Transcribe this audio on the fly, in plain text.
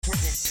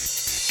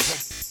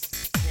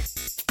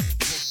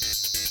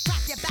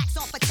Crack your backs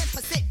off a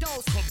 10%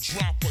 dose. Come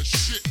drop a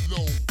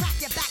shitload. Crack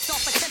your backs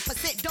off a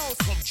 10% dose.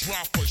 Come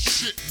drop a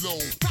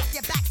shitload. Crack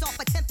your backs off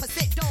a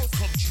 10% dose.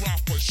 Come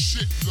drop a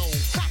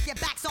shitload. Crack your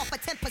backs off a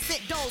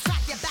 10% dose.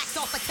 Crack your backs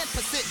off a 10%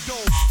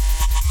 dose.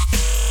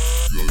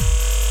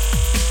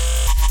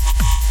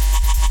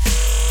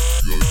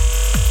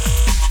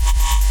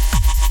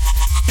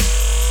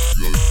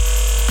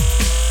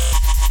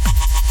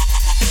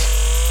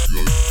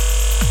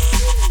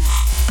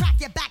 Crack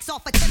your backs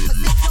off a 10%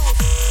 dose.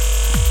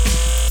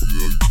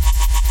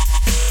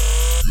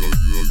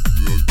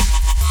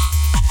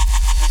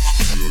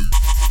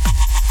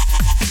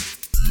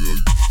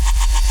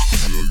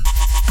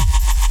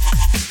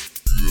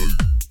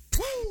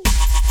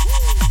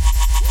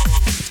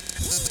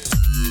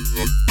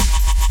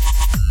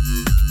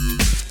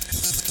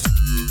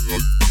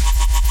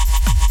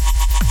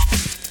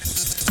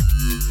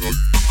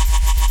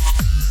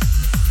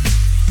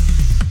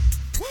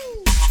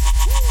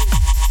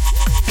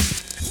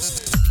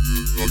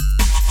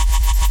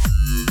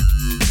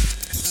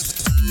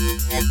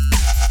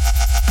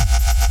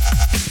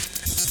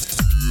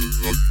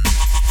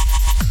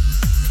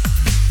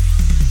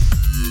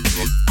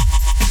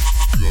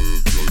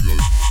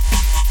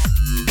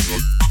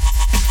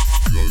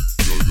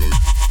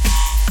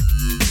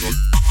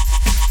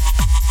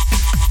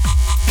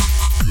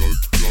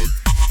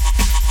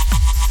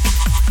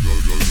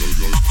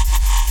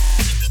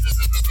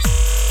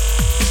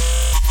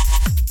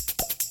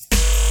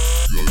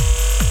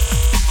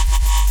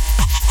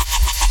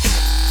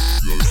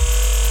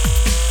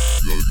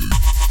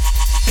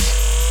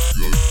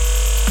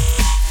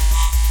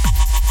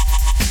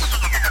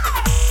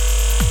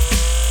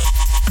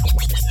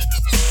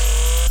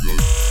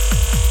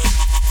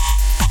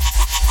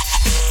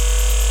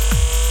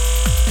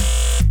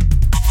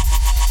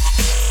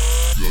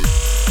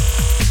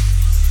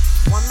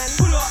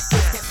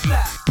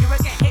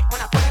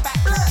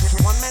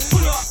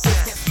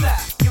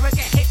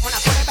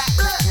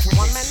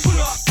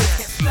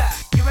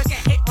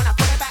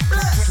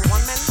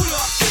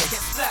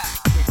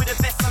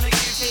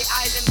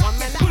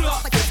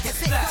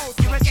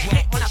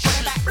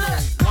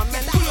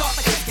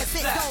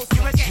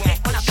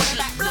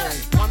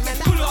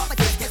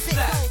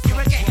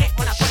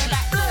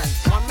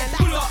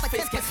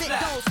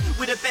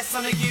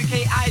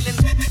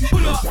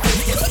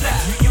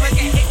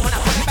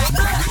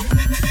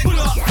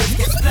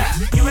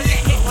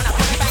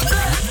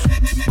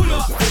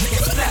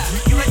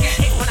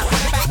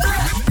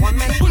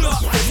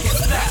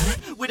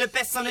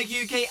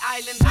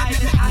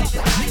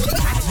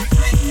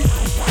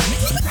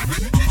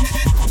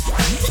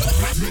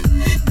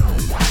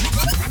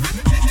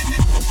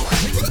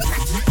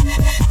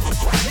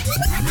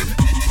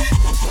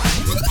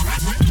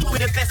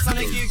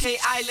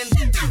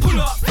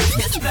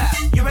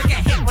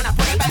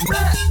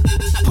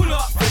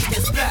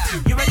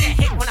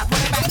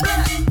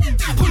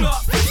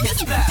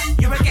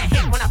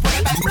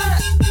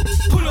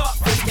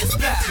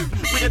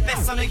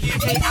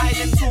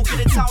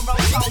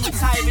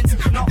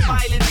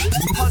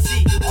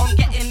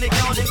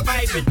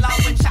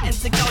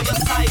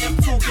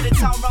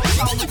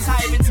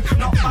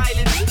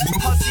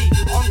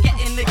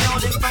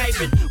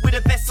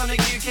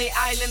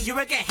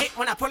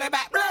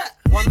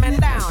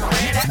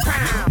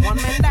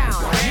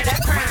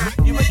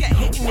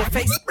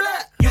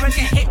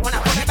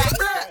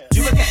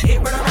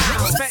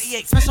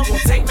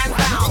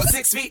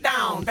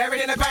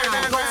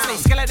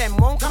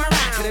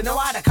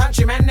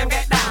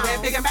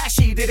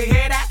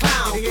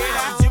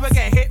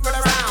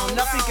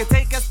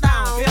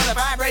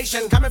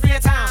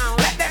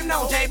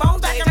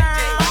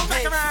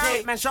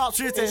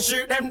 Shoot and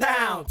shoot them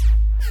down.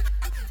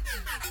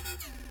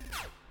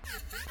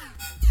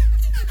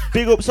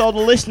 Big ups all the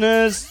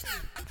listeners.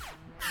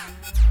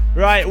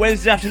 Right,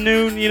 Wednesday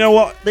afternoon, you know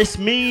what this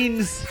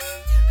means?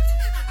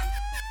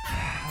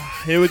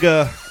 Here we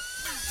go.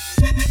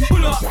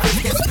 Pull up,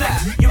 get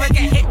splat. You will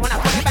get hit when I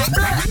put it back.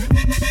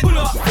 Pull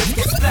up,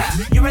 get splat.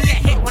 You will get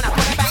hit when I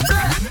put it back.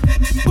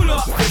 Pull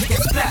up,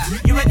 get splat.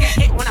 You will get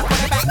hit when I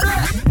put it back.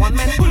 One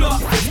man, pull up,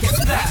 get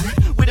splat.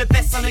 We're the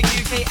best on the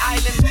UK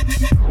island.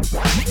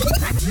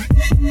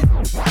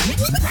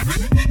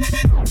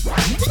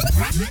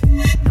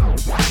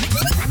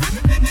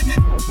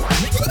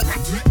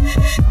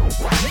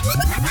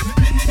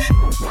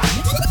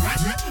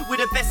 We're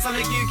the best on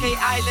the UK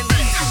island.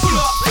 Pull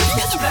up,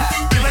 get splat.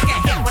 You will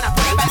get hit when I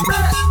put it back.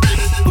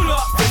 Pull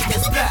up, get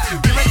splat.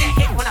 You will get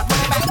hit when I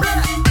put it back.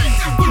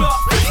 Pull up,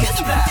 get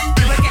splat.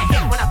 You will get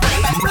hit when I put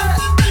it back.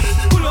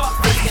 Pull up,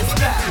 get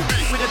splat.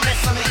 We're the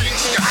best on the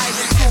UK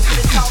island. Talk to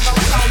the town, roll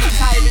the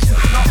tyrants,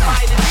 not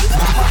violent.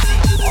 Posse,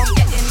 I'm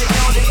getting the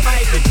girl that's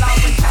vibrant.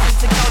 Loud and chatting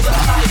to girl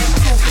that's silent.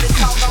 Talk to the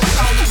town,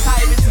 roll the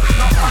tyrants,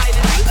 not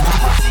violent.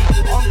 Posse,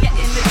 I'm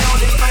getting the girl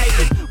that's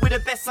vibrant. We're the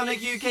best on the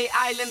UK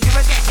island. You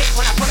will get hit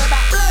when I put it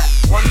back.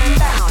 One man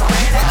down,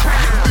 wear that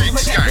crown. You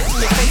will get hit in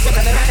the face of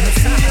the man.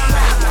 See you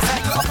around. I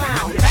set you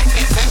around. Your back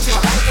gets sent, your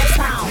back gets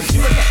pound.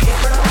 You will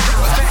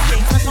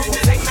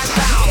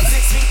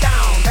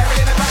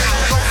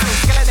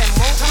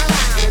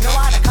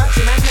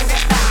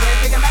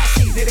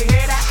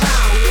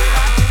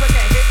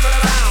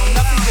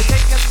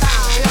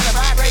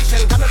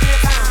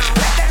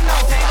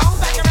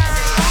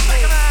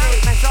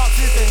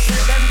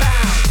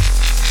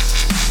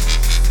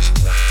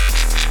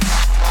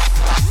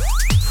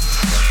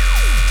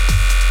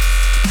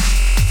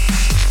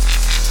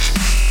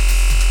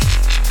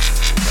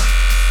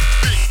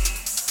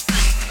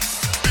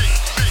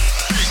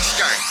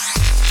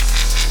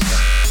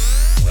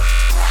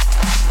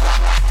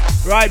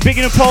Right,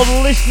 bigging up all the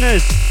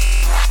listeners.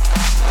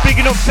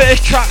 Bigging up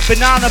first track,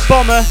 Banana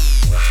Bomber,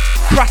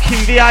 Cracking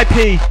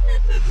VIP.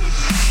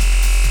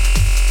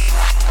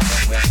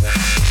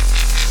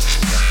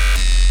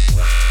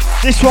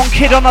 This one,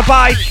 Kid on a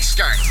Bike.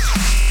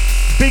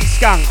 Big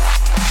Skank.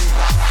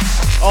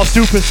 Or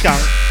Super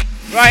Skank.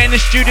 Right, in the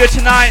studio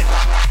tonight,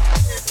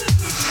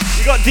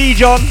 we got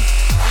D-John.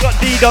 We got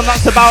D-Don,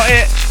 that's about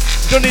it.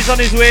 Dunny's on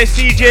his way,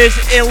 CJ's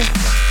ill.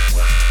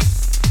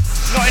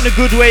 Not in a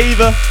good way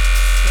either.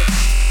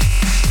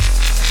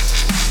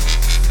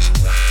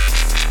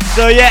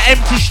 So yeah,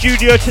 empty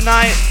studio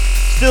tonight.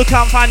 Still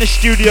can't find a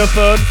studio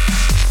phone.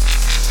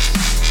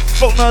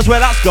 Fuck knows where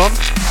that's gone.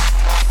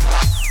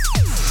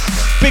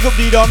 Big up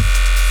D-Don.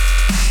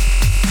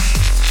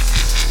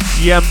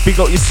 Yeah, and big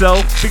up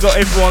yourself. Big up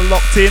everyone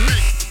locked in.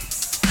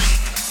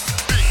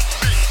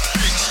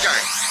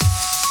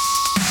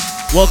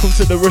 Welcome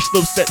to the Rush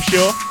Dubstep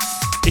Show.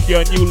 If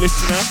you're a new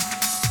listener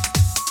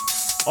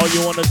or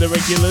you're one of the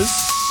regulars,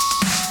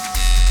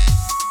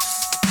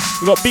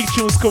 we got big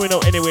tunes coming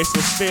up anyway,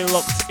 so stay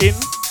locked in.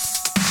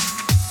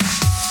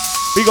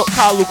 We got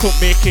Carl who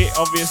couldn't make it,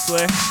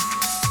 obviously.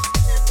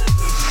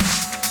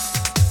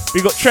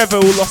 We got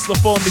Trevor who lost the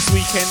phone this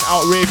weekend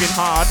out raving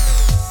hard,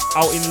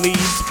 out in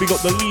Leeds. We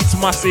got the Leeds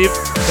Massive,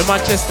 the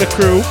Manchester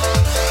crew.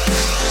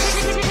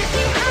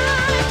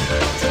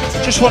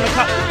 Just want to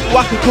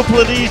whack a couple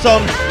of these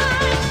on.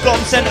 Got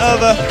them sent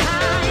over.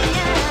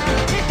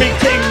 Big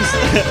things.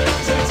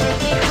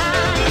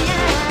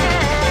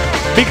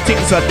 Big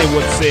things that they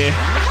would say.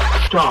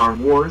 Star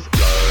Wars.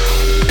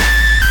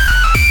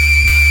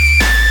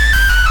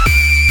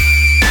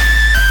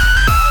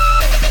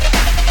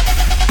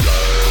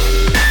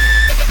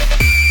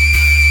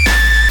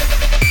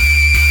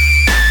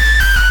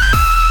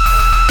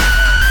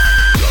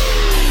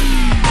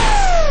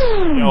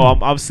 Yo,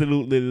 I'm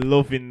absolutely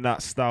loving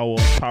that Star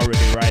Wars parody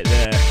right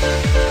there.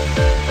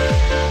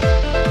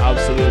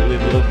 Absolutely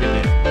loving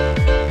it.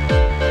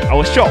 I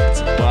was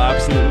shocked, but I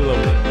absolutely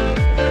loved it.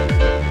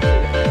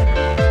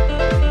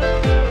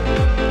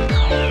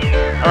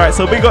 Alright,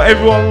 so we got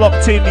everyone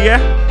locked in, yeah?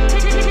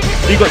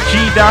 We got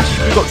G-Dash,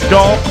 we got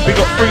Dog, we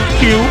got Free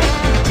Q,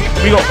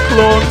 we got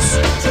Clones,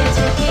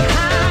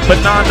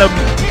 Banana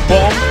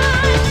Bomb,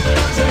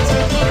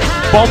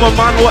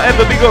 Bomberman,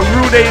 whatever. We got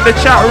Rude in the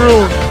chat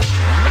room.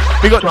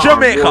 We got Star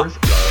Jamaica. Wars.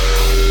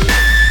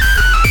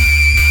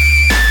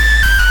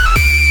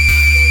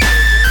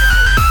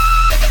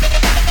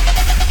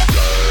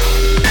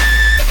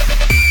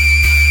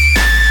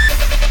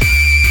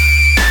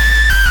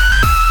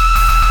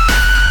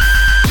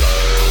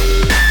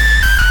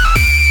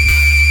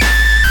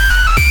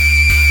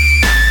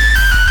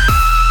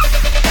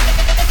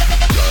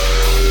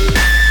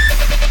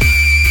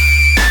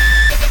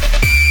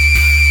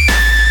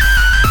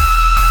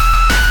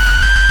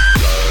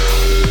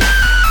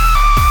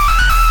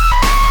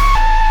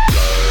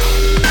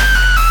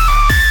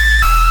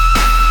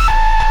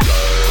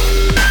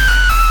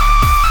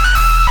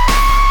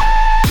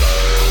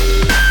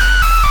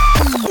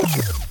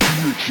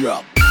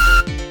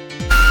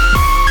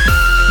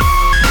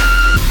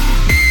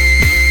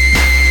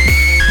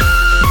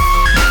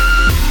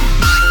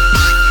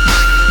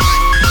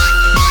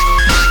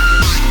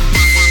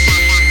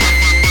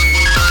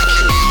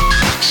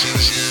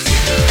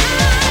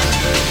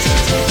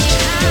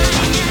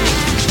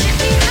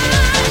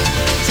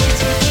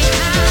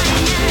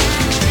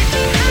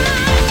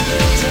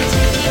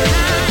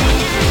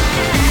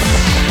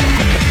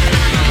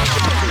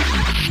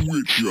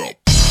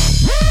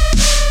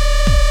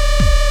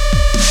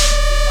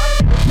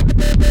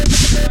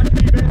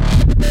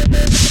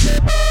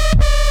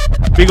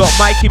 We got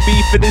Mikey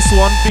B for this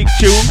one, big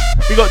tune.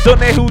 We got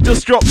Dunne who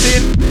just dropped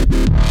in.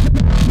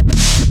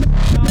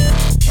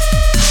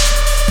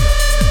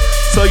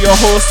 So your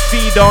host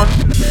D-Don,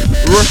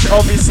 Rush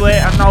obviously,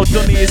 and now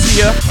Dunne is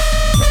here.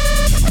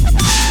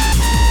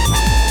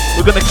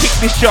 We're gonna kick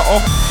this show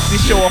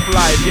off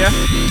live, yeah?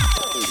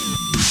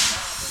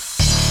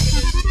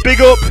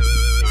 Big up.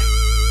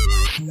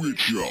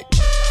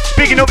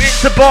 Bigging up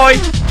It's a Boy.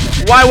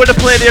 Why would I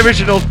play the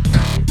original?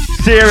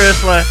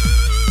 Seriously.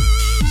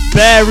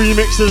 Bare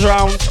remixes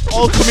around,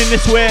 all coming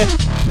this way.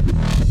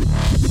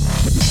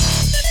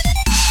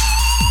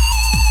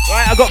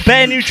 Right, I've got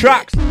bare new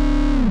tracks.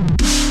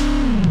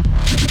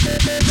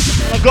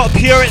 I've got a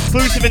pure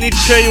exclusive I need to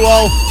show you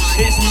all.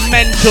 It's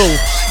mental.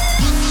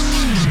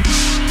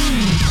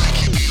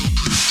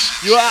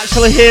 You won't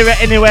actually hear it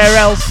anywhere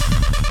else.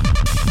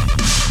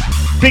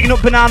 Bigging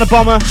up Banana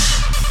Bomber.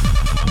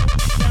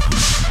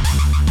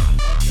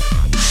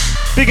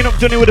 Bigging up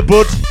Dunny with a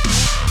Bud.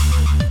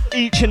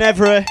 Each and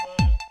every.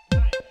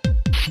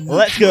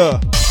 Let's go.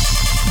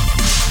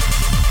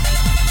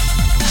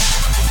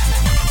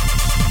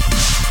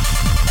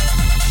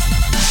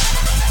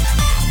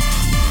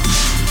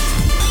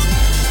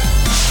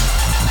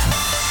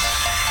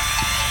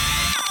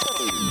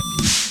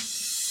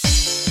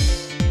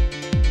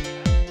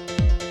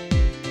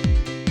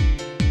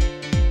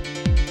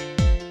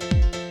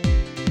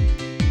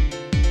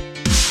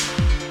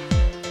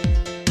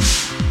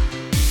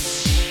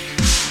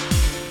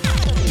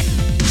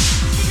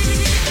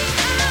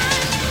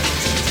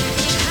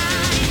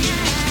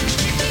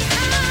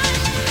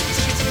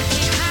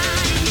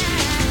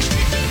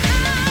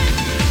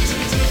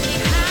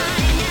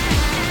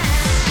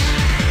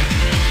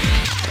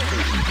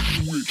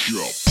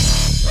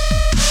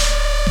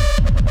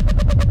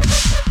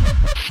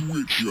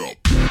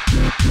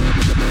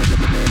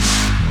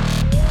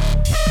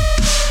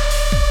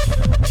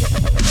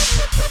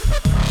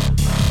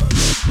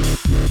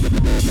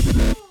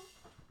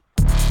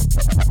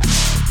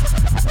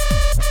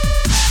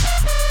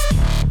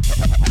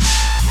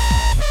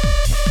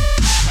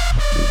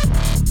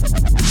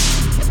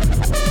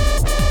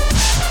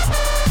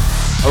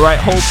 Alright,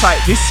 hold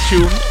tight. This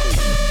tune,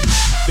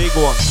 big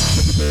one.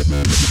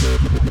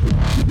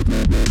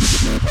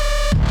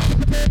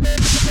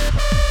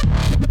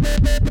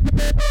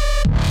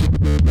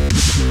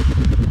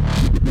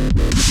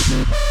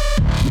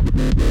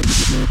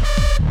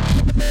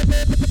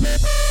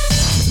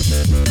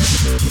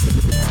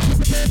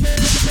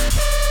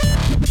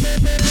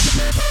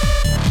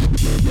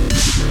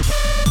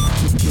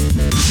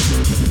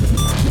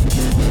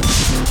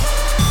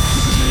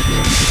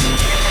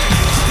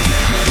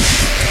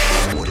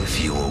 What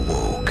if you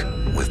awoke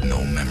with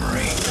no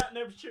memory?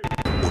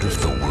 What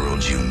if the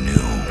world you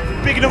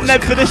knew? Bigging up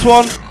Ned for this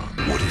one.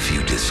 What if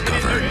you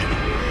discovered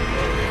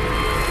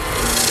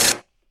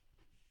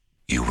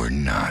you were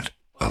not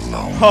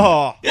alone?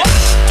 Oh.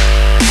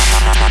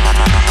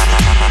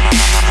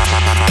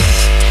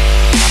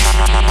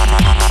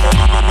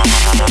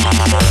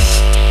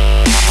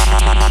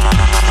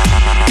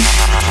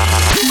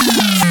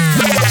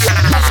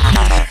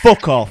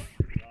 Fuck off.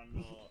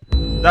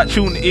 That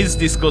tune is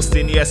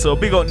disgusting, yeah, so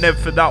big up Neb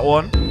for that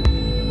one.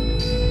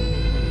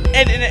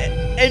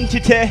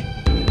 Entity.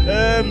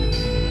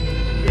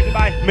 Who's it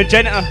by?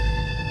 Magenta.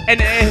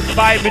 Entity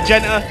by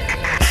Magenta.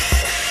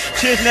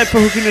 Cheers, Ned, for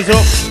hooking us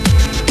up.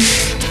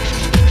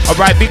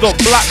 Alright, big up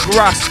Black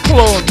Grass,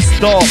 Clones,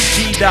 Dog,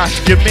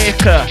 G-Dash,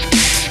 Jamaica,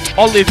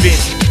 Olivin,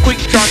 Quick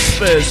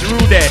Transfers,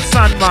 Rude,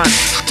 Sandman,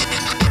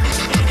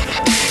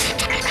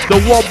 The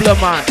Wobbler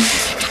Man.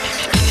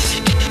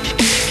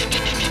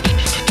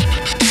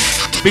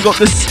 Big up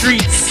the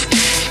streets,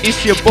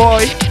 it's your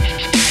boy.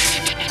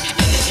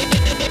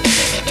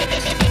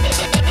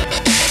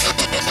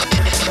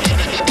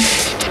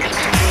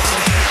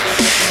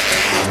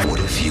 What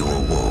if you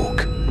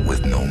awoke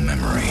with no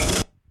memory?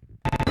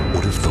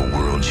 What if the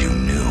world you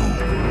knew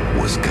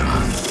was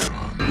gone?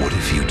 What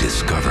if you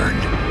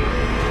discovered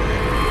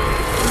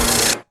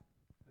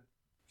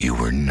you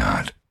were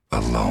not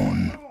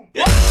alone?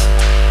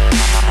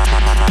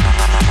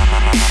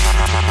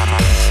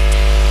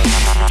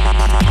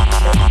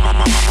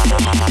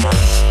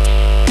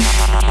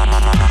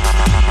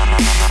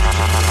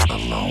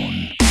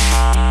 Alone.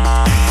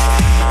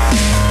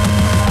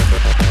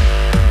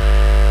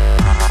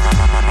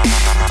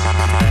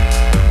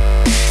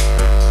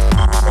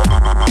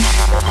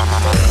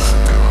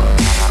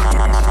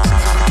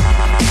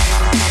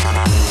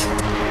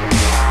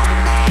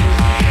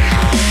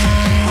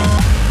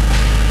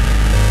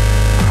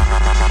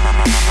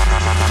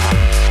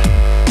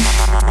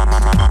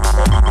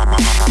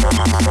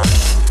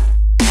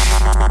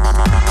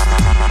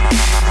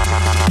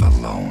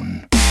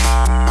 Alone.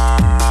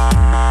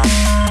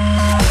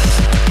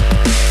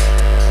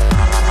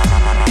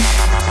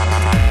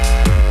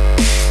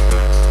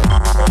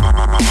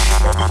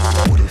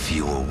 What if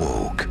you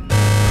awoke?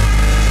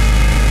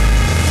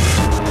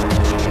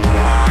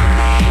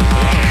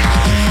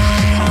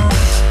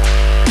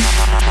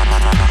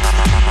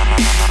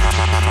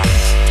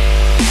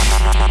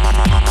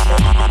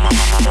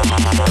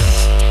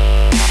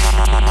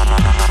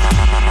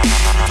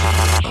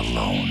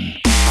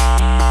 Alone.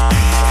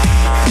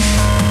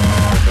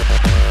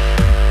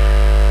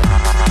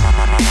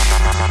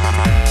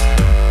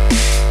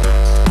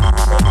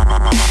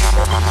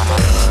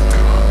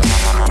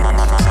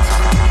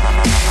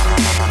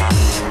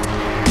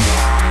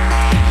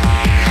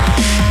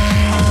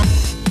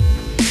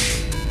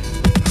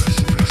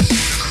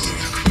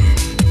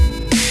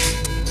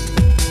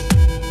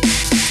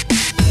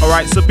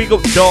 Alright, so big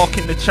up Dark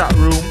in the chat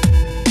room.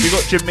 Big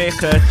up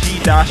Jamaica,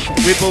 G-Dash,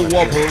 Wibble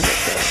Wobble,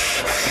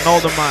 and all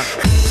the man.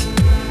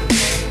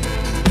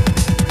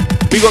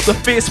 Big up the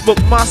Facebook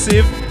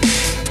Massive.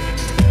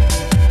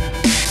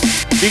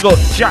 Big up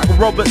Jack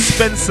Robert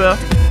Spencer.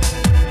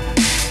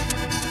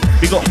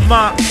 Big up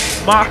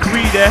Mark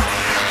Reeder.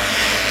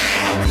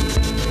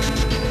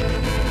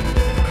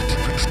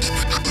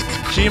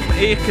 Jim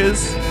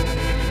Akers.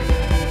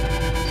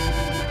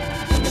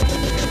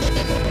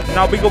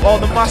 Now big up all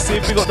the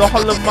Massive. Big up the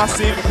Holland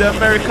Massive, the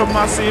American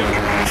Massive,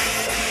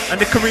 and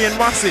the Korean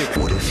Massive.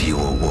 What if you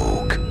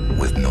awoke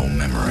with no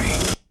memory?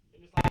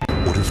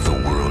 What if the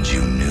world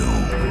you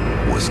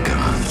knew was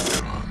gone?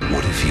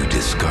 What if you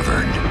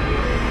discovered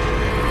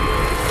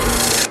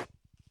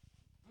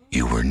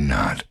you were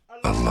not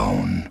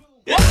alone?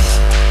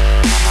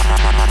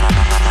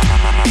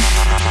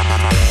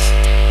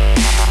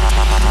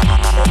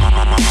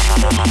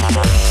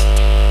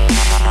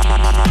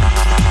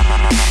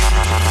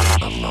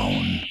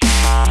 Alone.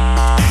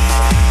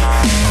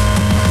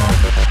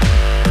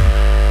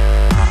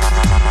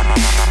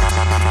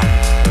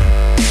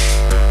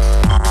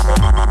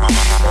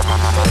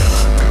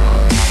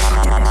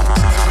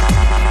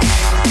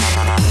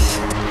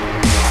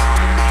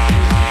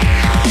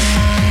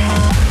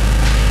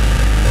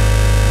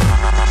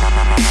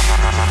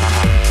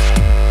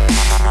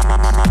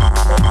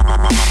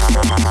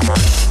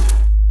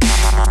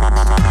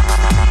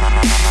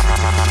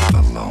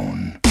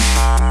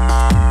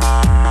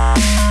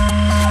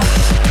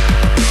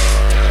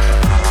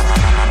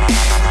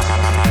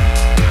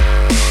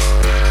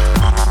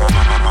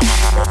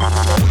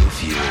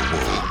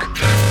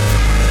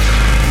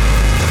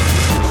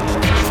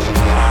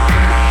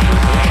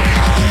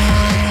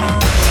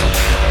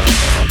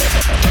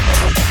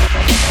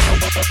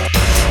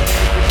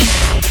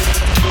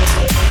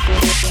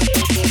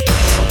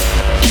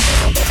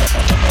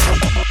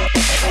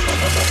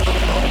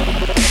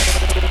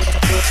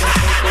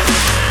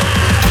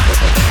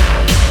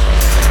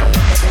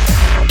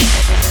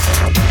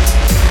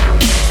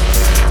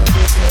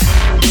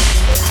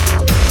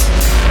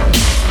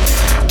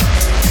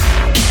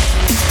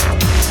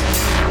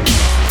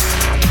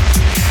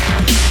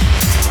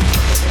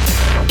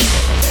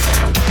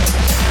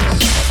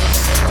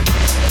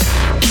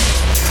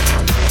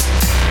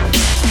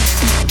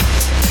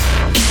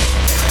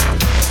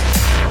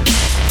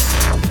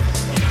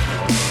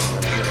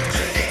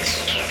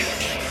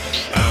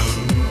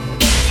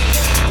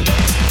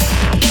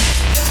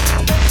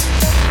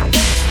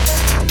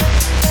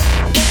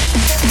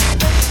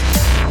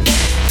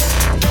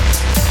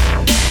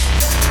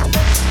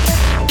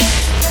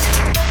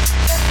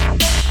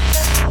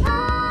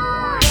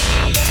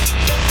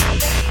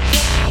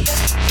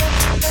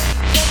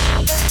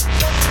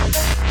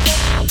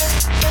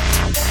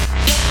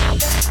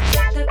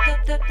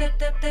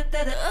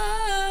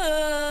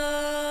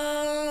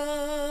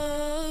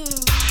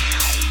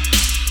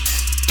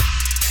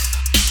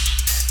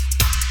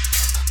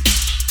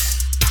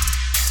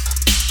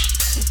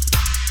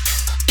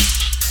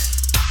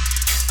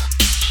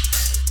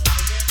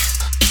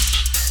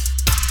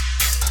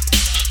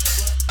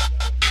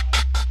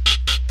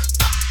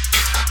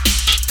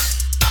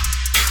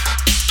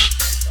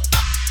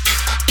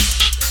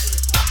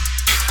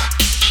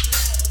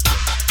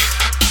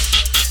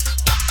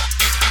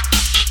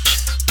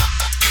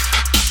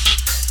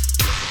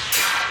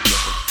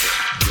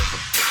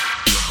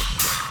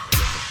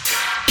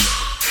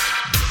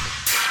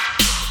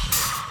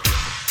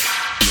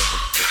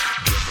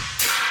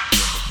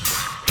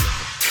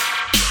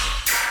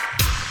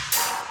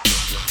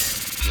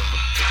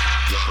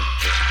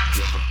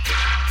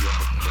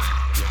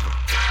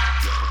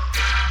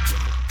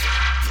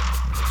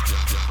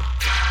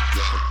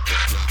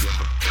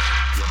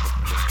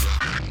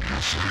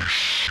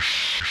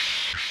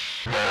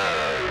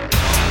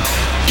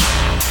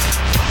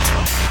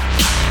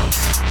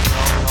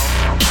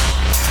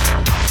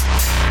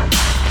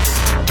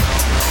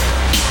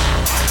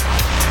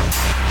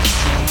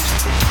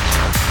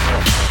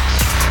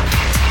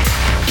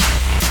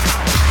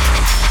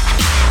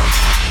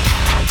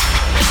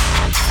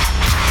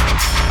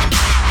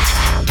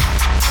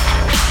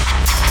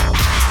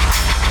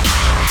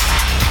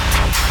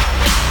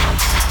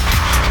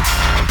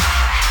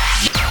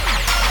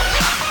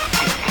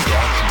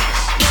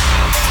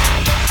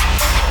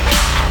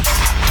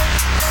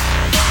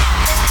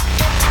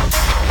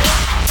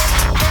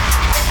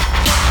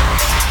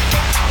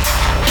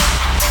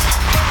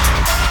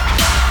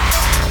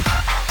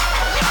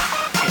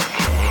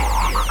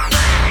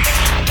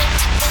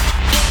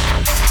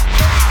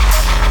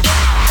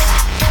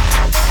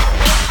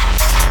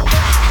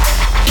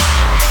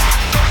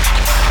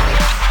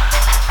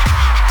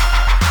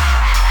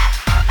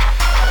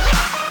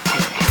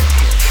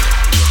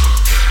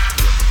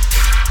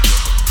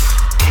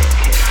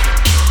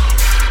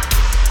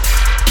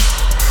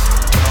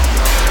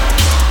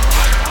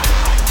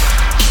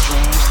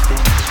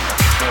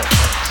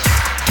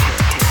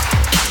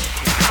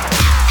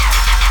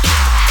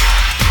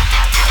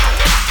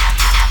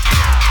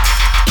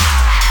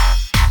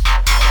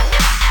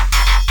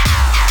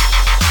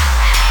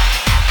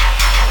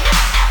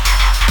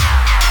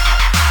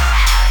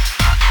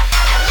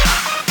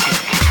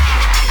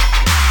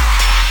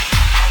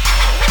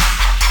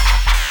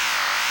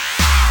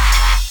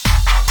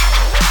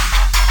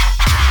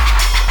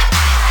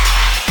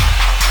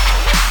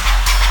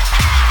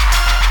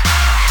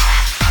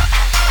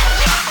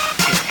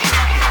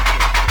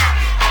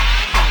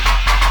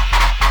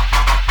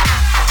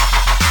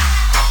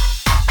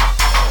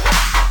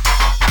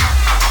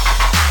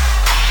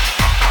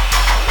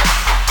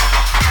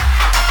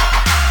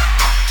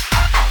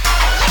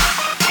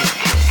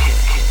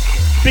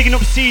 Bigging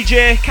up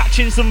CJ,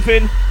 catching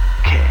something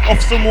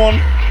off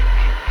someone.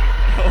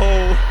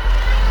 Oh.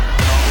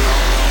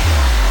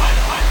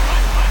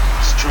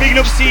 Bigging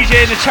up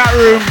CJ in the chat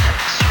room.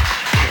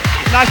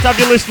 Nice to have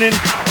you listening.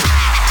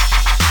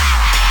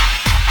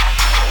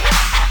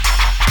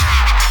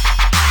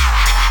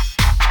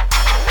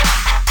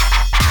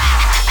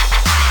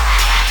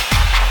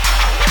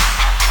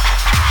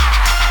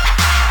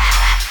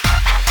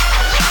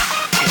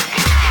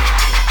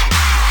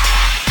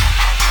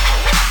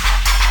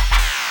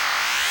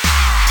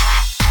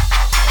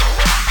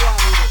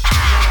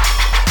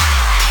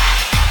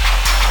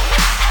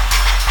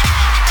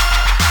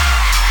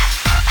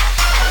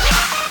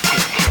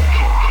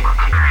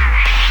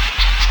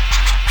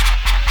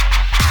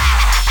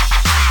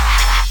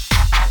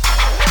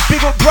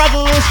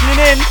 Bradley listening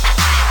in.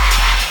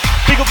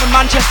 Big up the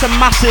Manchester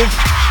Massive.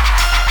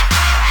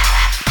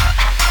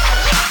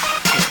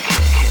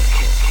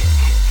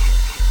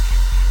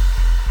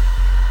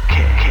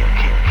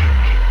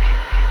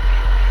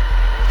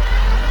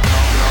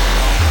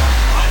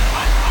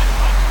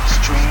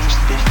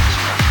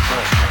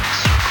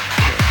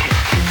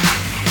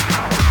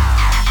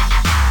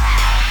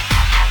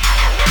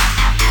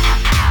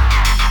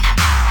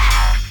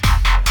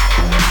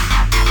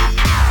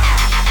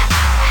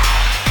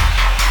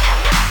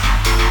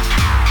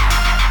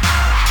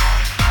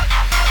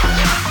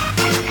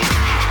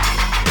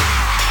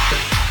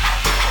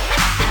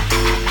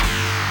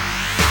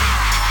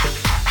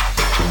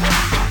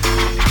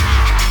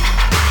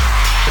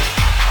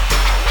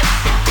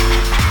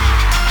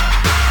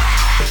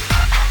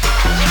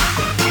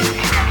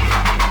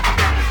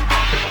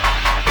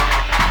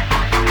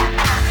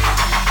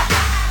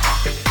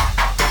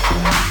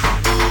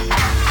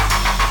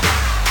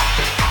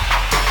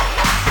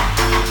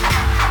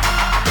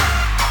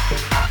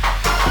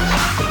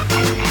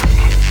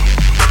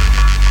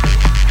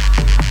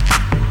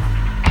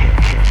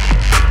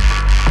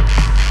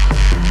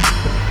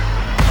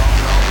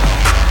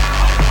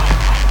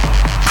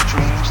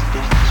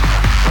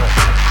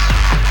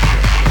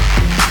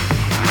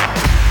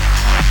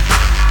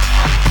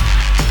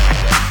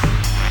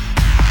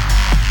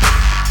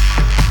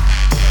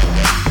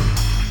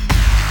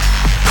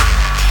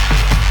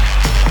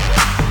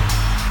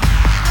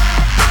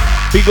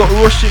 We got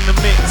Rush in the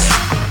mix.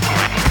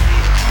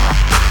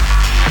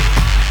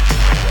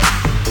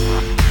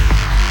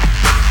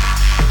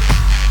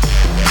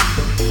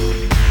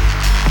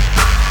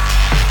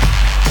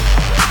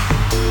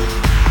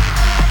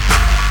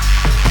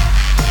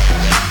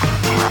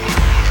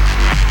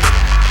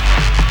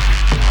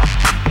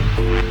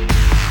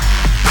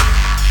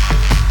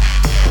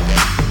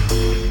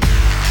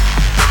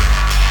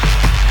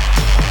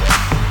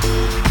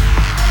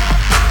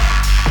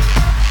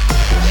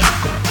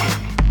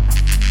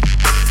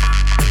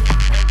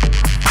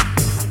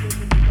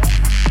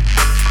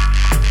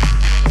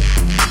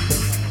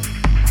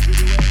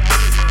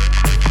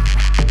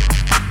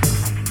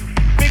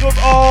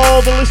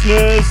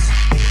 Listeners.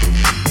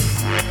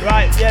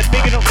 Right, yeah,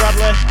 bigging up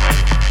Bradley.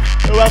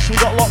 Who else we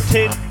got locked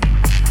in?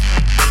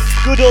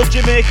 Good old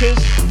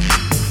Jamaicans.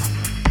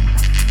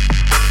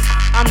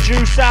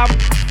 Andrew Sam,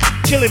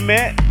 chilling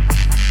mate.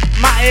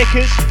 Matt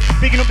Akers,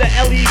 bigging up the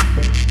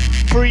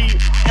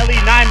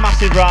LE9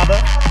 Massive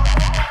rather.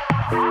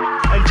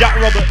 And Jack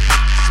Robert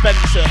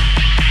Spencer.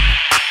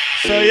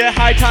 So yeah,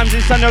 high times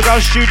in Stand Your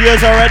Ground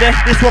Studios already.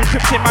 This one,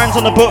 Cryptic Minds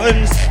on the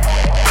buttons.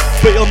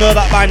 But you'll know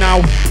that by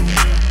now.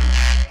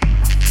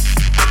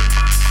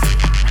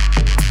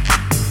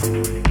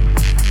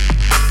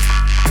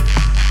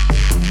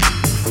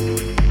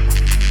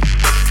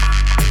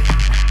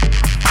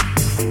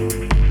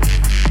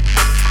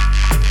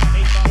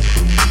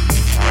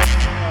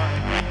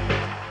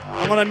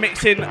 I'm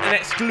mixing an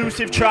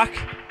exclusive track.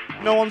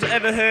 No one's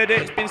ever heard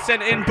it. It's been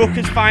sent in.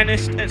 Booker's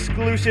finest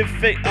exclusive.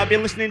 I've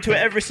been listening to it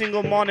every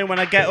single morning when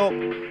I get up.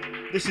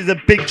 This is a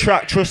big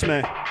track, trust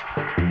me.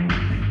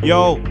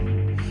 Yo,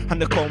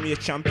 and they call me a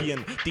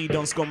champion.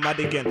 D-Don's gone mad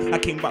again. I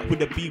came back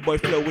with a B-boy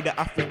flow with the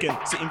African.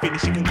 Sitting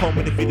finish, you can call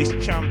me the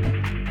village champ.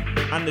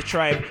 And the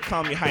tribe,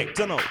 calm your hype.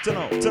 Dunno.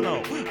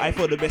 I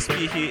thought the best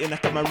be here in the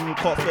Cameroon.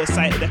 Caught first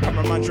sight of the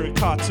cameraman during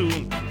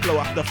cartoon. Flow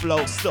after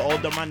flow, still all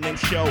the man them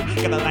show.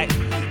 Gonna like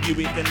you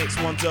with the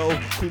next one though.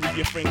 Cool with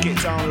your friend, get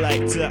down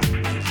like that.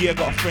 Yeah,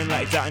 got a friend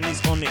like that and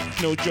he's on it.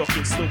 No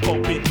joking, still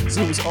pumping.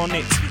 So who's on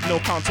it? No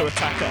counter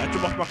attacker. I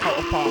drop off my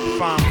counterpart,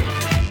 fam.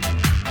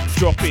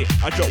 Drop it,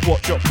 I drop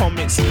what? Drop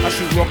comments, I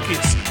shoot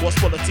rockets. What's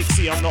politics?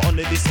 See, I'm not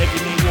under this every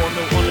knee war,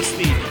 no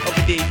honesty.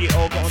 Other day, it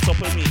all got on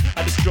top of me.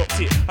 I just dropped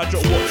it, I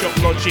drop what? Drop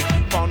logic.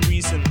 Found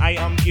reason, I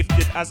am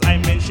gifted, as I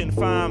mentioned,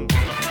 fam.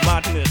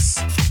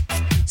 Madness.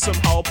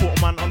 Somehow I put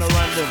a man on a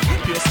random.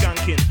 Pure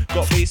skanking,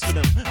 got bass for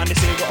them. And they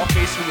say I got a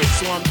face for it,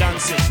 so I'm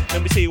dancing.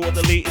 Let me tell you what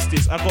the latest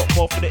is. I got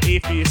more for the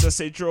atheists, I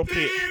say drop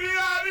it.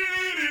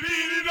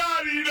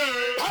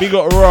 We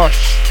got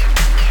Rush.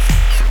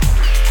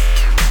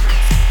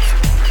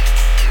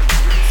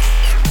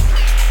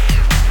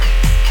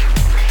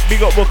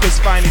 Big up Booker's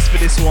finest for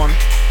this one.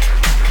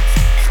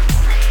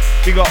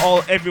 We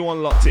got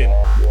everyone locked in.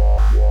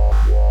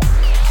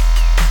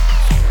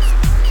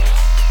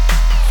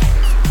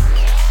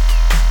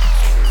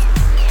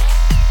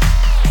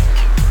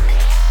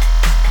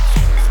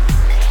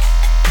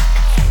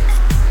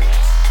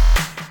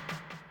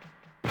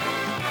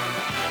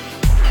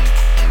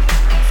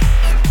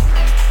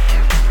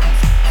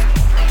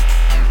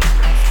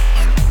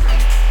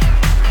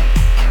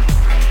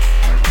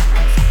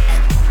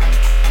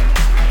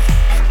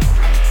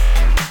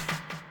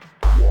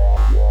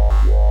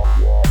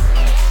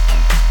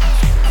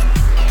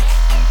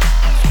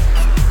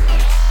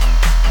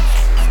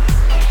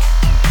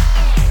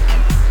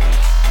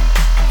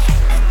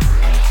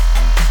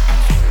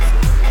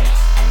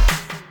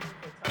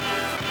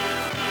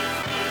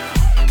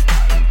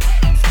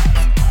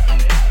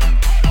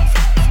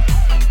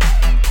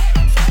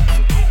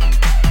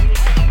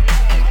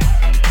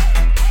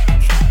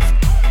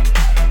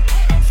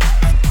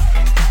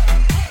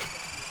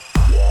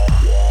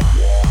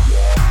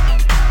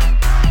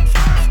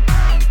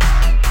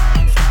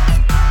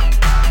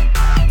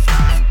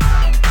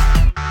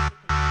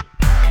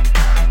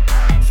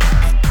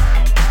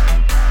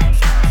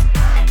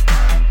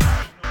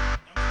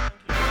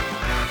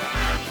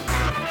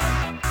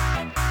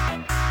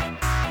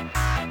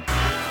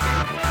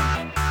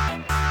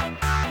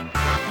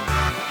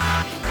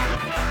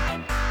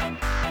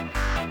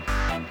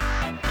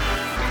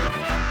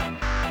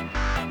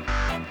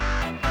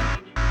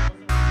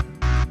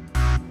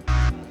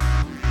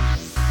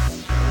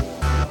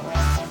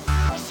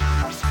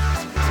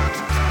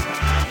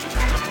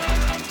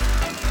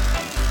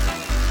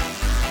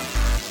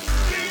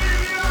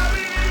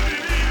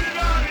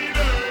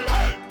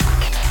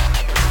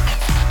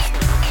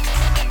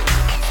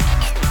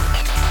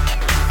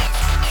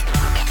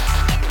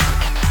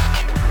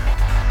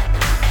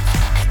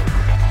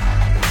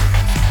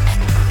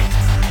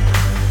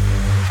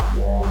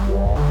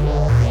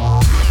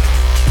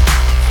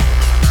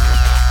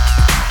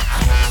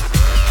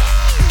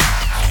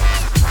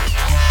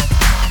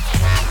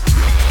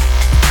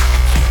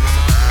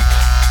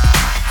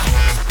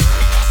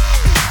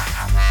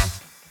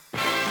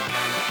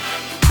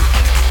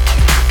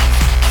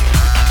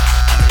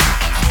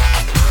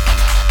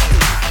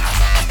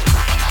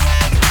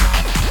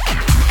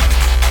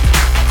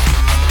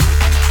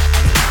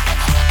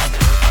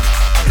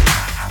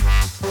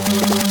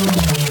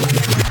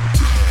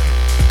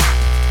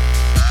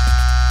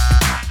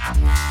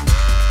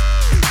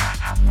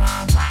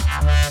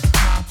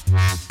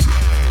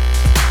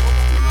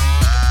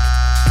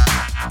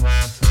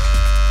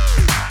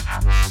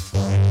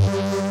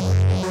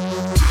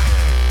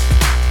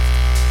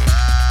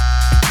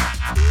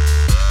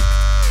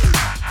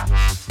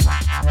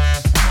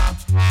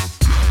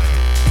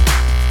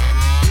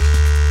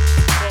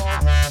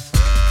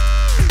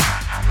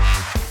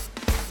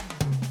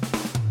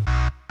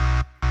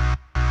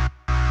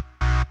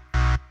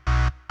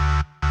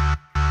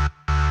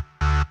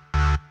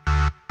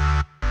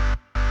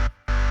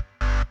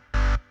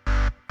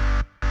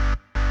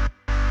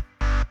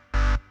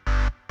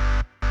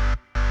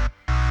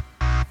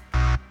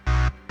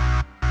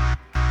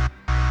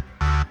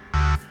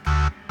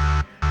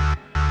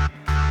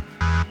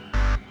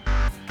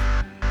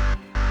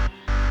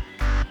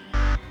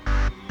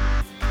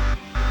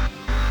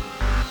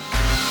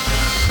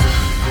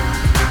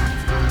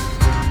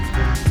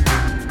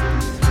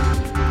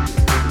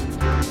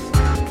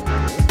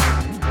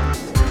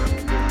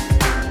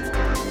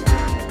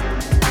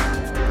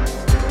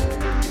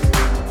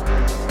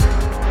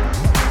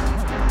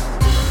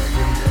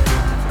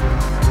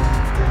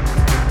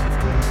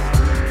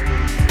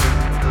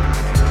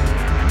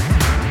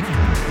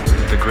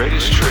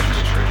 greatest trick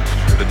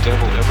the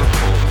devil ever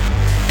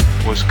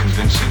pulled was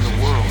convincing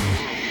the world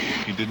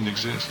he didn't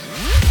exist.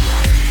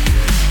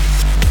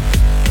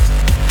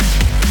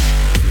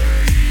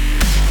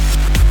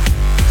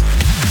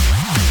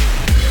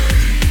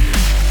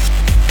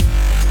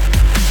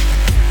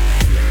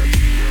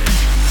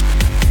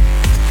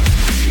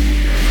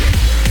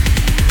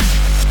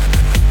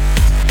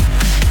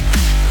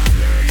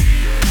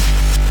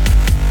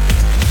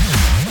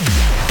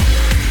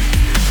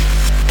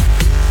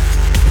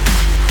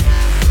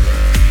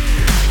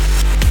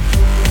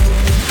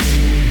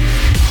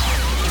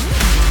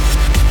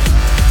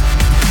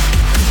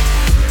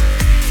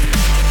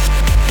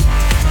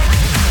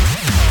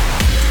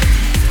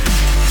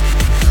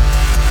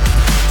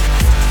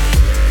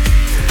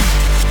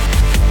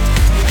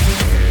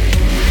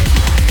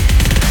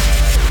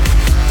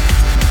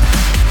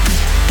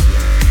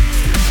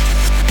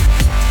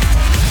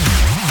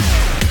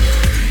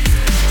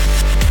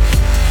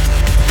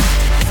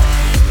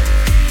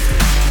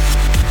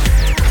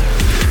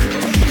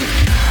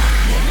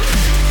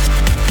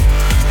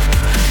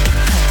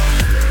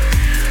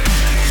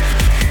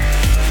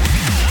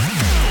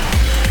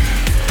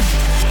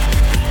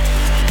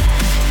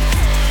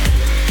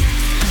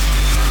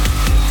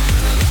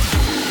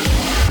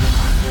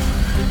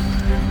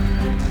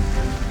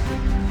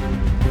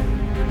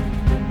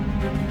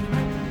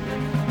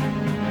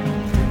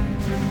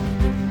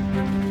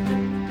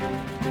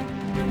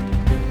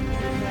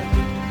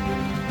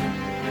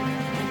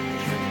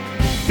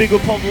 big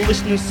up all the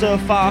listeners so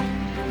far.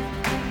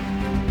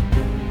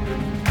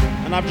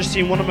 And I've just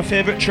seen one of my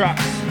favourite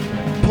tracks.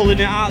 Pulling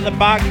it out of the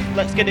bag,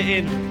 let's get it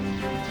in.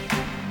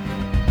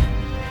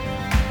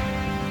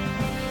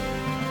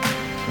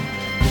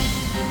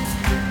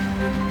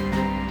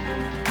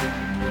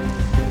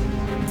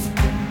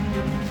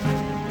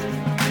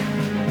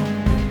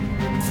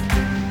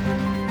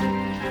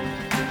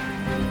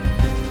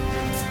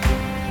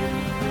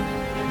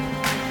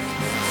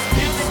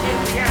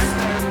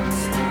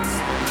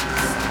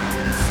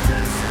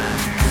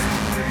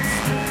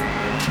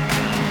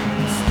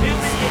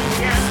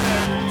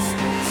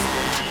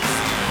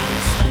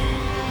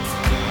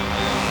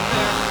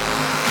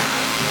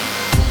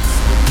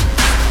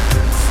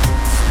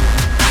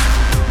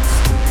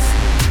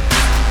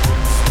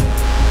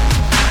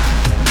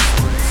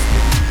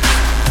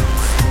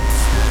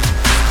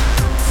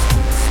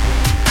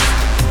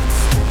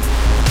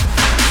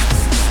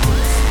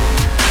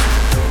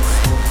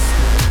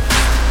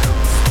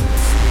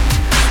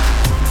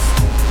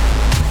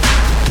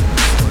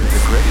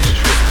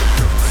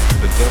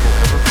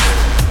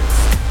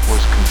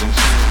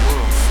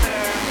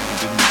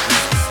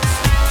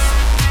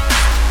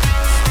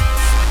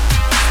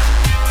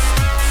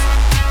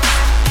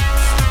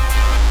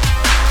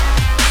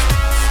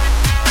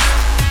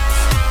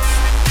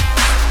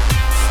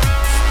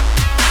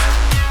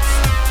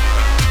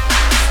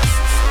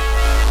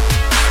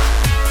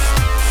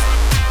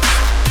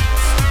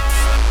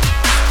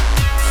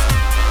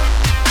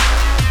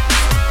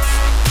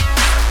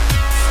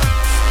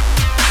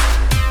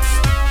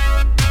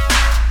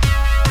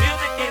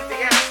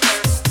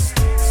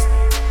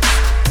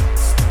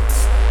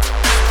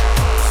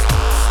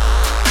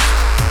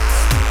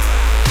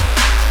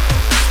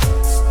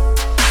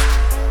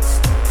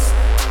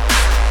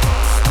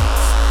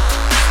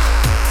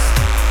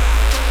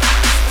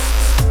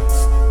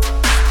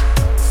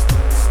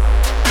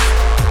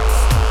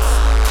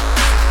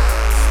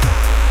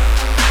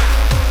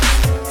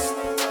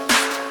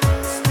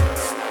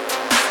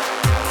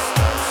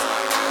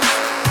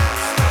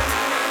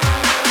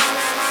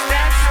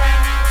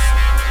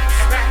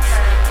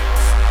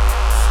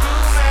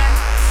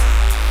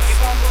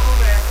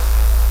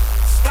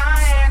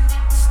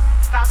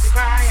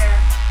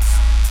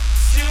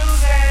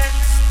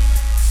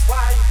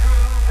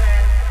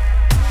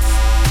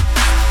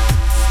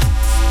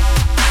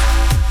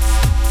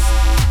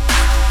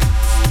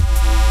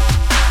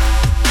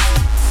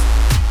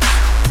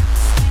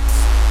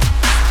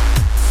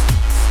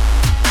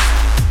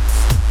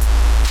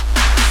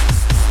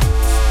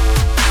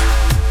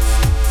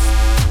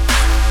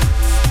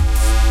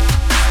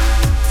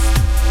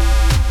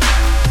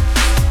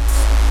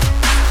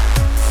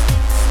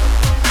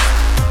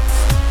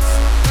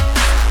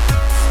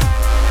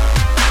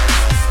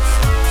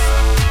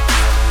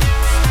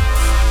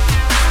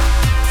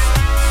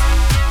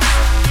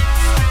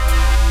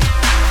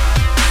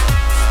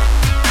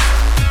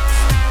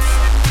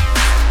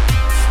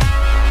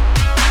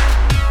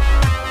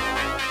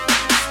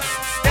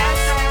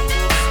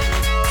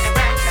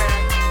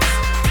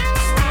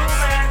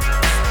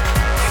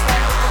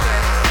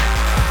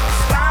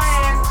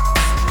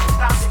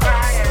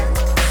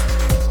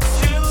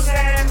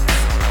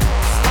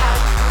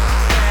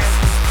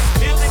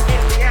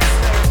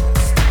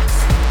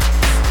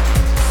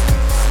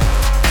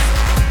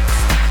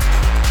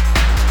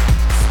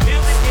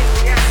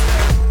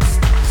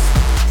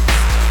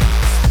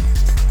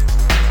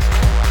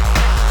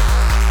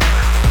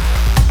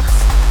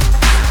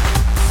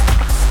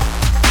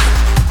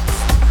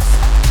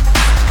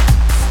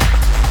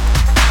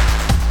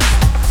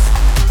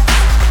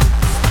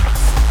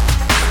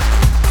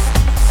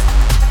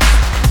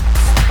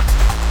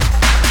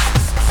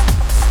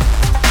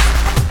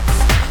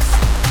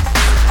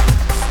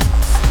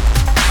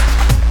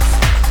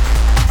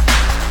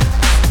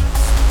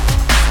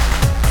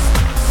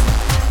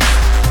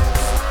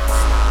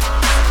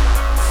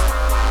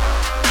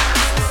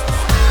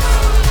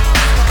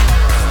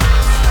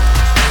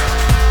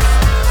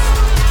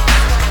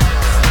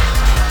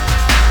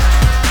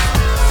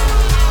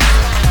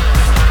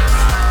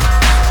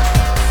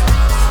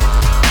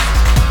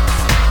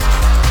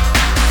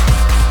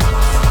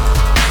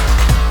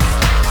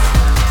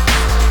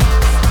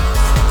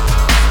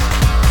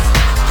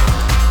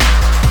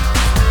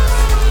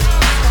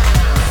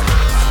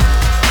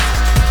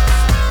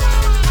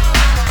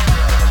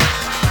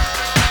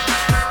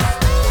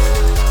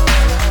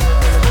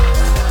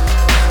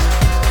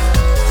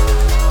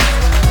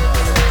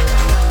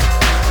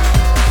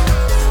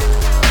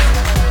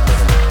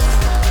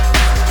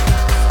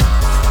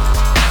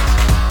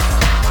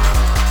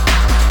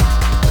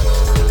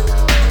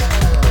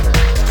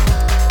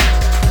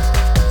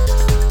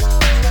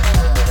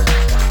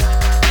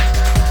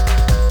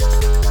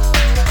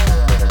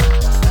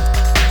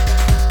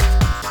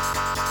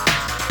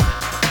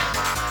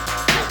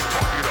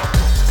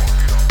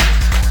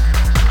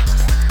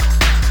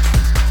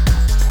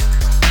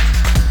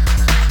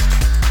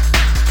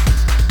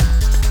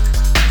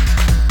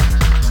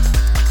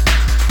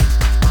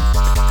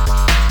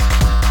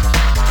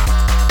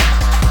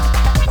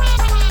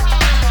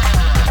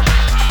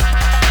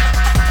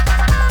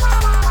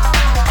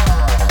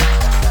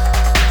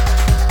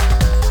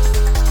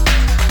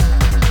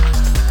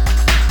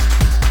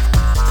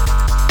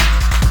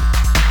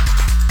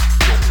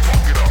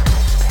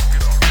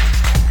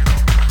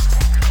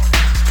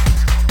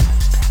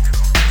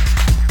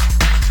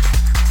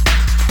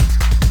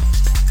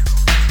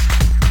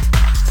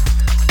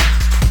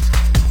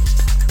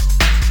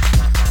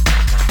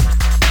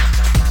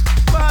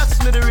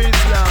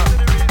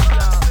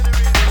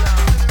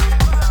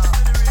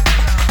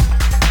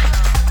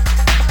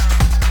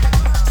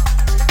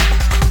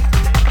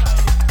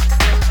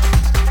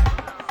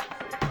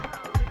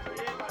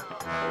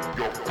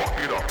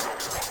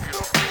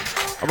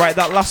 Alright,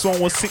 that last one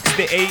was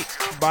 68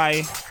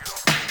 by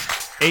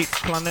 8th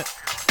Planet.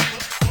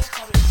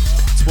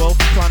 12th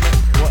Planet,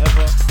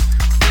 whatever.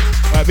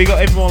 Right, we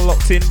got everyone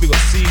locked in. We got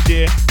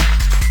CJ.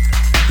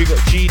 We got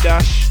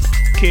G-Dash,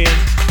 Kane.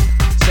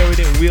 So we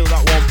didn't wheel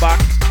that one back.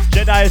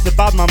 Jedi is the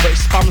bad man, but he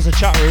spams the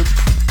chat room.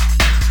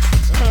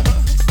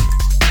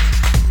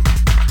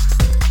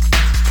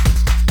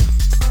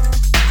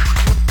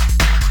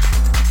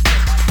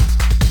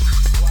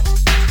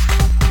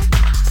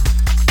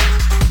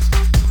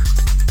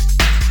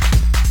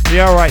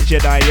 You're alright,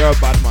 Jedi, you're a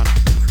bad man.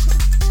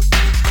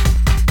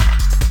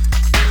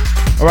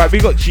 Alright, we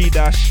got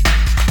G-Dash.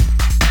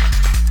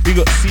 We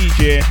got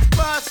CJ.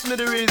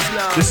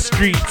 The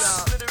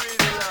Streets.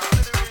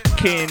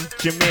 Kane,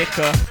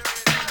 Jamaica.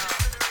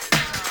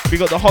 We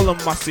got the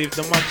Holland Massive,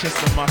 the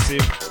Manchester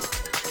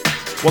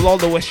Massive. Well, all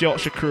the West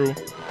Yorkshire crew.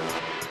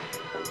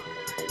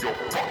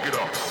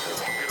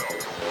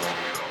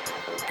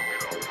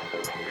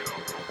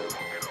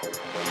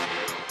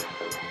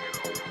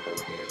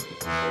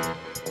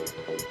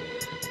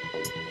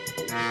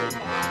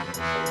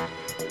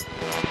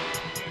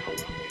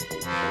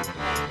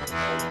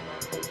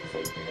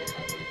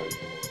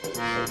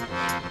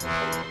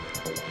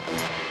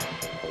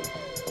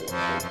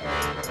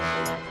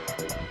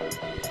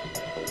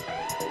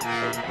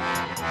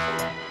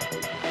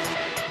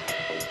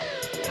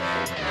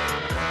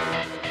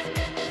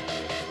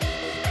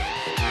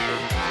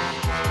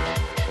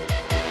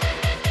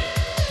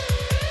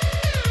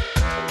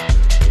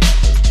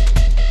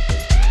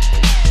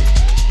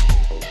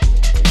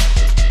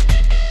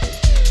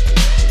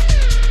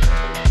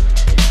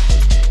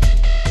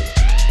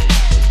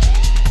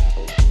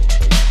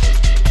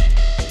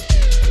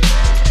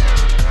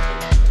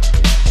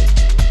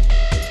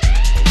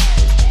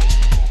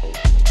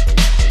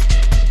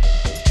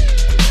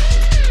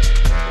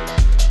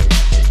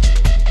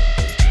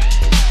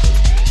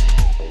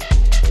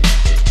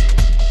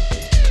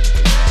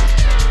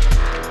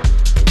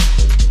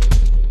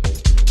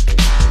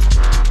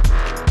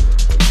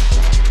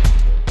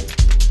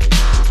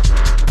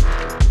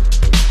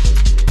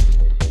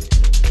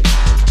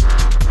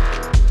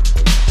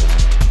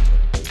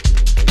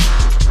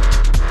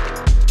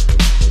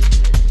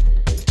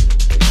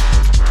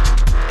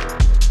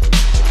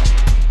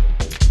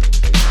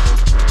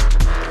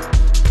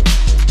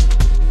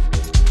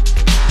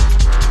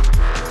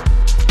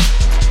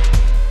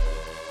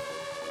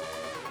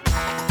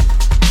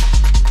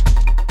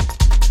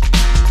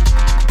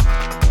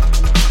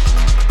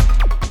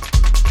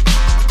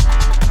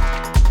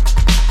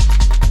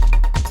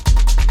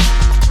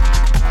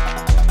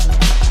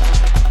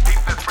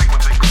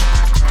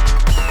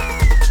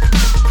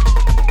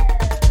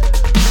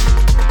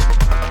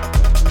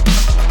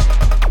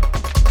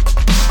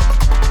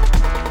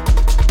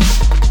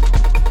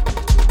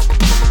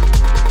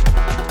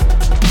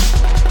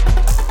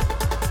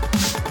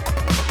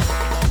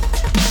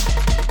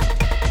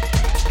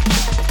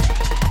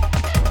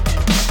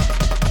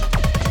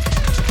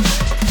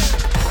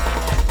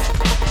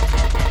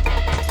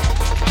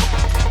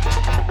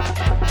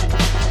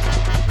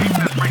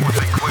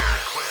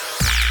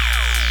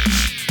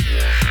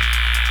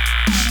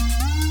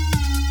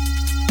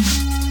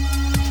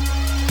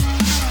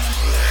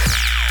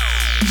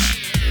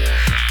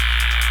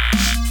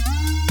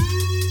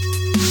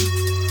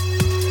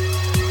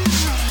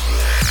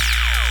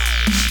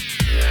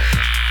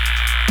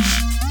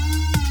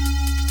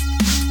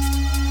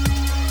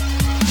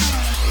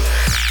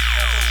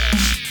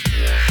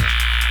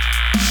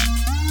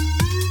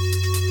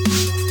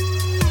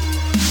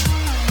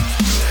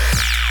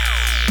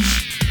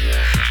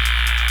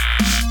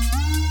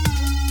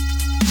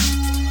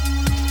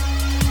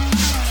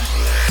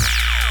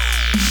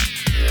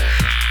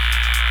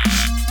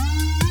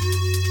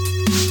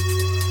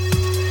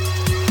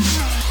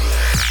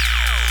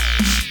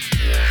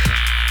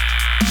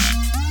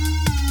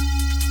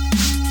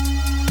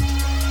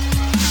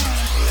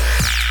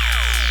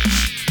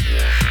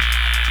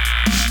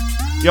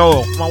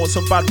 Yo, man, with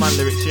some bad man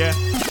lyrics, yeah?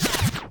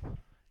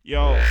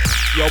 Yo,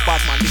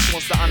 bad man, this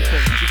one's the anthem.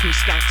 You can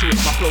skank to it,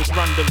 my flow's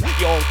random.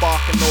 Yo,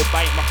 bark and no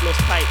bite, my flow's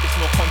tight. There's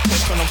no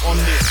contest when I'm on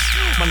this.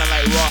 Man, I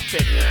like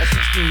rotted. At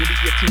 16 with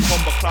the team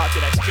humble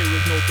clarted. I spray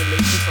with no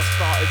delay since I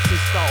started.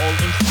 Since start all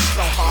instant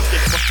sound hearted.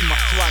 Busting my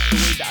swag the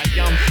way that I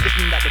am.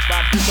 Looking at the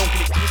bad, don't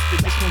get it twisted.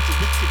 This one's a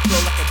wicked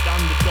flow like a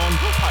Dan the Don.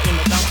 Party in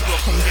the dance floor,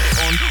 come get it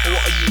on. Or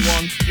what are you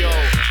on? Yo,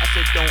 I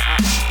said don't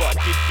act, but I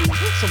did do.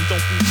 Some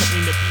don't think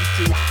something to be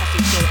too. I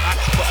said don't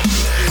act, but I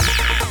did do.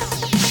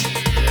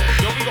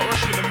 Yo, we got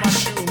Rush with the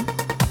mushroom.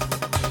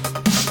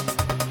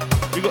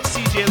 We got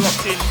CJ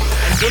locked in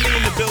and Dully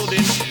in the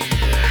building.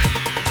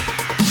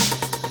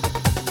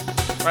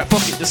 Right,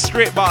 fuck it, the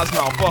straight bars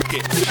now, fuck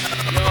it.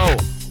 Yo,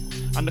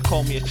 and they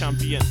call me a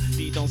champion.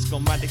 D-Don's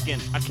gone mad again.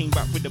 I came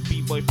back with the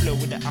B-boy flow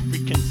with the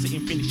African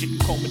sitting finish. You can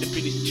call me the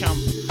village champ.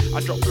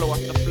 I drop flow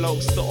after flow,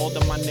 still all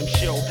the man them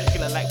show.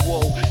 Killer like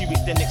whoa, you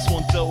with the next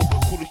one though.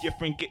 Cool if your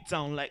friend get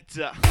down like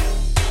that.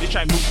 They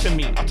try move to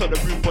me. I told the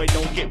rude boy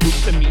don't get rude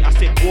to me. I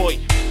said, boy,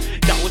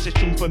 that was a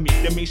tune for me.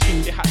 The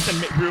mainstream, they had to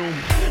make room.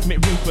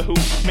 Make room for who?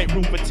 Make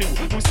room for two.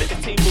 Who set the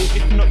table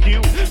if not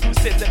you? Who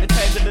said that the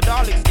tires of the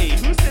Daleks, eh?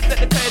 Who said that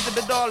the tires of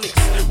the Daleks?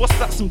 What's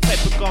that, some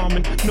type of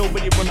garment?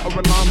 Nobody run or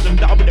alarm them.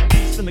 That'll be the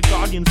beast and the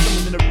guardian,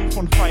 someone in the roof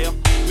on fire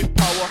with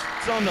power.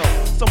 So no,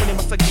 somebody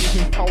must have gave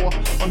him power.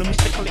 On a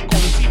mystical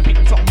coins, he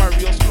picked up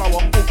Mario's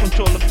flower. Full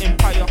control of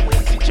empire.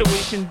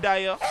 Situation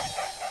dire.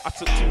 I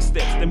took 2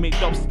 steps, they made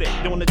dubstep.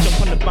 They wanna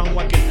jump on the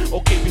bandwagon.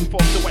 Okay, bring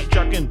forth the white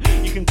dragon.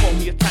 You can call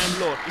me a time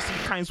lord. You see,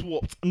 time's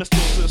warped. And the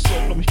soul to the soul,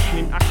 I'm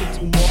feeling I can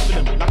do more for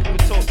them. Like I could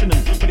talk to them.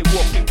 But it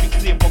walk, pick,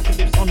 fix the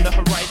apocalypse on the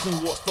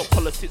horizon. What stop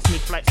politics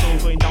mid-flight, so I'm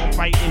going down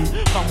fighting.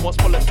 Fam, what's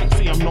politics?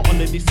 See, I'm not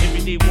under this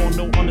everyday war,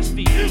 no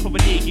honesty. Over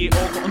there, get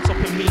all got on top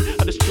of me.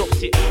 I just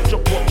dropped it.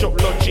 Drop what?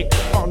 Drop logic.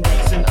 Found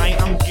reason I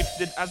am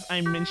gifted, as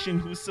I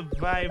mentioned. Who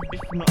survived?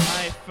 If not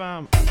I,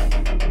 fam.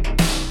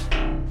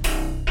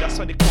 That's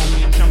why they call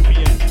me a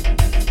champion.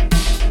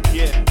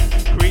 Yeah,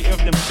 creator of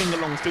them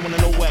sing-alongs. They wanna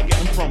know where I get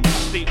them from. I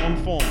stay on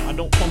form, I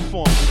don't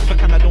conform. If I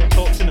can, I don't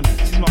talk to them.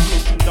 Since my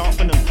flow too dark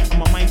for them, and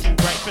my mind too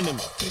bright for them,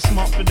 too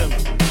smart for them.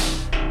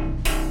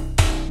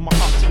 My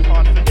heart too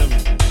hard for them.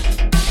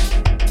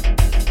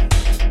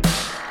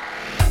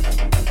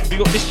 We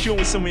got this tune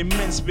with some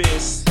immense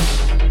bass.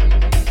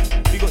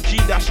 We got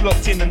G-Dash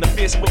locked in and the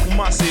Facebook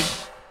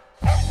massive.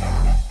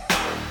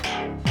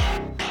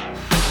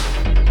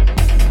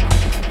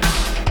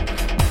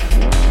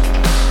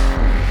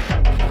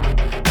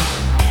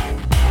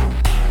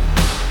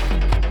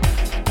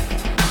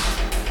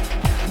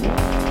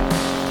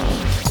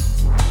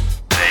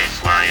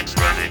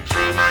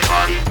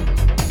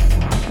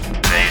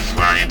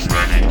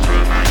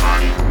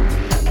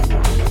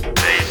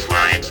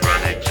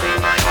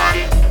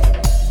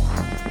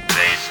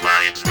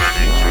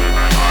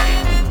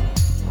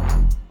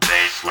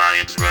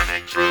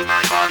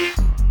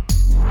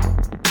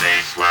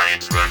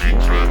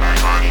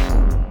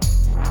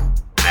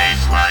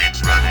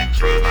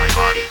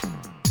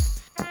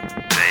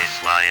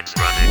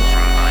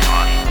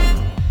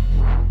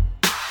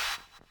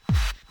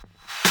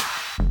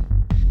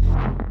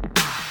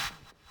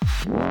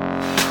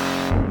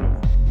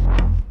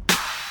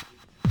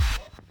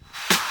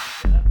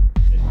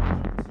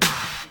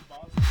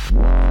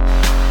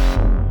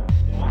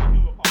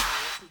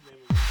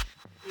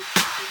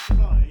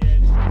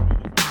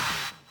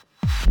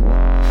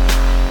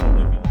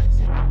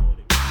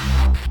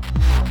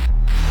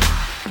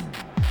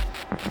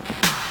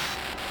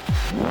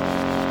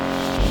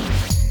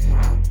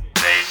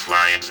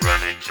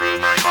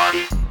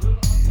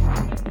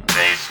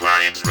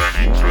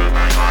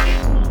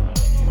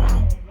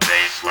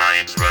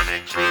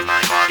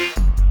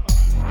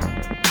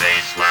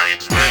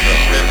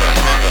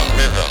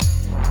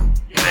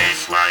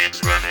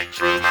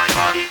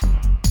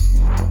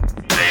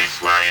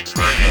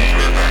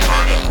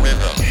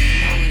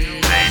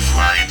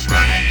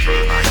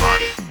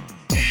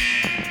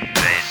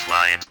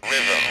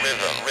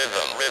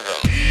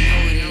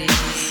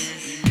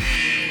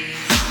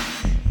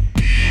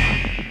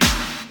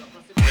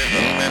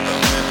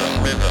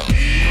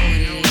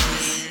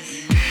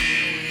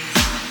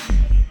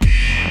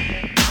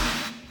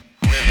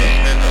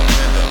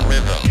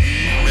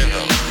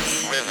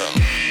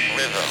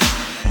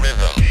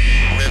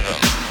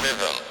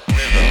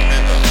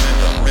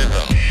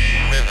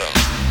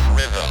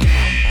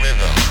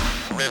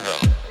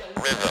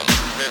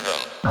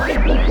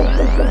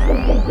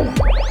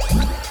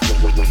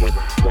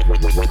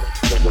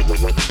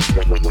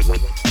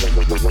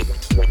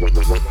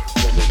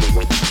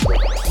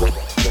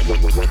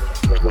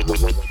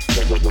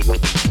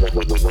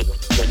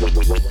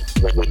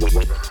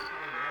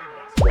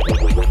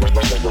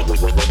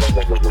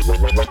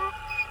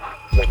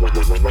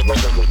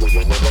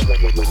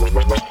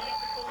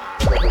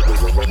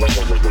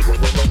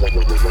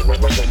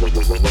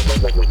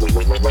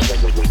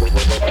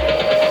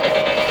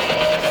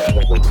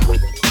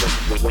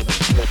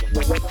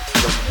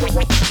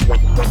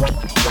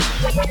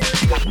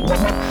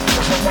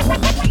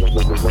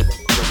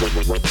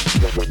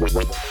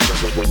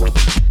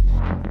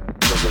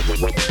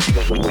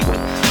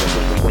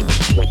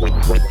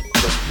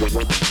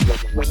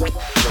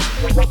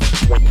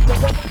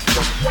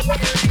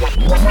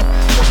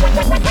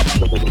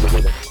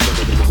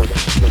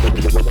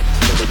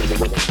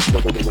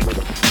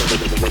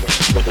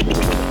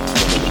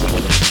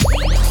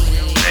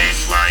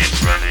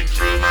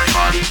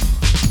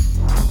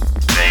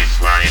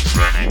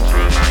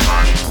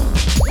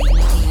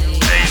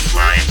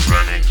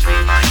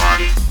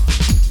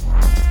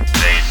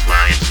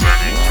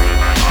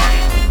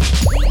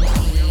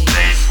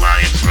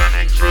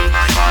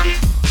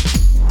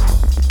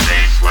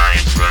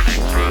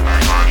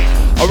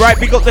 Alright,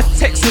 we got the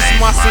Texas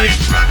massive,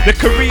 the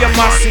Korea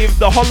massive,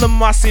 the Holland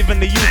massive, and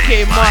the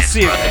UK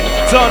massive.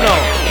 Don't know.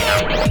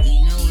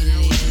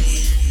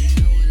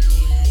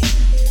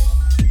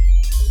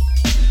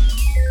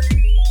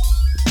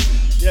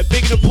 Yeah,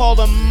 big up all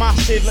the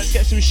massive. Let's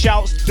get some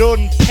shouts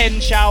done.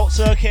 10 shouts,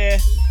 okay.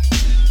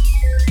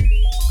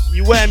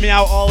 You wear me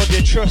out, all of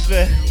you, trust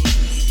me.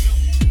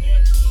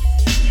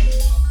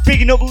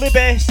 Bigging up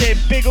Libby, saying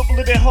big up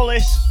Libby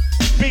Hollis.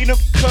 Bigging up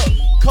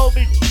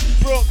Colby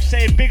Brooks,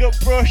 saying big up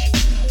Brush.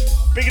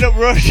 Bigging up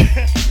Rush.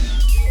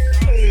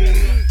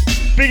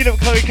 Bigging up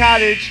Chloe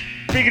Carnage.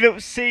 Bigging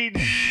up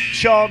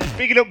Sean.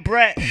 Bigging up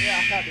Brett.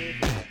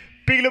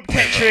 Bigging up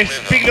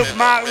Tetris. Bigging up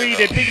Mark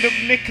Reeder. Bigging up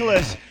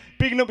Nicholas.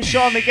 Bigging up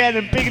Sean again.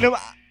 And bigging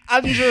up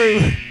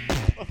Andrew.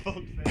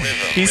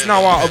 He's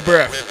now out of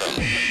breath.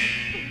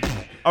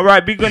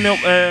 Alright, bigging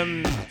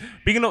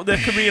up the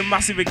Korean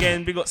Massive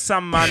again. Big up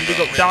Sandman. Big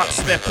up Dark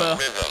Stepper.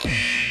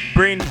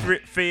 Brain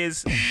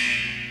Phase.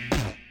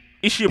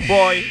 It's your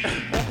boy.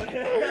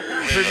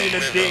 Bringing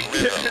a dick.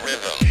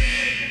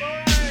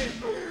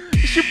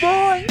 It's your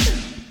boy.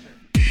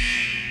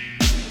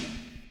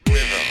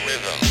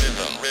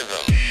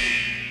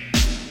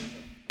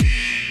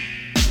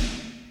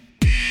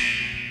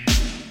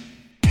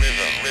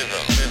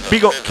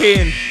 Big up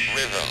Kane.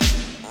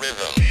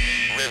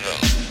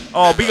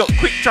 Oh, big up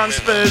Quick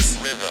Transfers.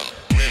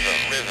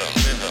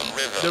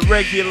 The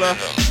regular.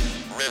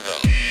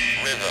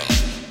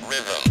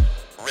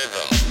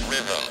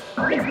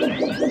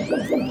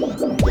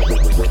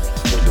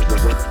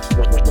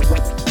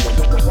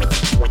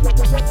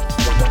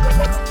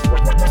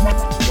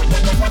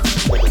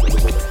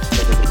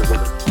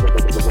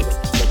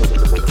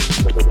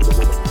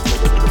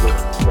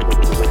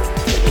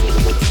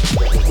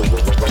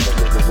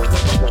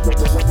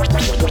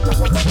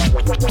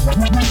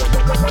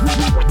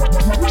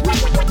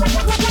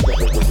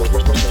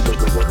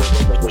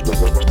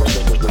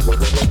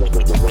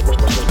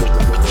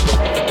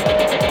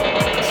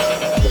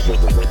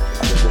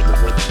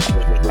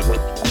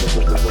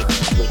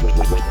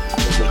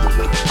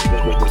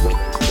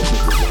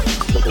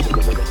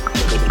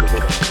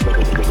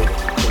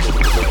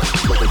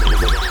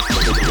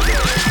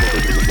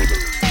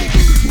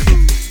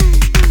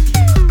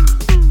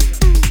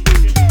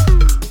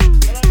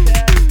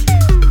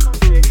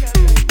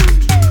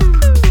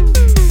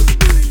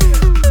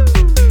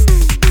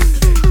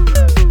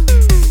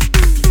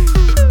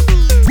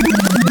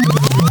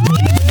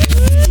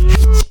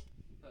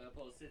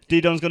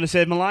 D-Don's gonna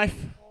save my life.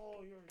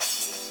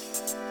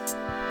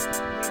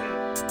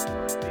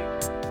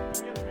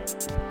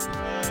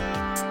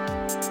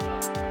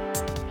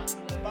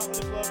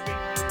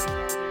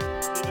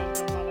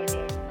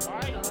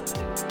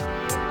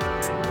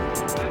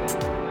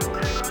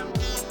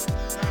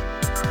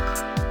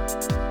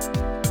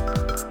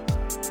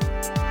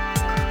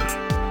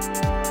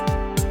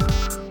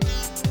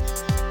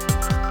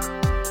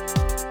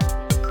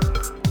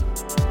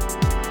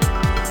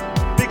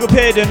 Big up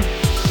Hayden.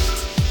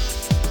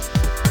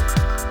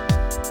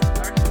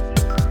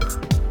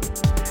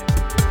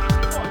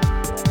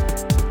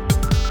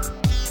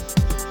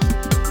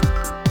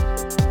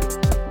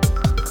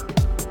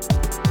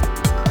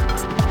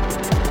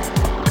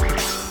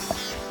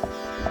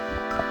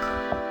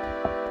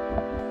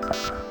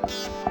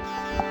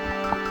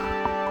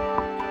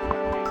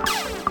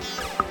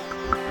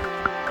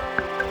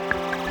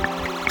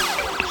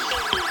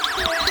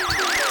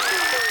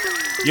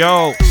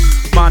 Yo,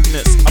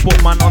 madness, I put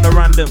man on a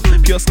random,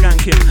 pure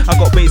skanking, I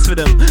got bass for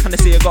them, and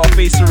they say I got a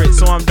face for it,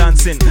 so I'm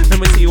dancing.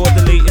 Let me see what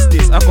the latest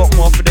is, I got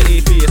more for the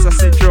atheists, I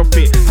said drop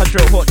it, I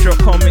drop hot drop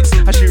comics,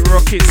 I shoot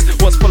rockets,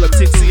 what's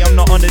politics, see I'm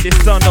not under this,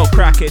 don't know,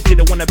 crack it,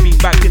 didn't wanna be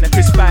back in a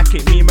crisp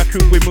packet, me and my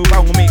crew we move, I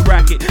will make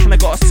racket, and I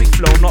got a sick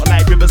flow, not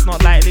like rivers,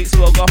 not like lakes,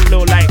 so I got a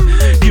flow like,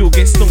 you'll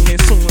get stung and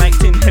sung like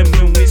Tin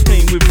Henman when he's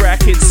playing with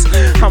brackets,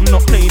 I'm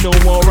not playing no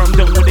more, I'm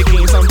done with the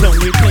games, I'm done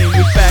with playing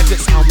with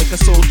faggots, I'll make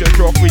a soldier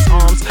drop his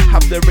arms,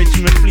 have the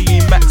regiment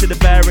fleeing back to the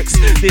barracks.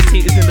 This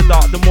heat is in the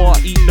dark, the more I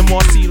eat, the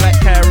more I see like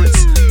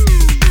carrots.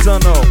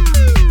 Dunno.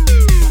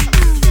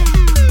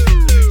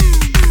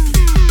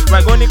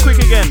 Right, going in quick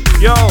again.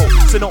 Yo,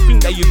 so don't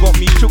think that you got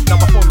me shook. Now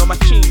my phone on my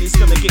chain is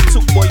gonna get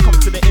took. Boy, come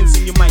to the ends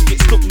and you might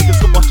get stuck.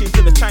 Niggas got watching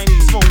to the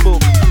Chinese phone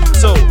book.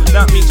 So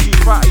that makes you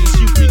fat, you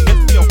stupid.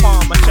 Never be on par,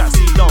 my chat,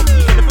 see dumb.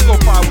 You can never go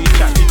far with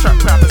chat, you trap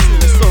crap and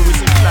seeing the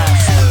stories in class.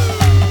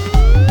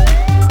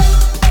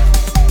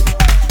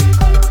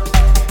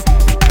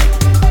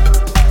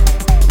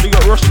 We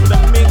got Rush for the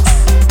mix.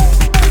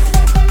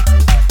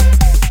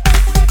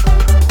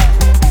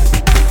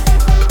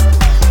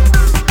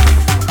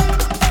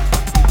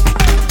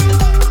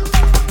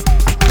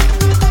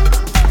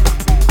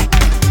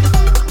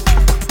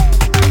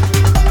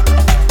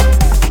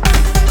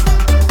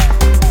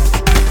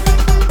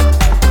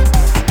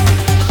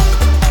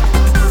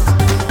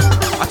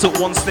 Took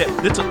one step,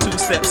 they took two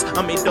steps,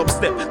 I made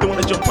dubstep, they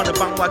wanna jump on the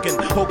bandwagon.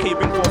 Okay,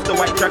 bring forth the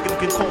white dragon,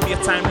 can call me a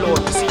time lord.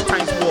 You see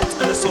times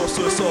warped, and the source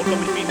to a soul, got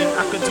me feeling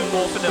I could do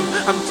more for them.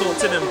 I haven't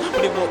talked to them,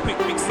 but they walk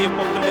quick, fix the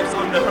apocalypse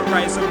on the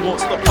horizon.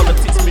 Won't stop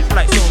politics,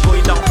 mid-flight, so I'm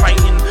going down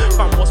fighting.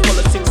 Fam, what's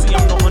politics? See,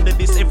 I'm not under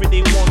this, every day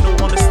want no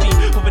honesty.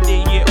 Over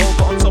there, yeah, all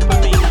got on top of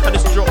me, I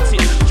just dropped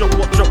it, drop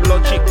what, drop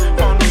logic.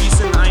 Found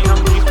reason I am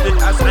gifted,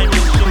 as I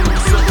mentioned, we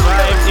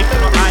survive, if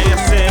not I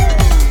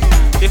accept.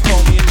 They call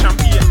me a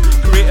champion.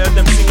 Creator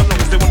them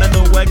sing-alongs, they wanna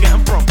know where I get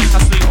them from. I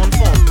stay on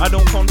form, I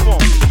don't conform.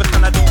 If I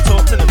can, I don't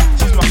talk to them.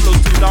 Choose my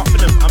flows too dark for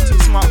them, I'm too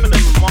smart for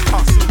them. My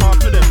heart's too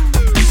hard for them.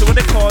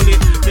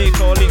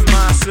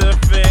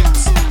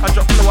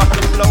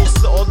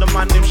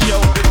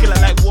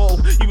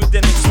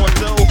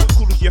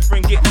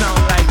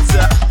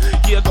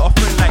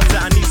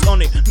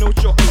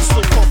 Jockey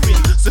still popping,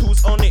 so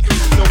who's on it?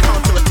 No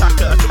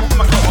counter-attacker. I drop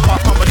my cover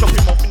half, I'ma drop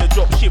him off in the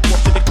drop ship.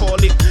 What do they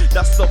call it?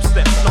 That's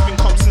dubstep, nothing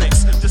comes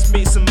next. Just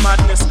make some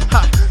madness.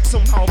 Ha!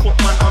 Somehow put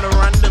man on a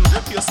random.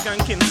 Pure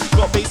skanking,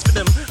 got bass for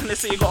them, and they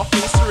say you got a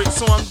face for it,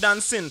 so I'm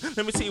dancing.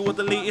 Let me tell you what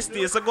the latest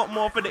is. I got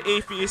more for the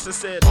atheists. I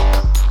said.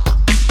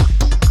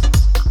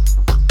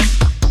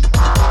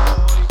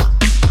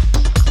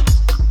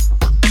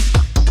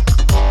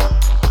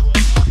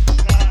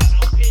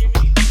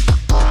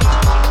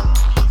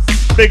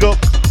 Big up.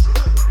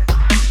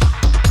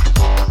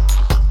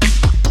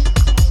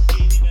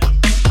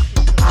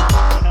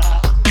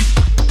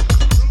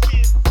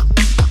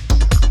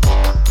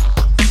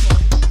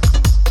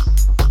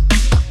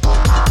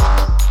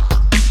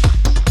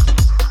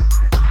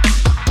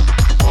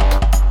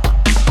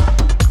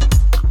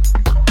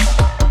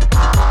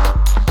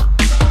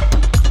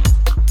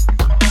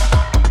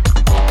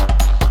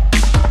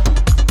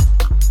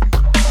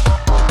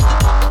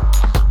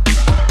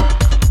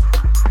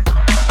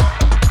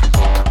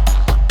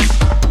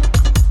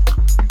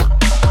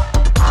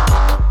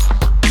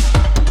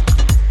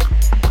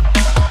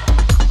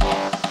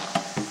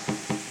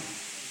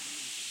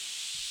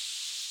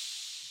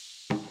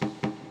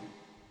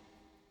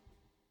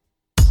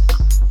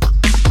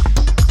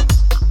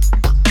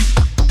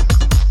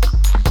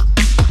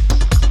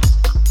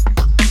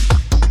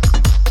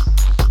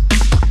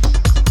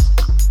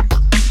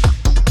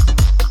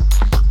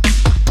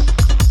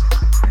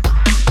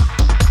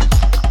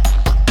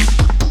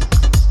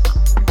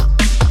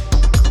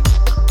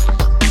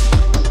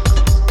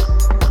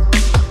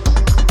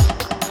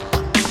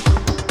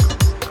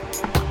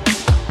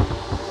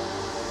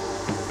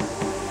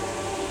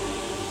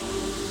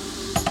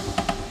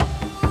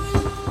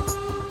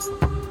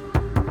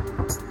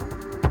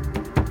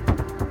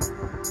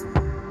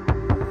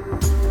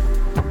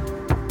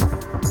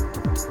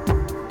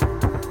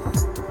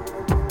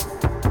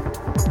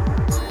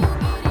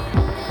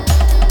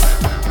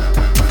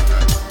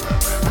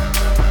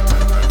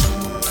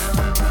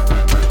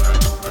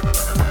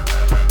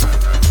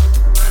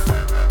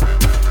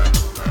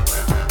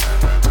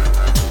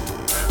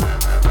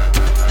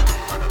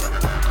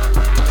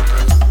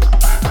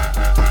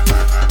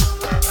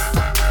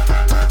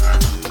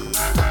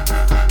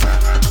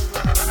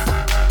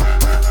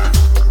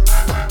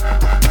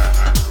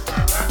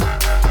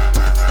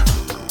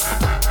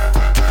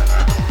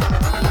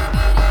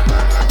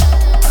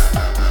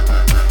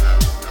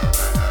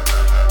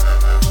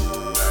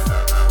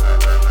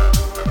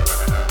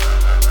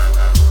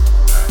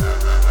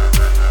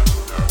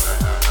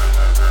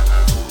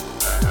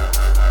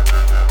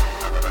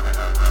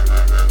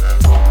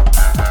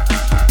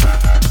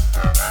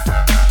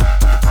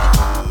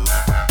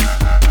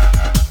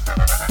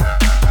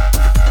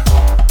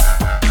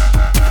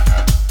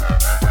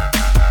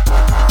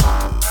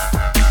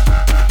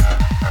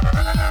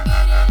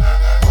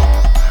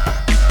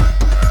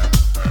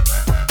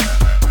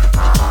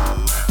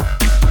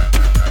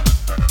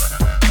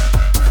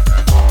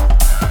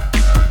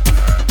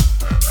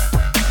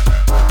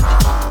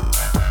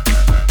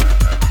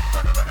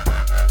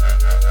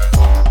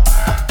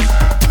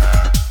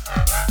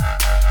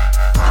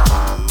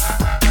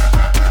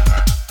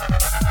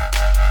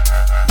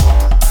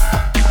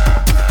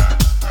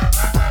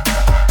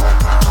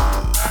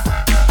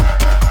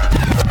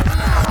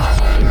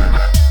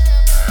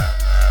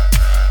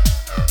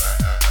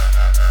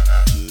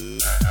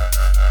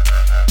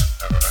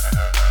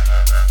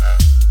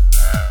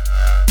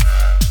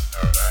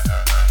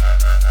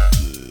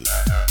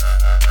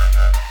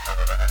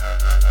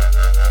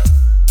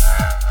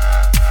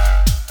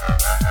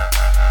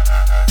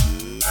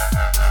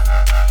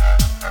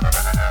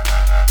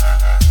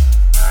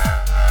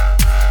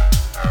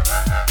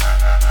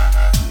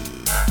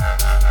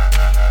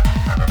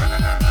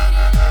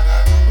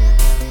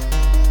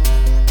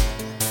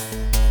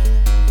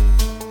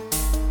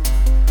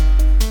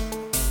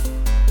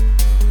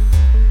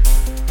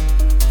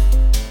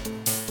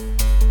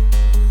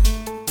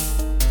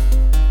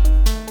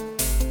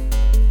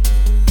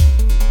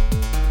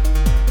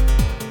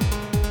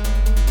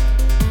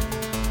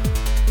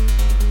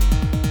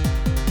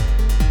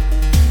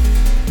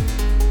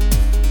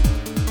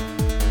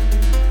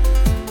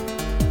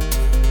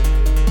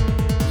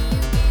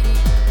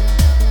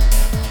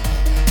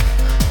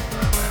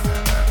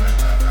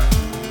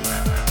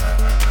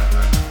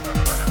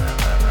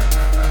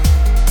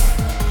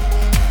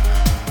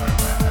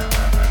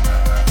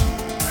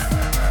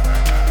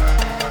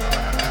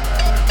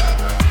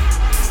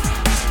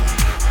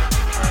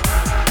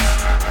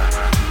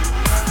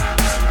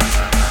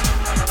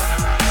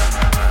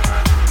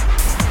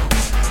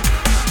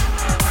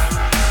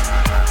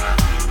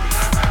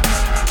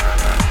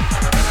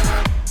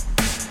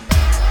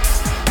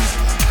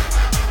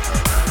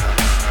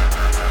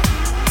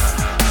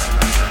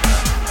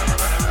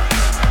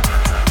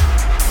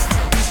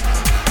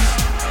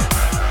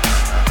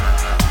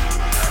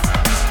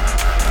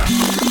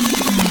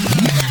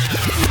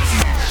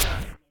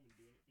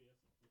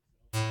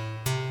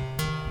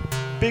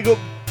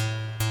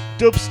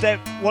 dubstep,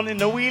 wanting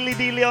the wheelie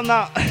dealie on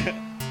that.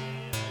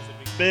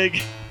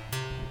 Big.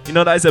 You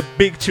know that is a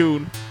big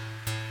tune.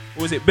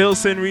 Was it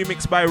Bilson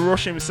remixed by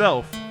Rush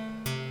himself?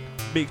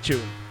 Big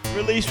tune.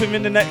 Released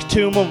within the next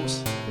 2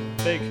 months.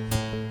 Big.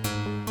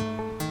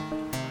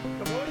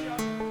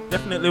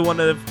 Definitely one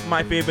of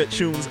my favorite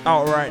tunes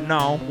out right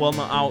now. Well,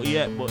 not out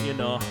yet, but you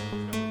know,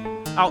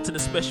 out to the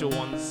special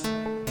ones.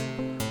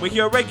 If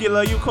you're a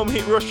regular, you come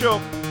hit Rush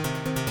up.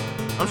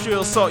 I'm sure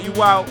he'll sort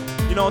you out.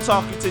 You know,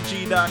 talking to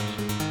G-Dash,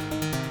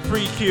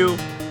 Free Q,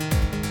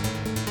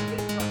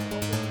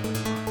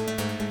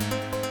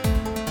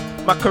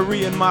 my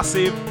Korean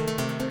Massive,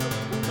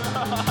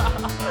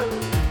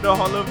 the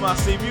Hollow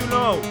Massive, you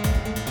know.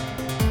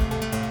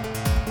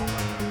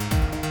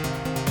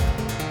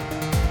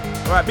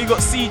 Alright, big up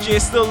CJ,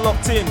 still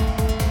locked in.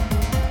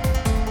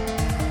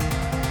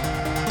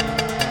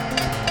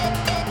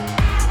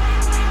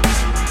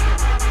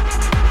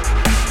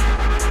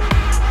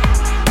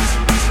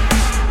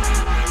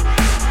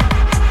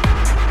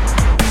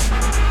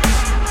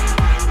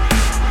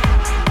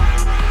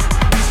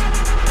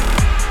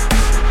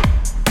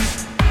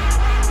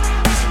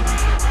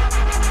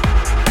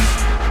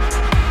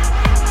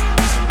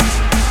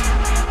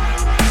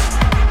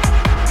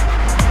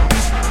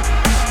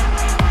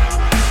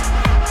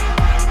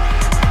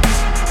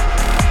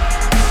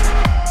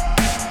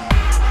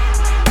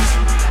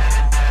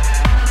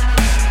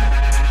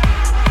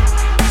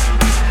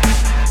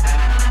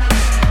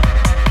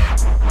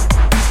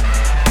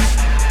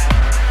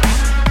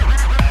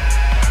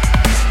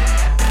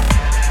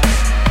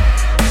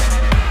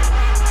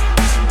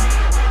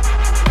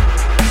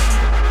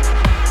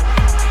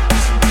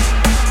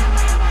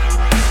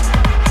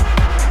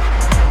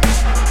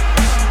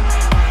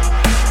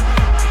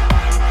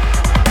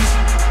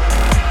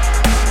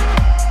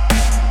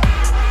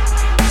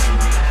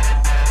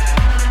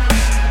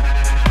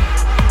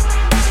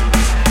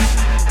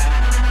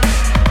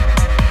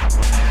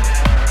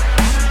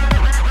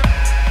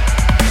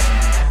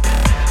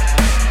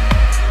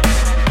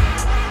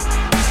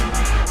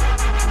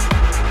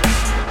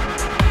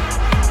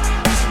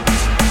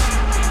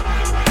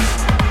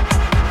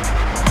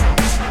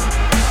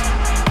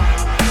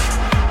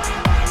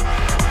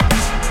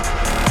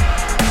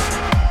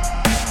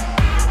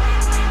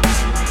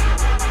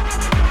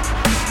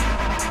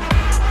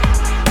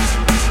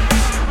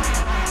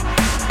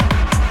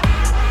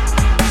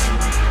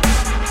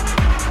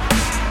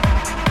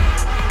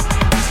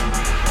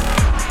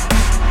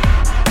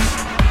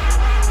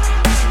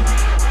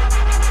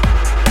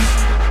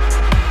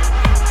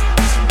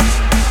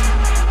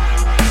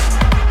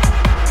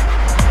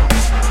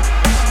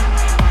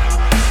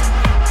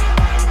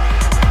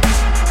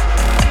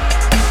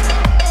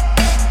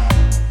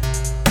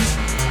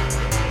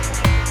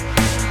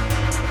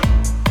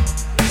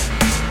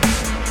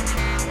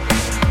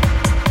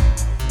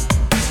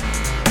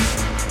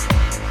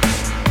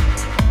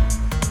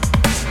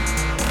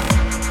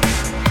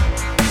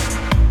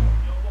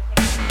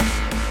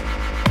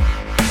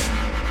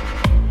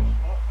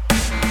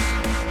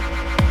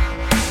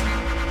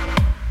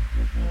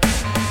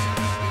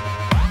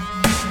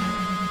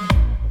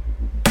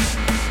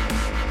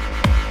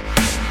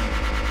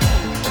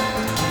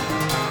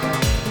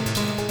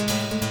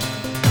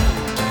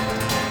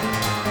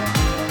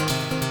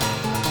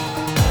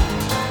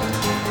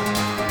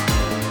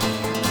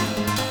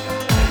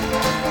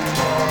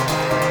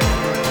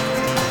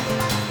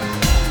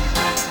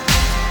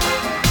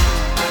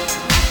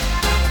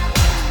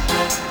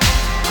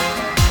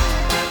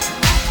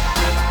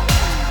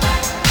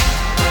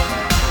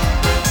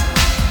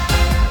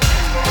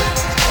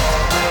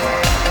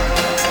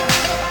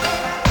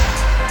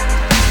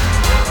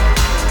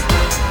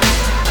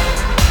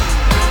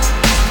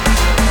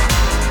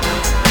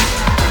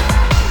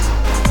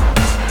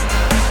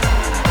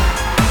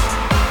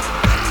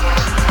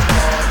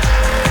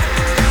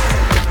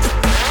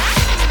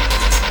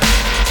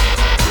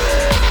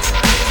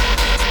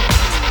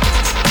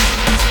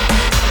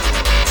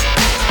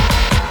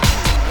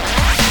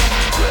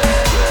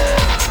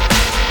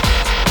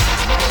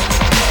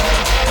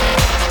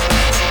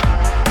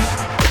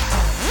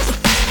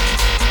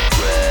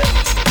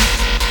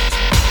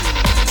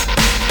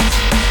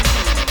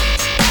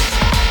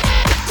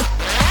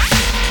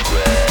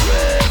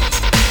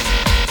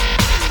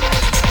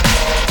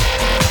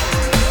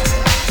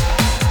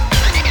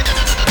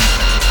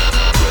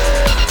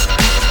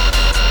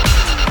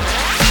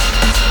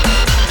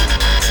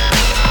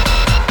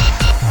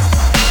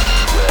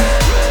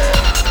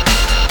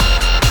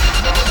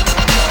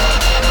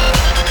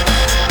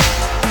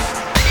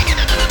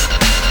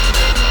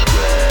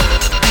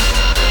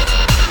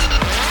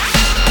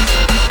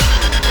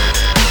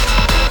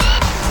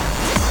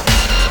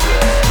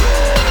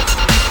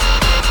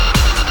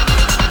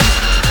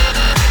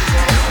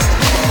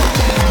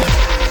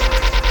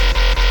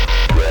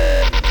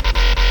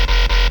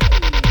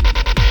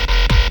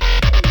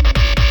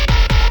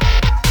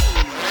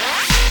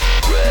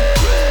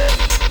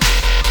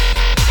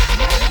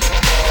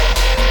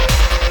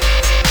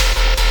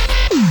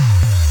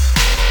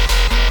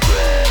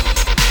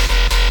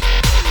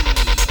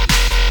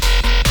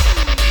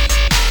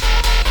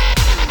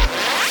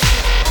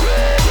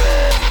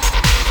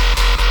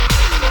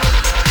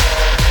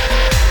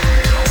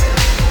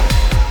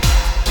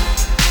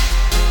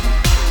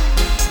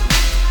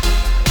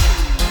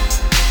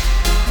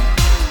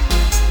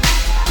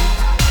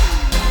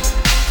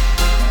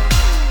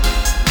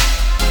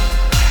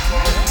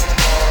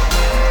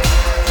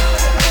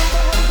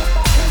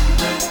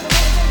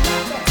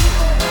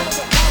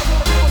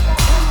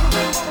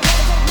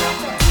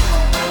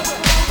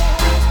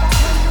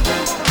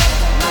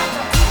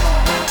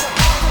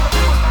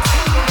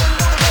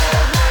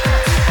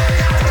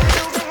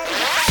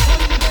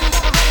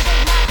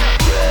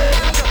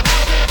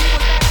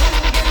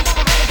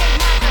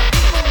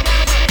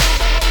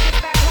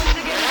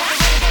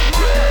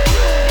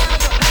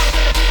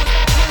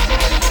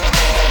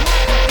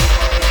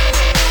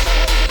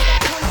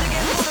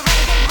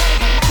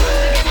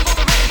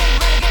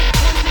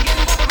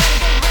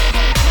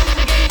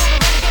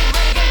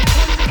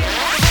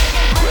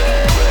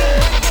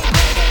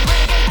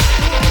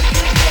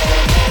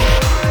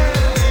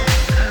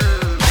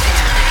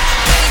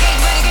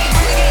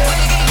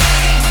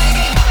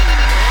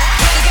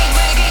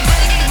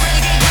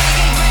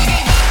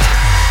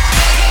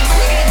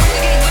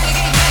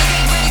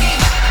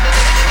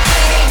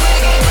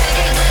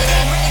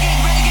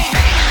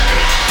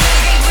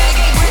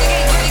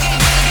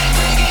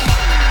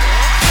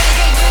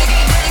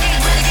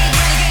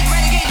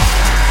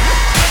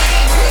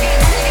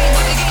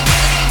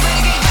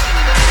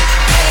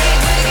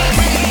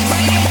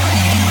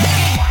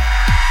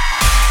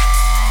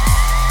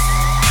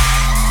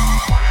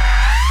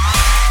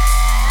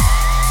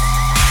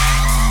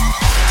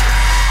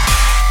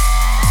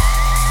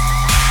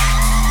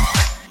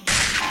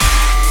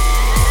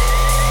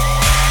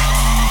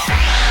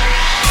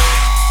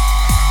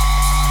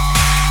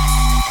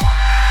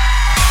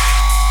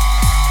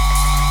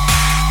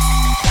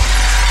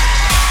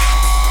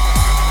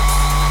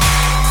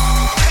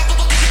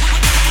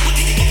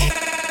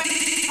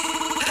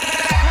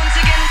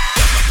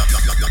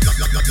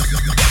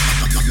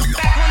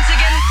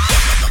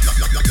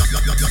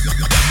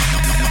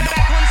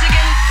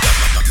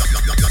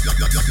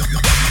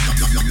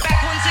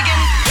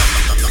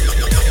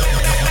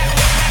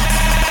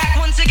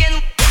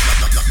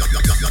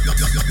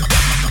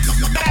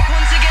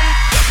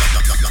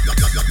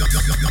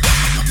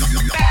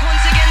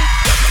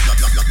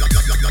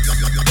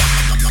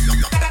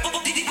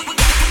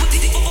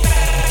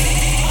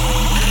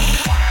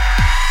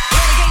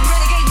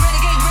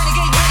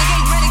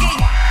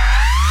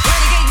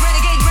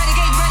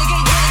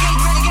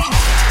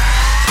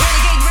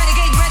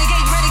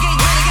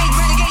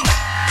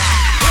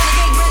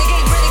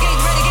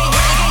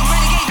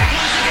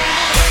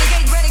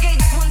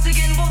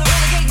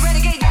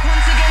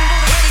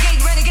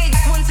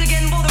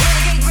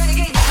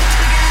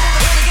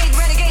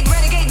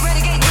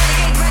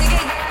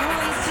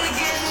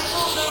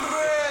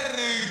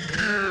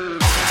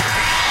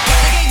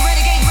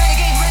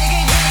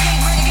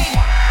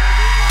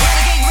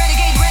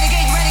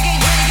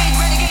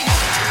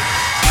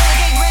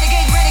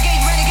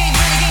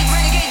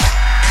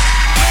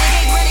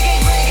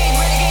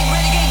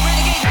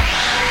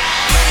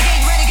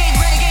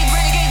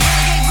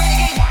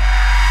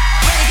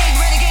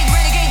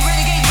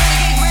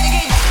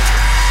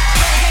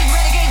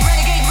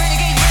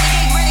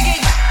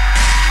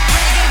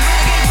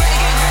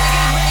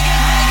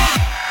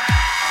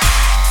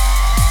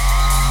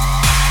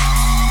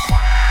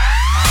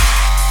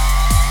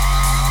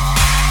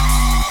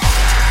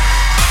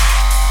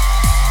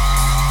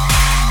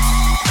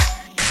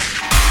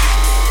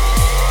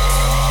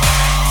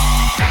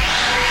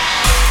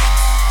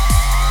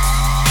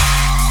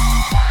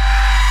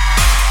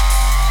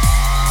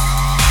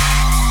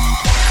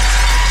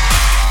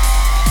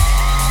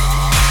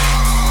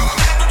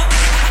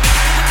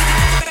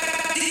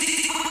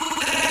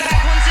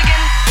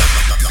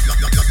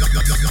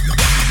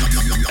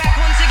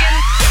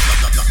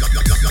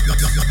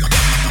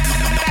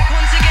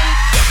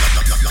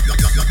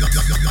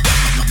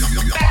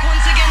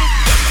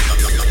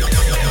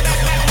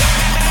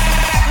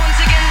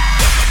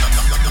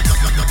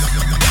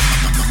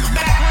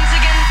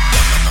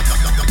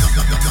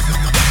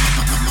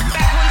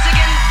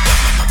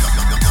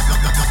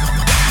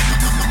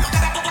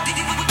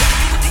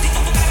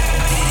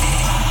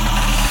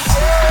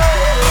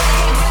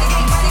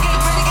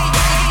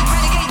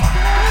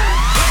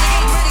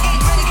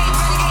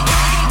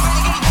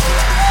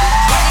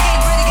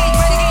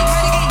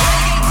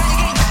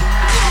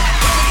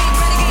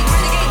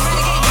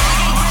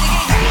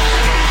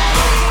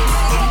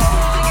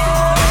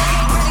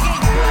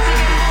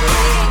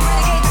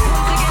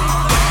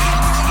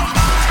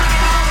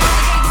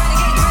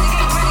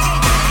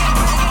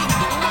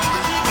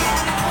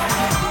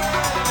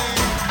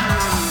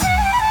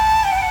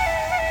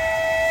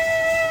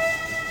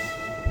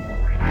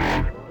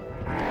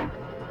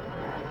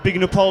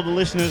 bigging up all the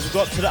listeners. We've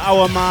got to the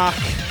hour mark.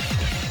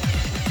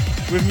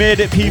 We've made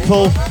it,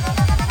 people.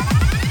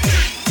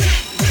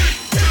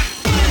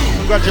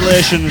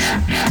 Congratulations.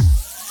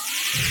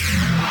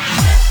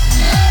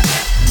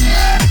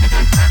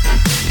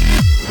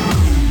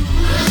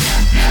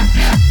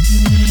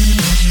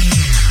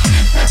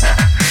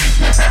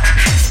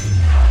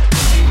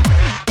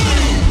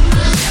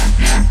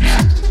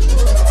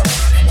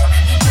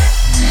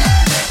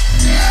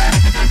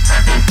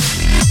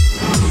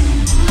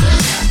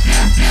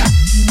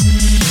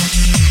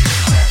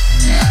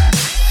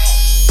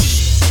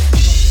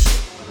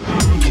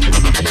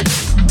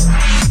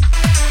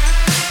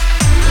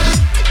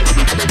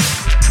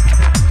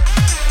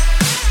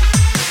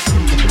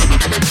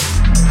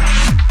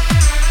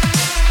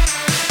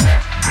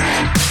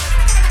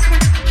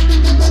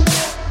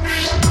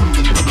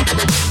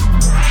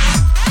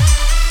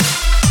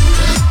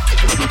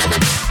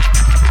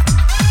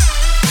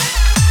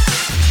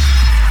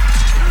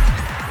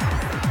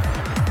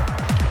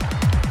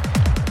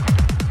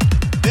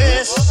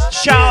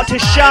 Shout out to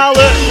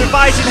Charlotte,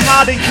 revising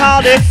hard in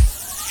Cardiff.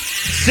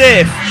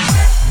 Safe.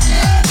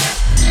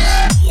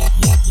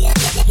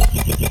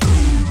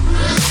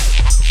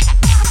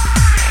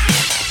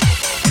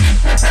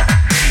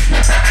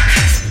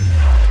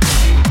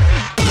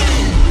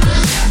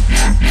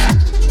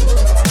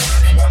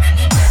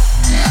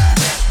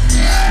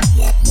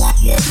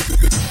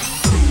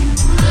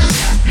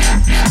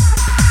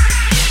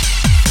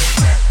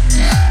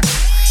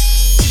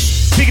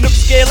 Picking up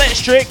Scale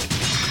Electric.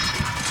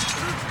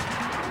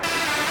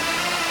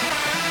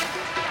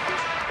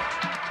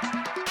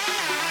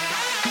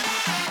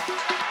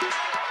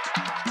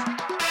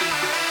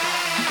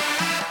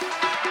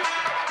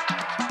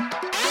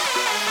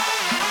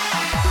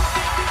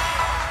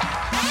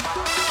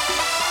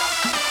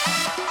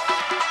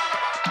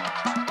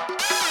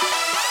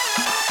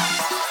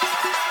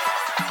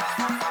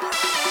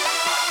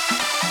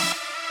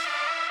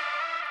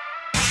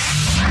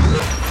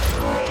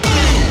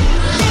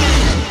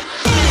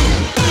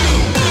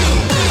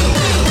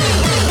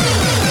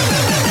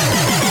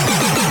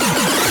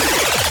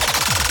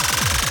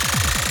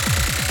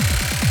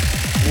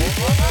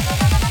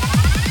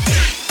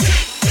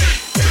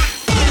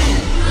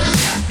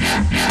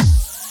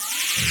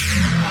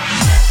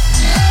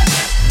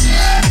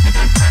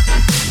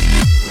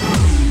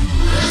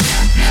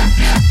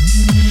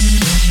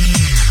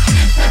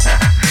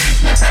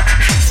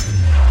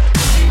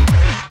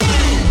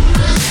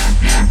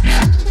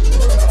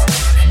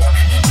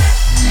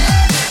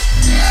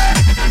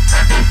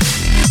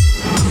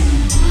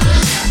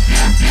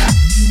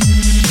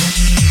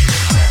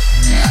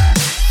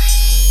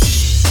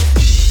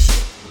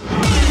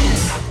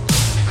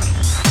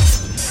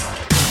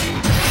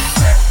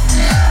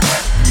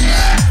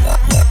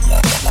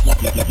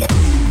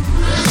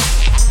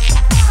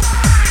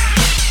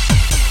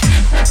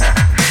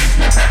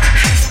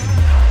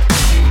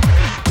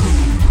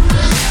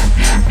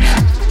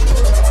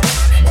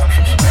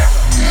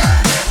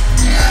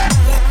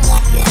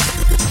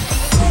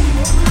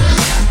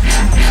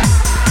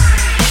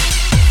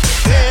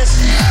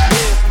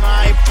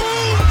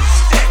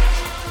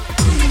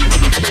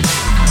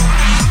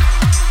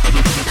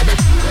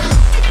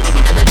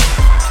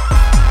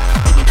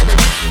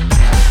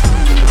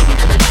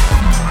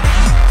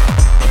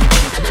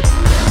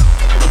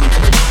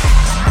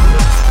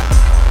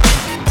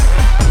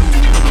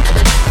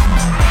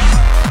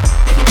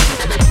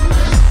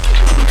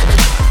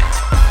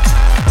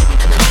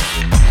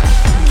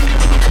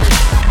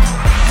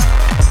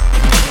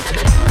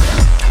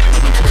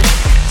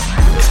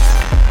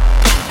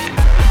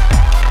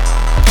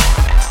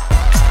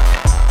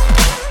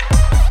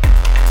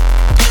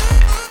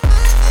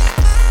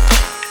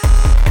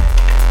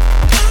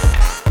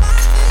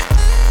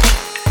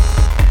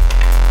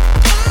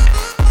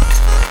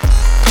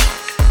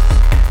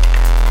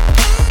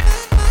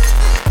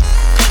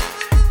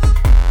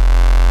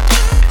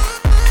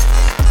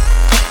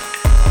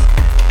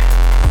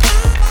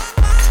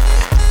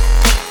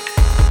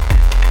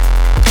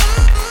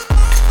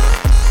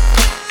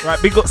 Right,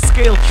 big up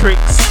Scale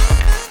Tricks,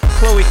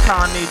 Chloe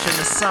Carnage and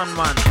the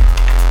Sunman.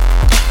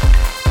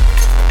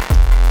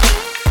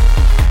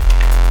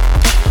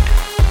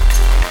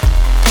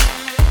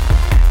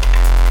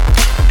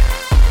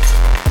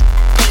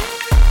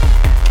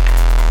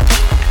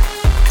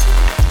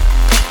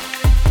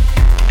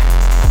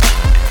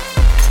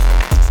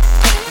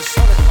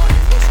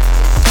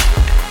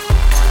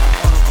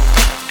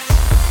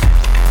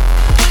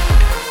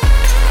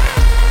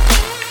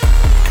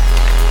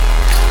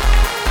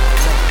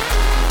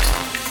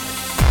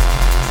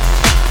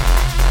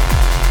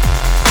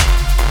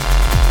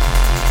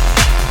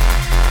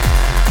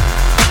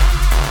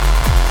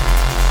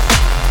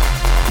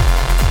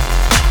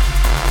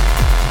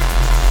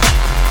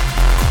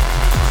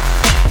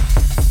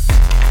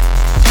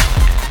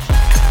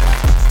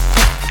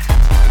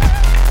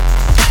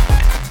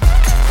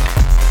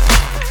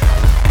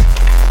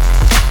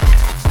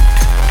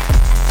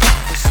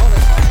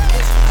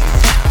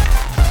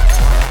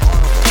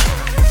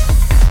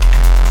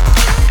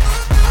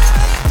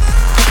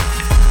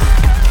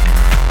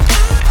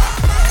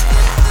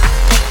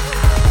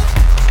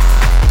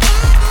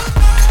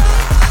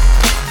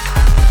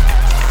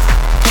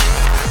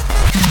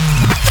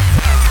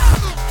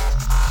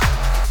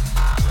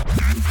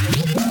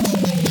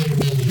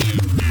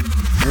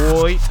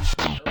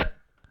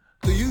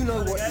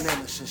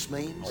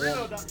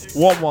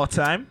 One more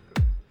time.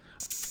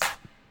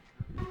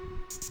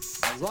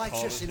 A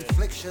righteous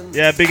infliction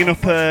Yeah, bigging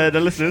up the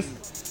listeners.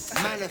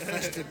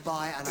 manifested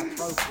by an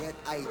appropriate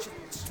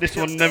agent. This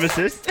one,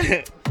 Nemesis.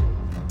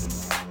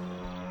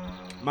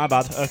 My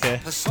bad,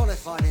 okay.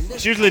 Personified in this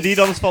It's usually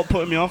D-Don's fault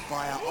putting me off.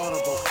 by our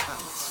honourable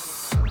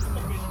counts.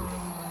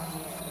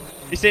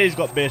 He says he's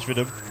got bass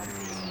rhythm.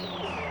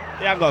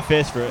 He ain't got a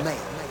face for it.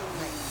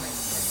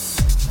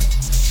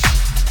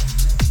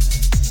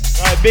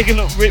 Right, bigging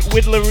up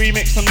Whittler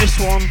remix on this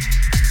one.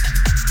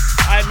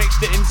 I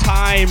mixed it in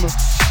time.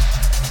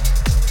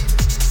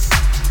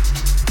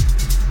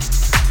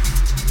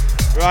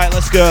 Right,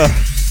 let's go.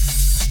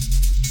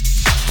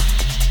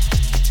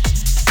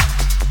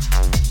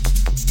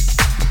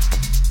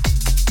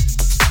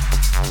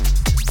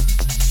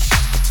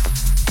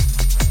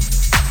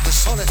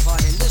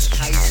 Personified in this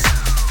case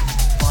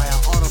by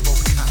our honourable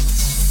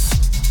counts.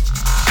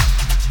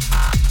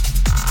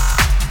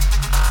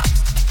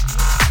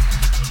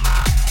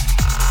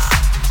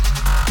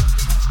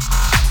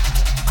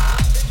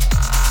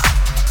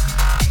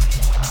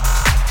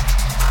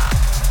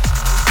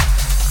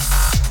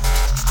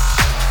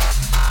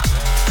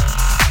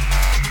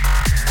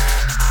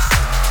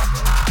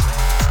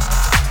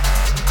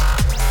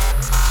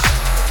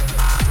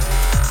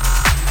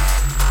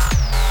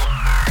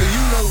 Do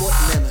you know what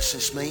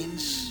nemesis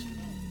means?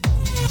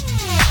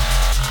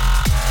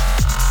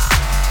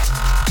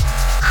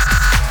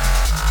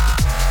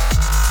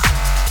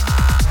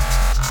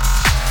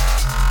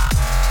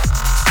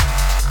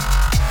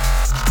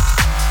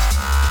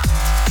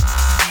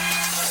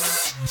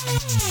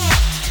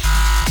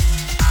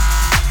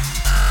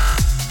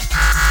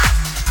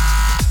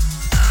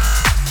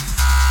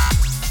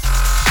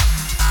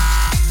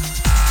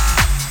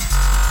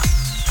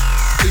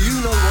 Do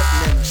you know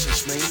what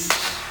nemesis means?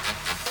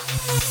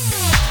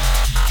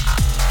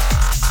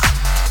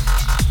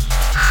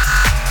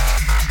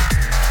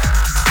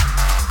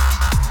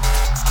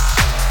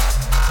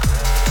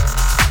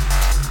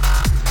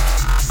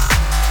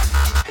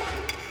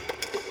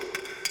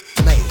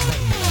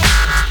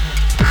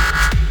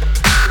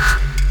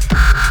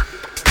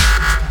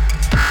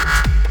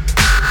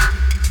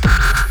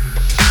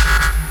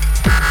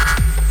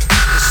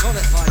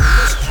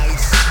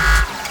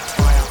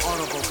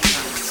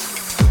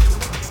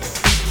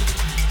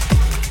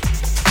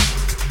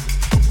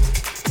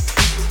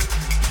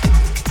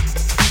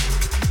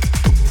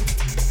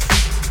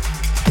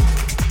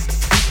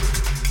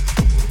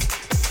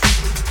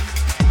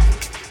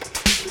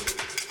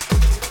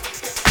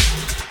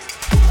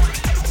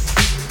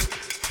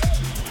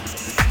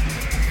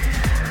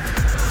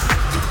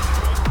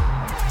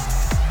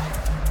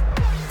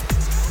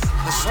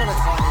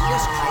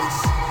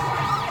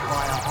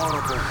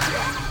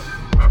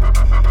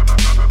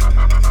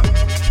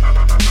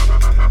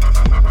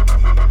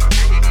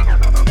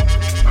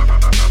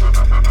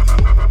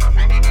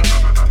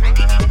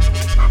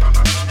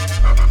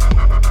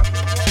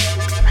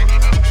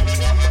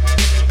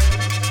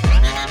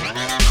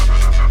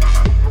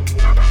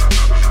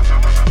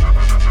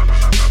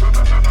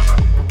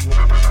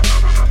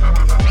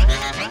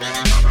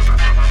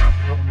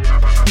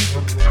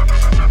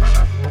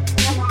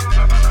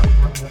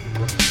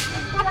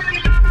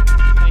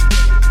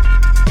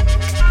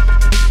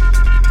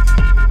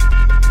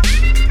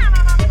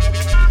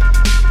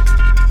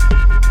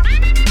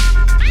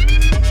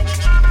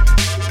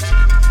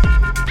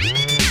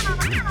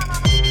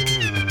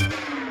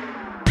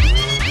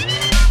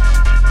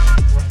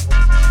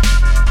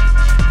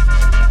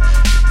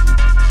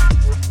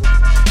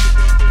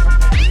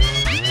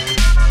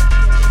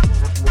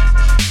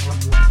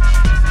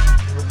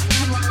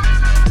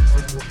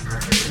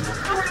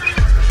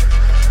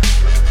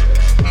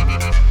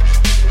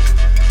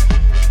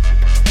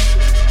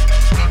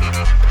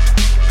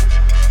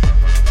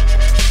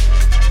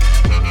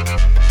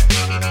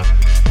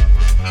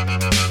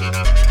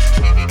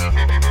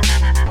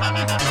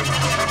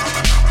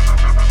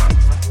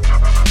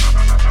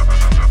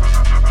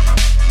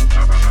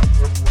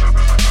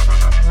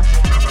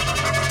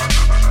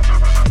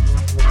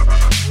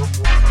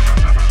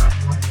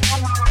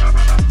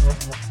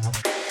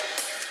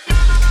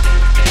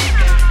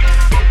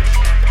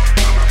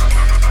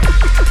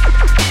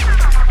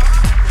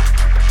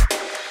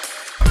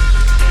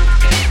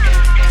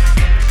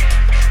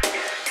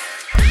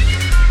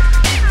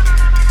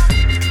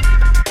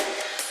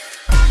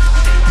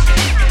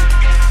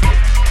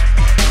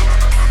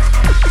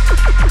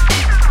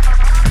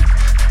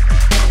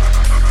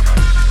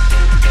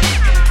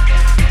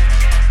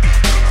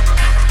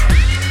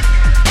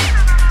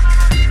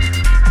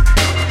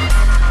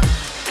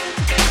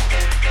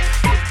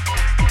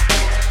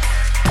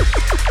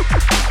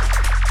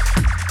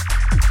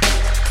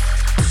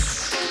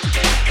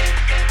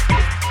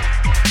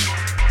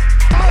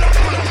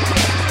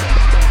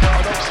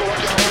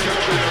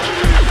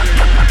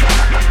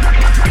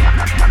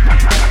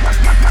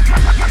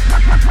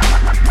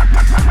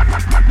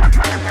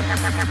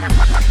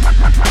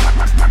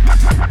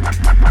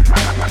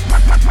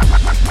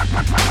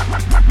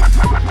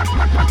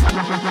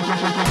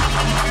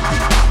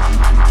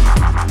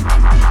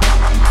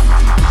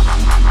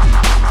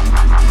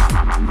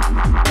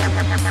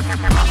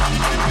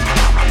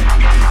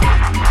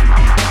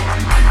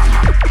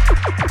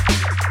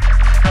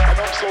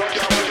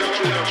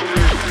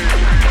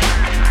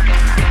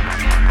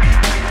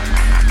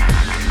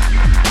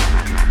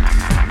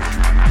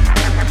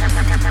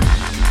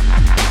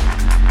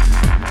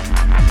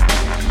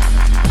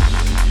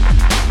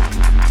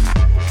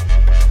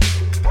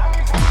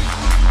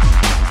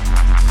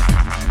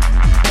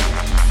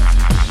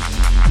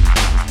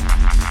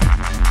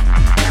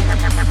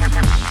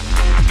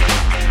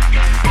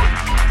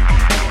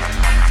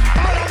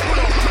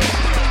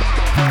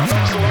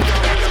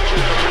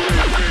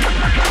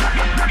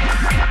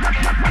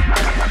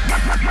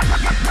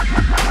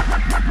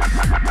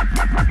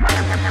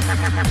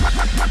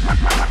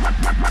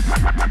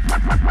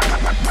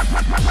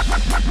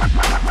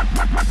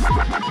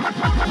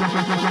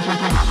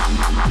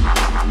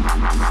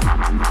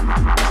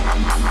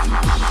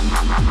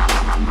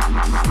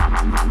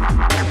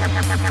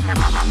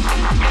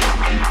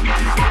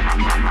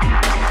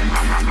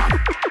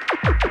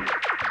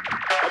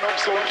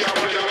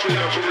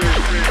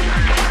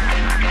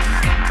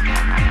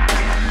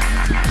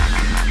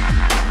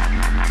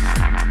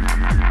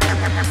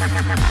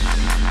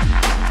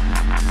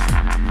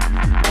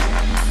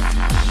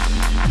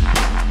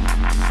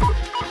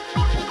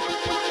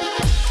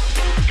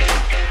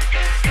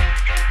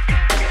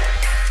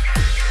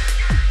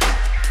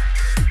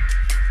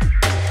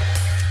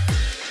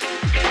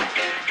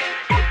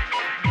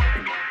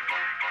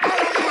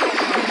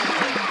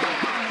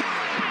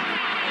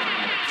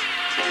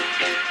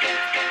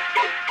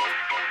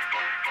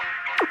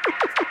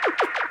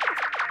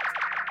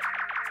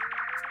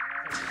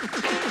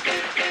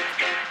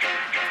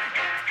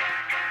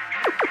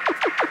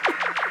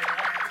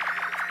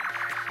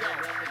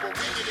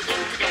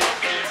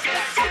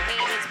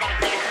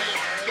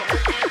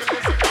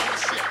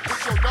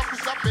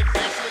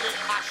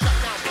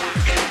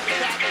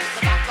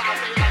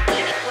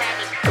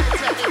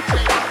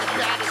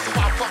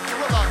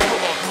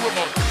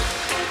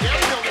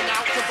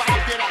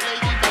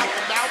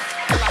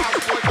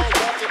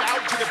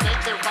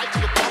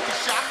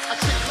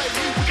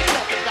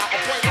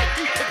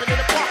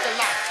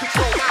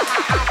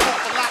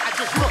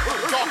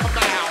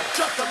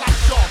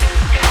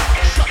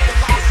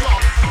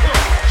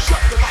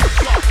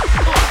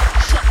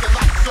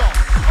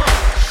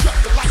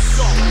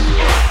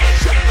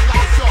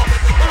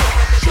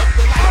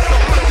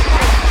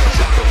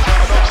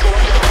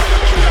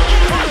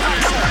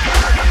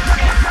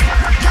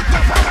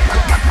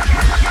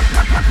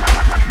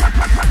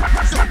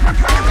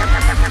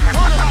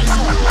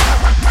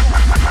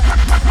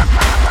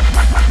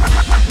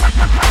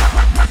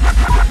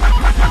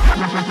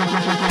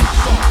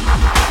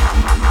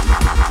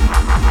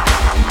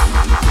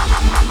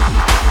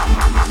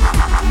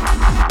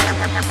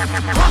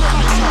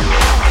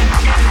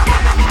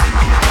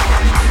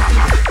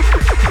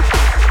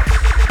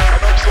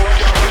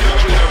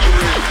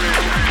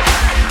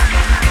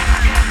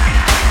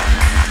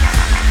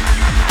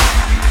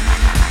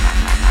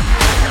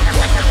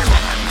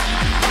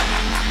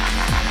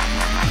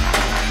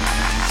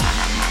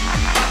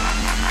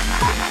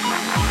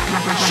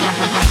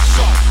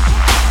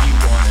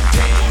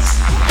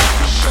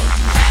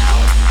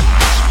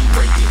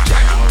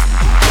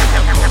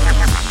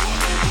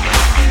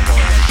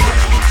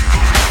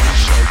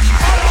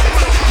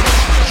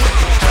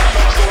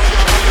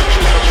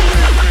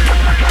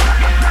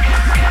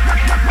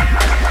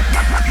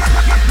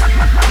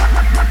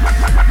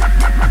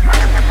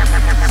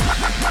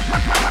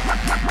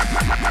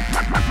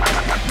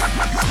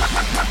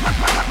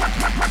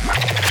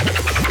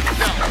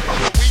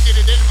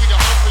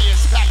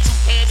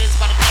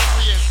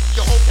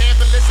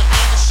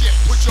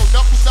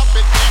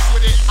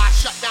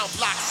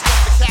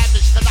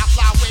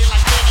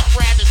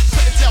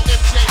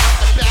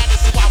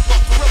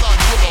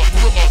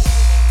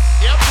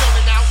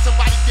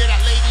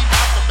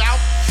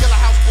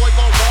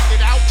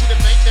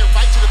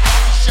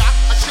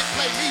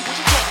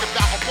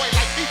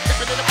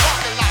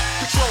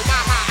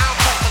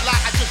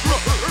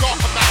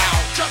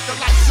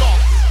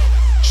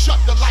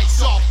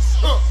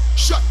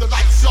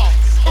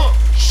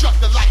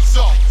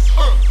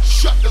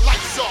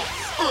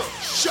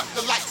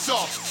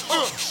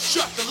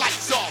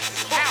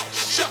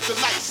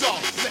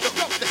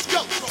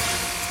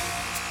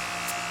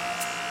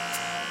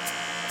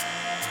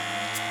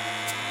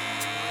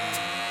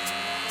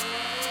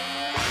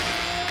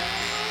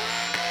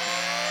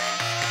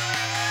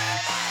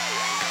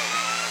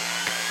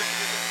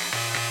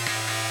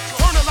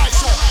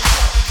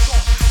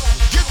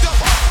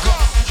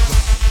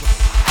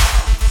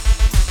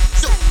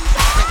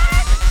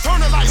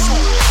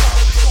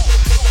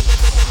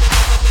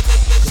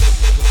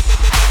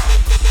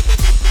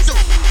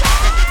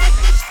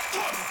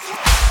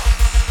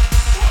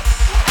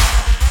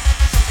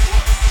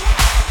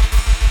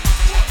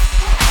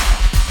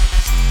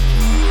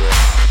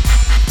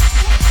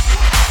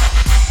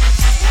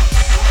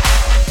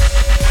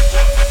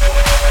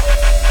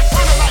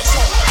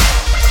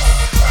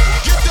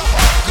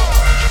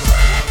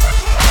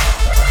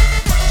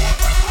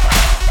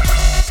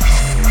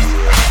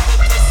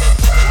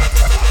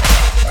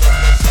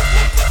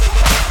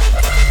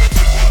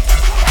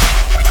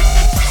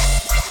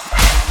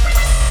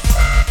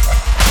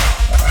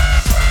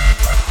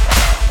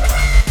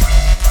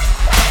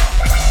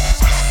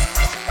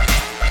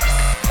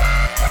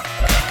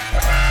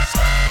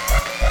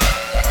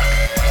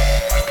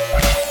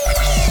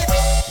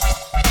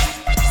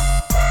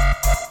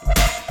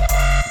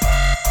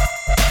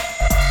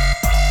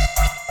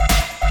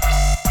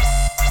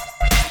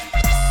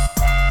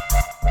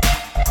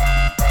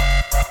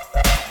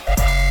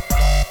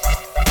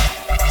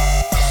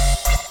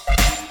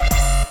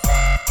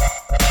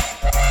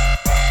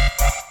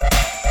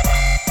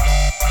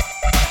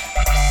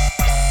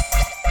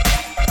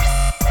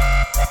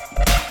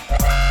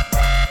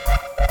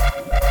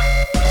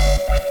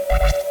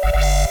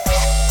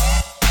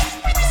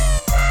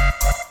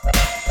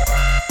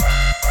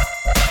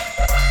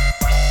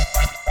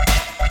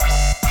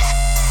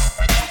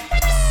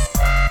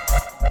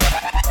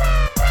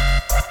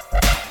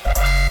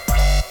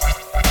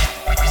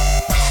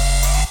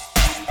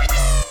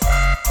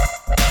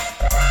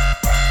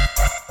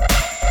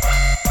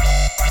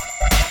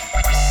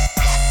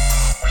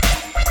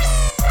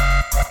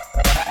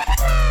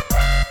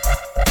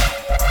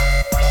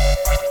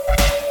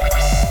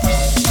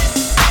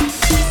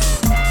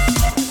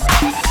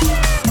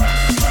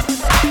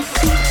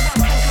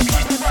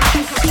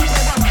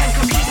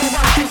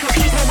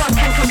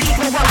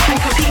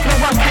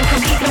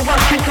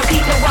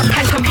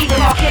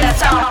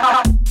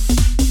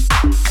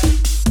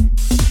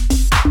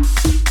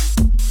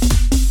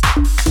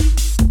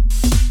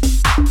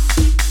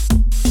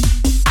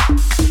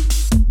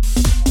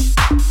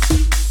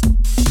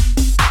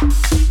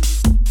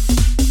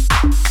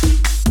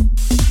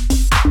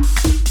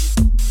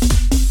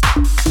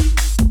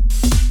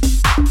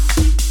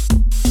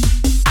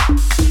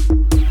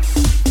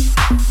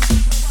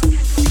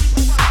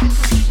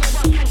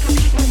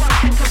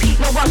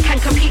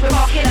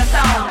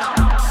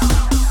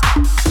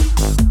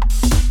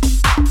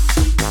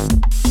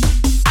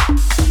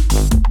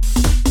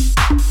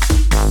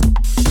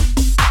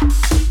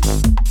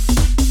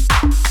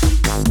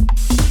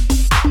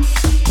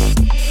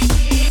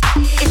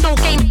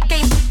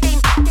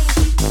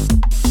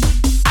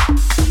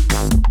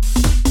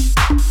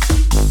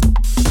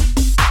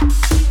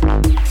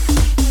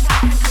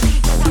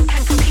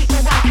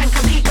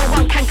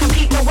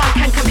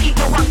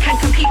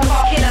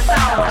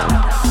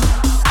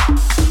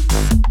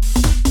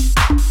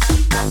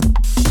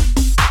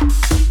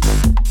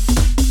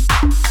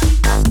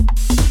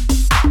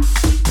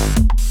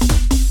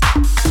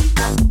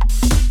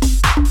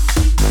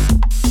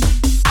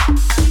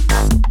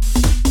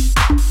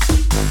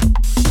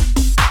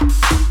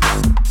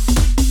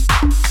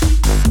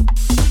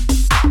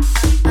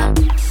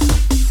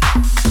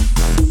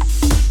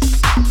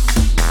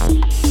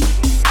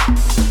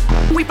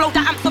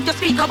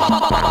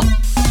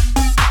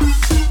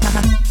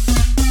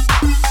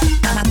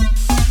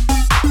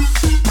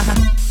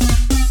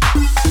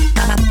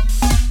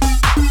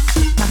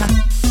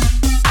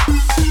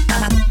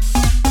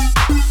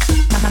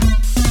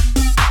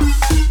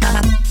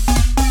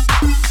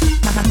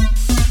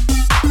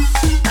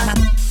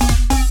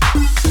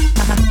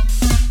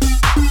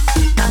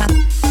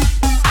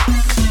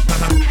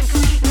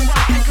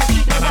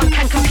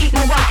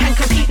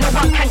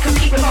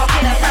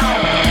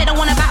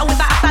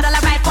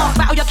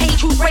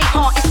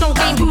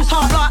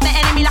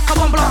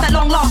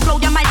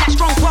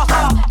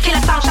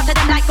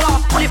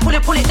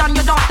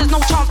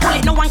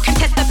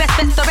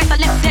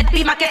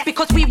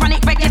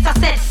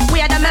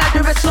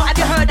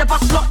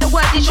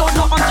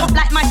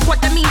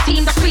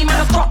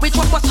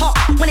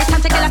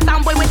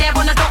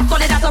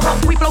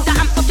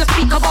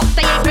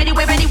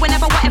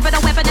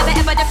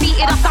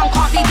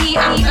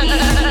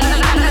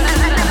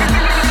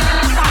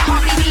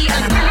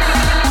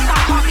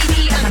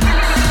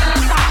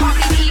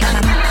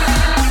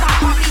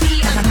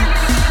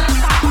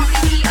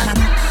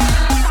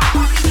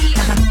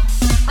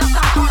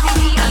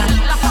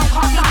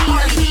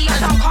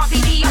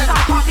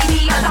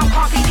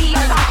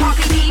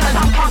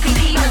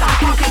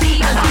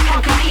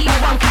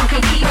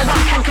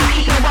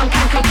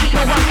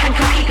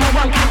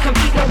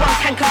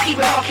 keep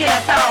it rocking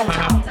it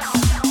down.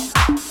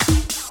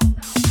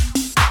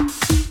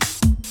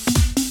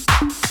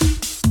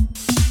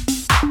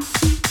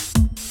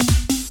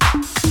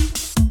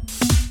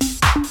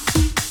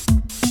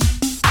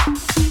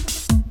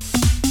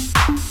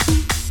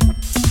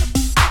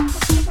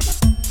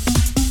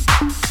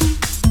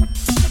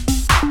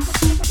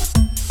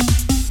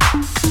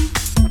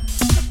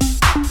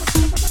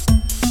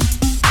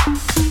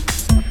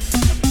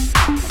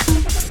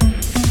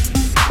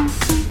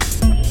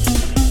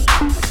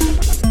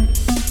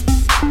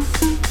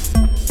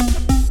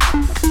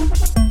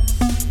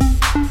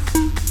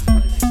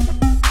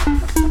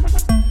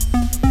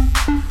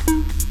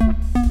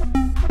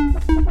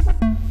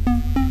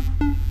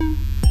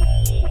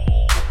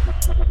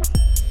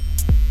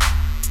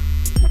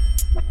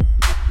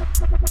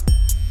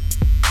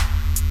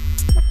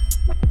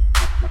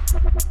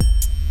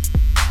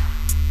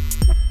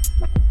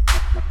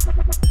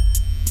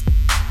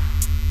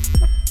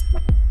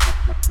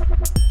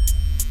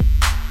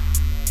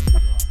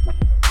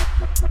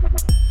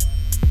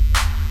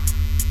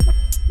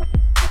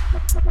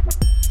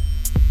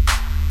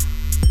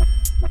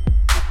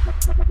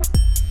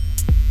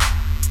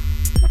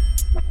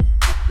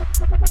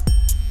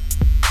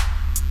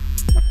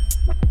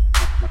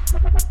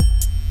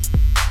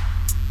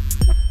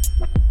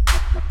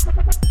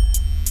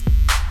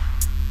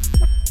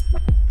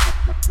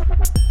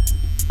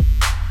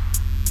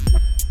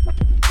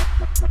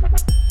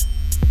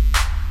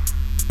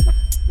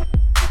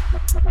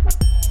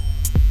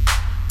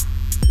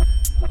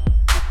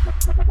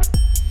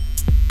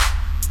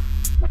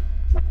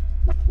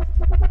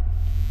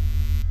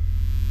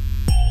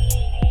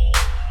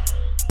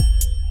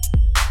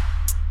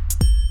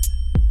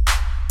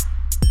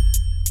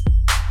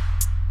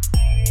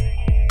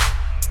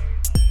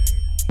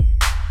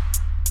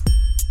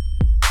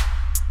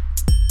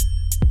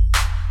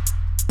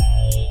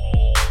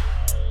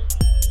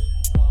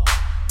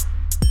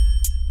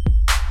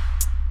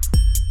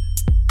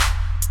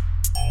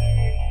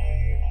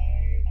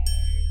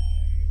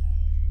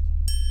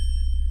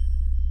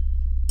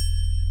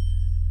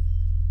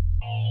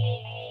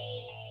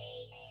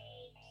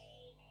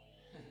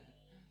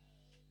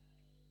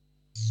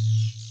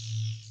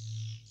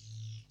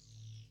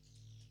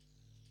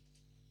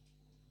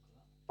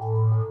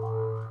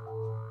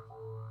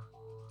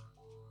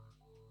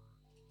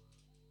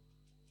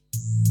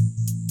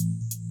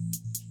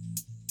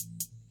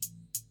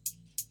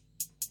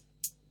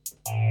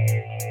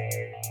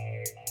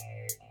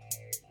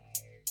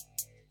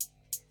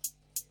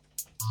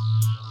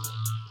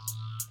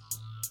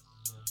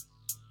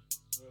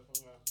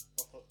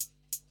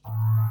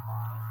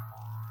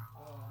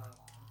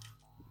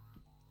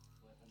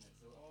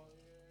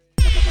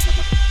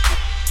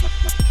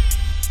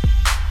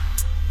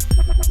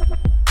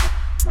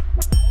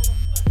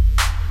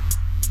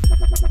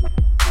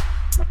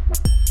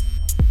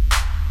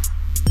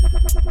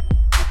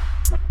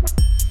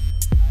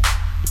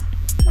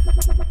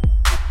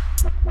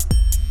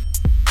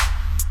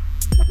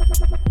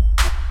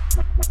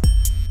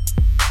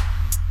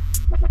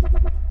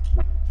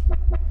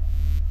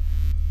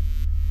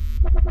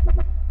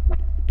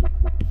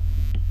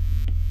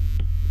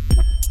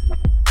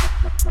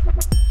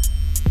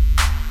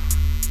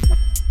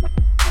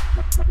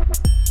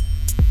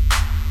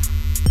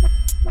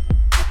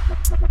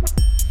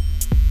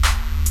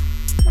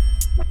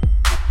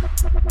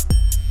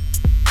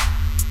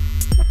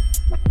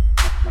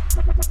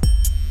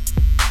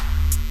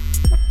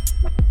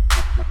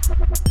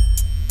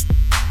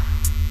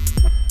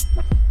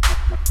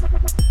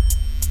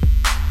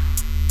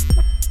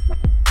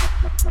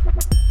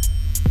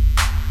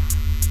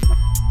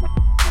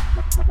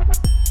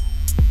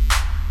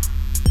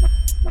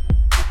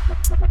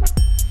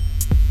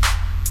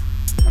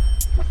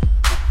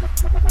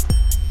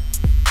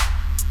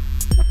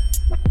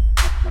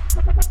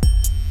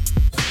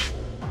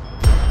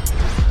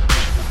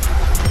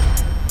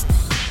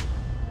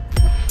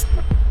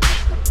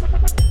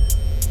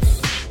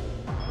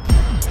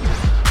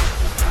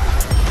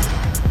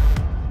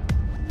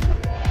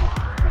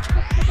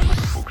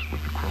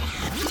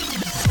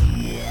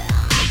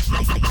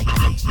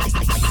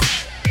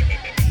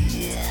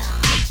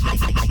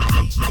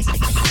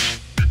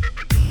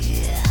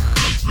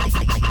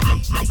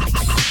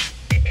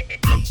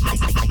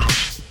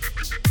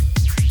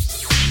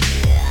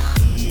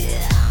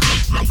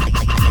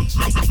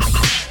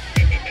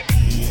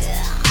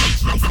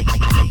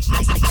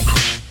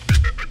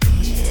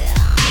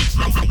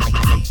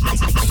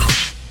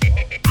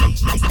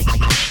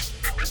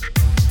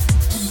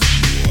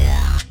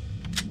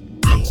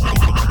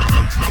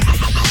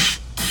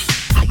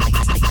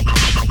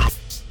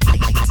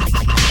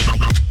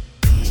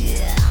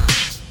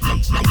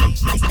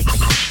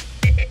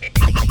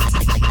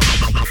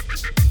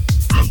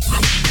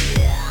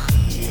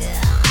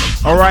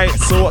 Alright,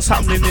 so what's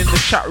happening in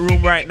the chat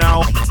room right now?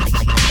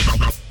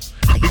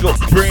 We got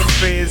Brain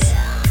Phase,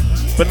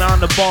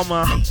 Banana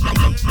Bomber,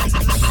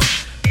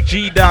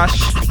 G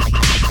Dash,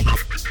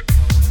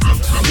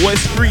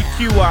 where's Free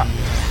Q at?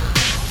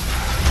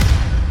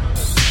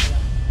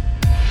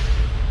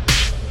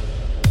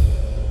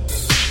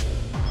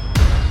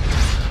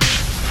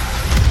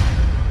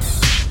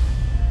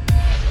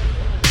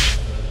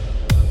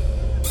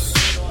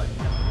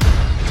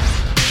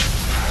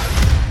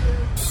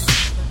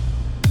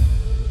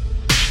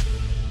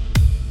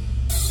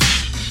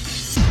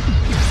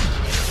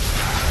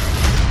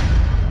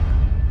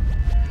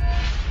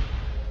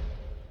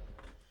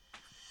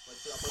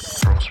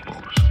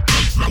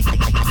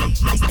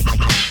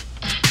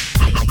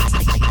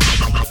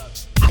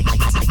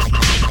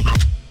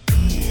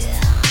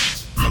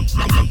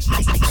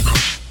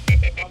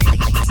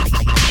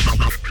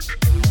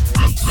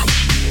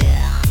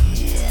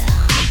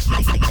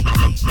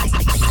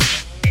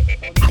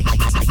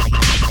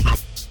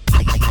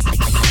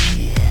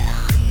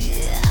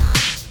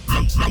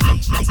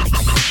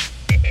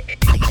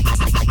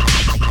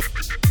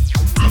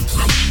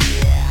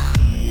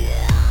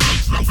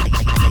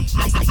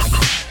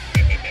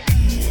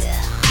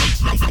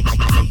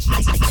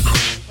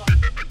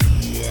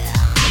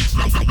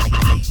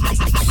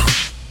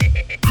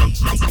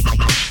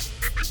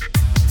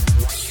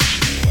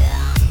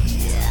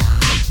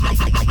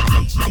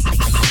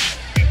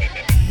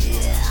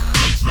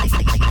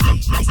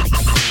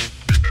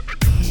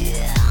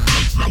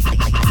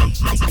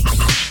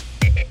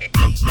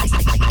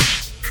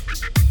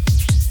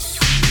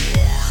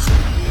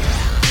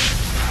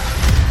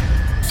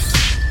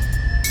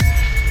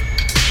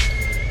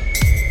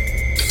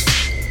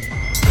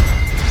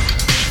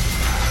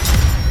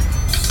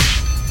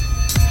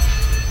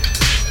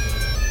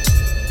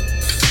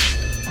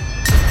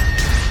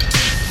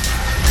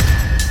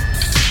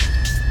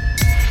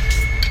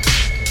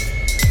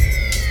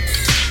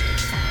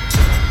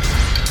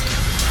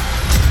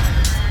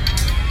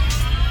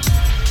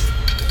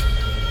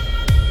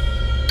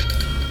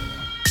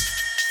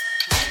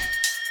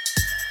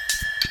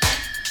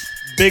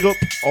 Big up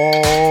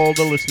all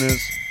the listeners.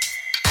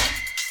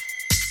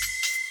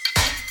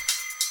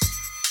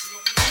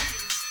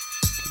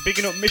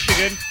 Bigging up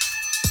Michigan.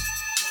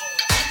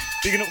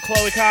 Bigging up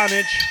Chloe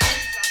Carnage.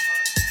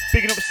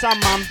 Bigging up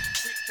Sandman.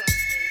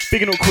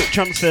 Bigging up Quick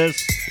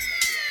Transfers.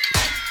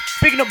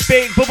 Bigging up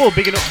Big Bubble.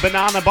 Bigging up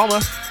Banana Bomber.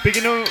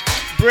 Bigging up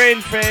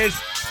Brain Phase.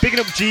 Bigging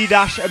up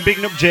G-Dash and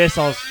bigging up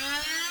JSOS.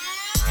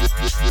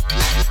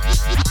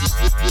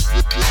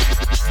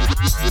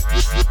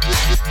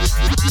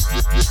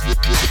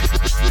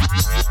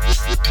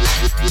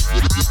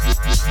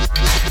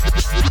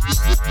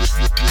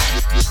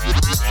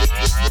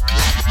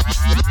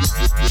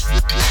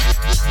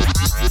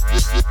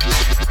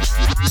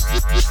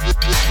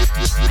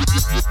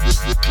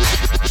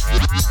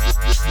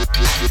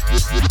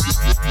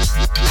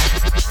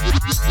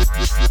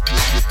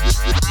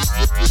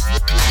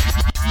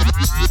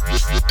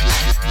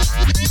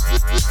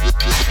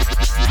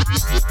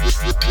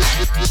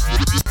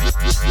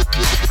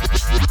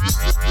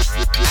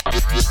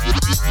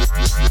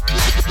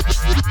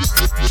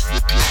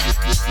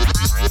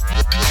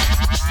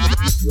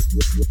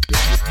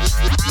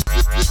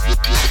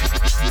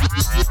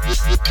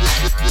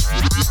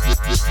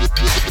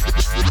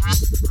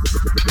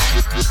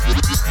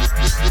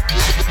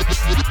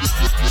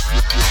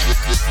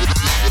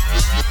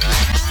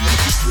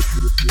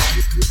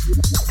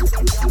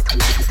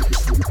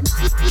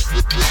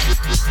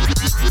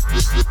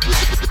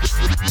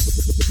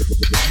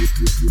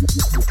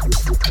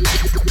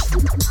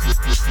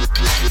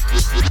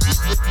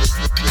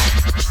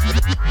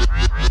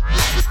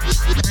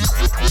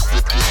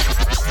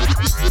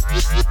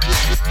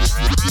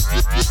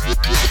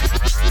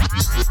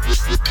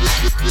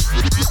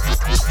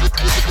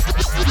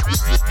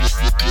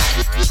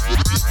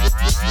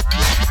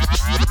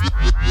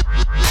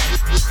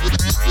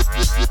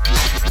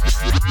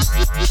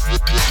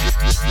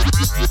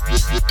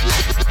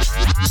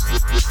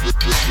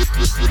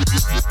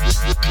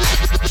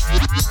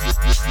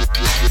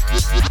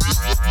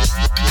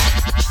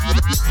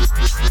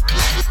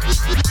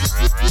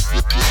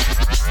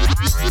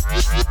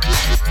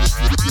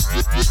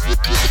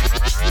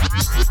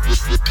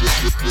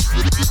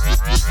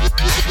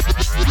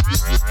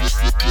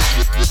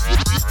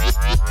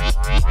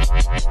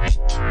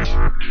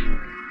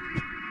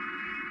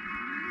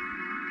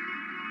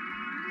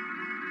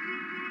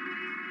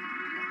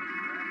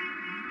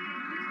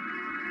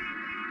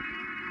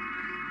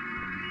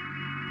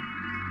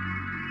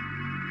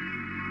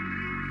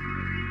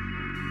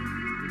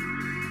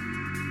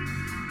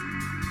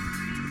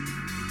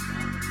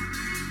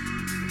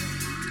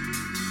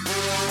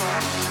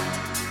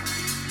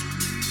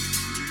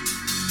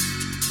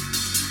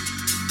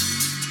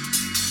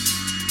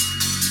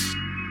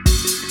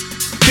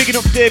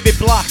 Bigging up David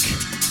Black.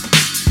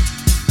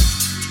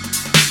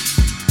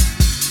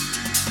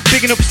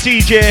 Bigging up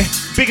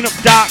CJ. Bigging up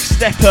Dark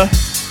Stepper.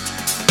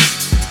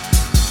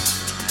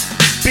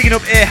 Bigging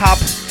up Ahab.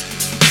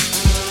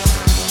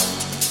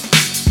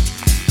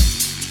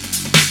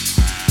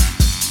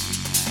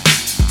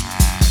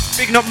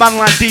 Bigging up Man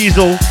Like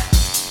Diesel.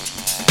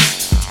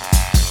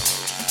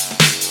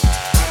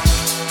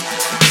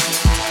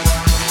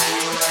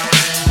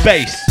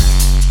 Bass.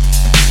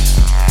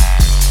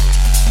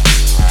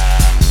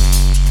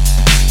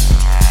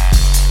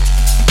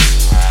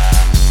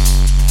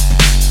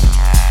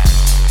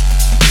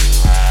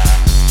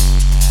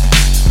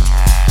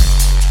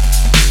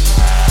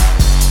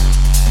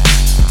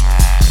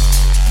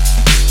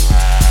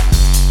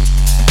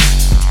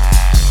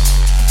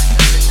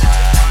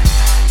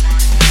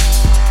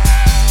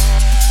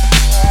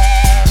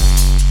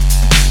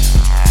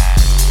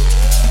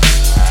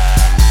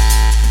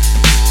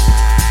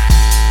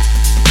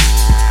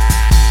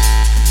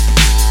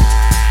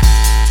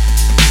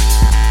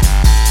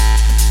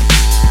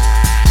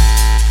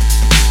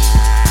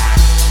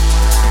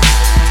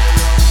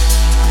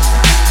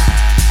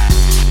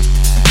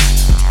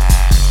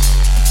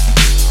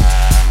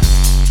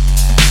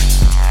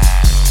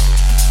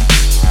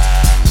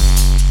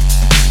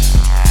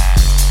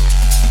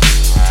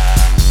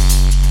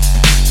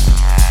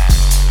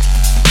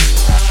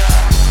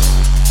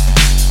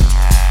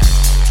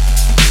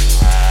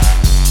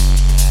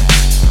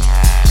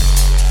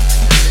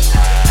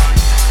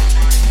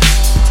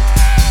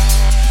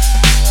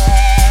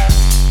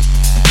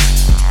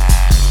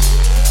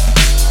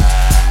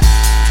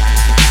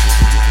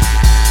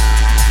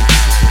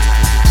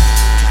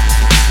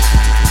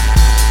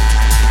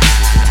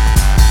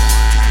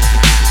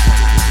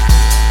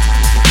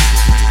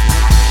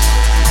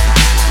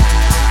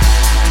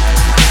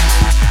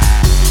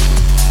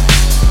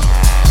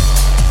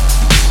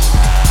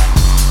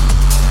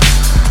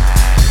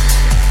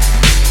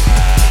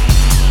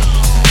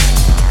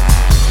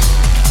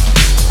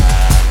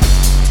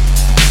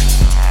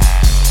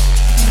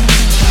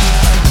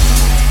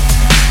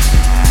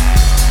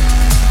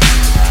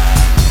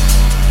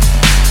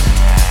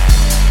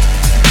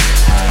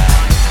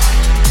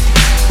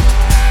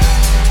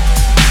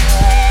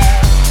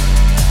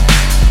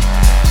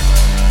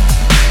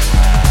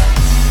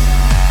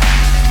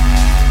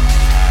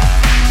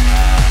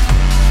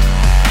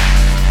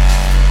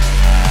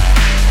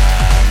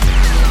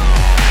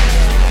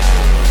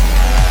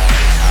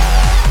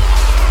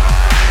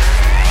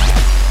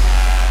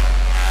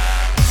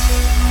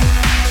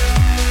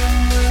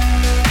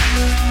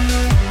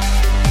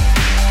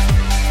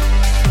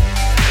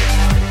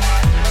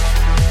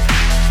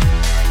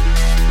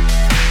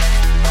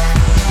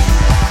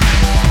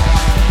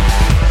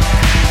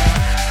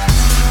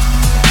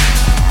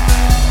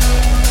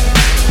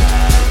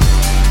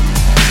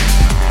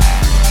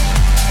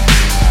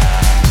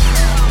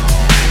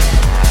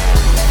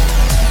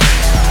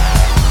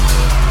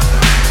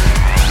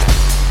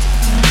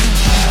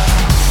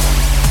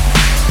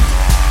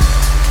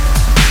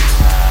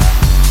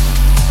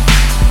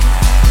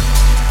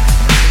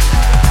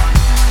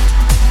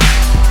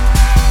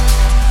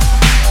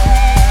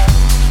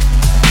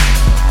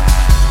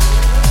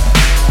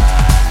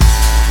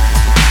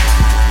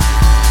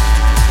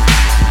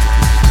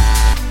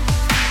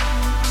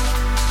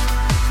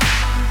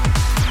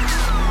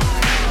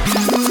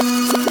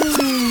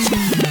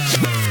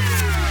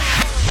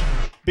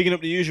 Bigging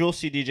up the usual,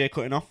 CDJ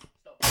cutting off.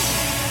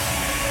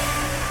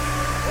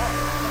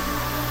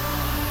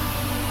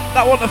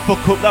 That wasn't a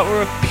fuck up, that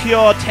were a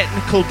pure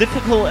technical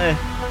difficulty.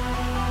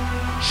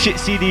 Shit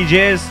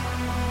CDJs.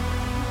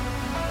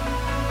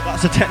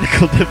 That's a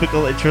technical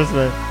difficulty, trust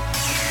me.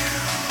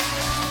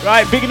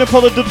 Right, bigging up all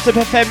the Dubstep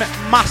FM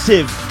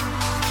massive.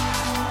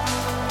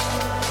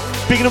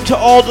 Bigging up to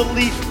all the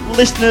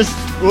listeners.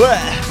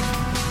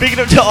 Bigging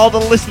up to all the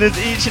listeners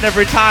each and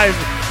every time.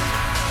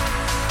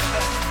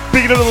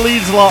 Bigging up the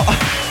Leeds lot.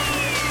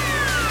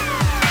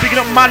 Bigging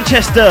up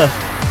Manchester.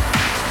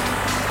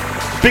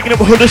 Bigging up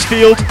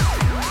Huddersfield.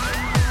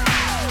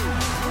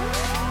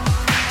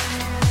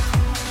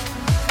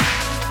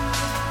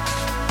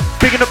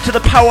 Bigging up to the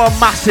Power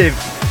Massive.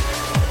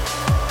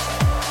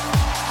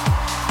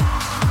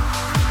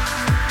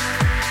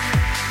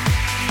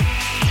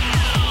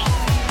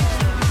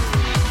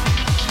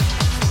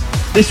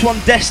 This one,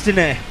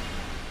 Destiny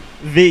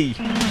V.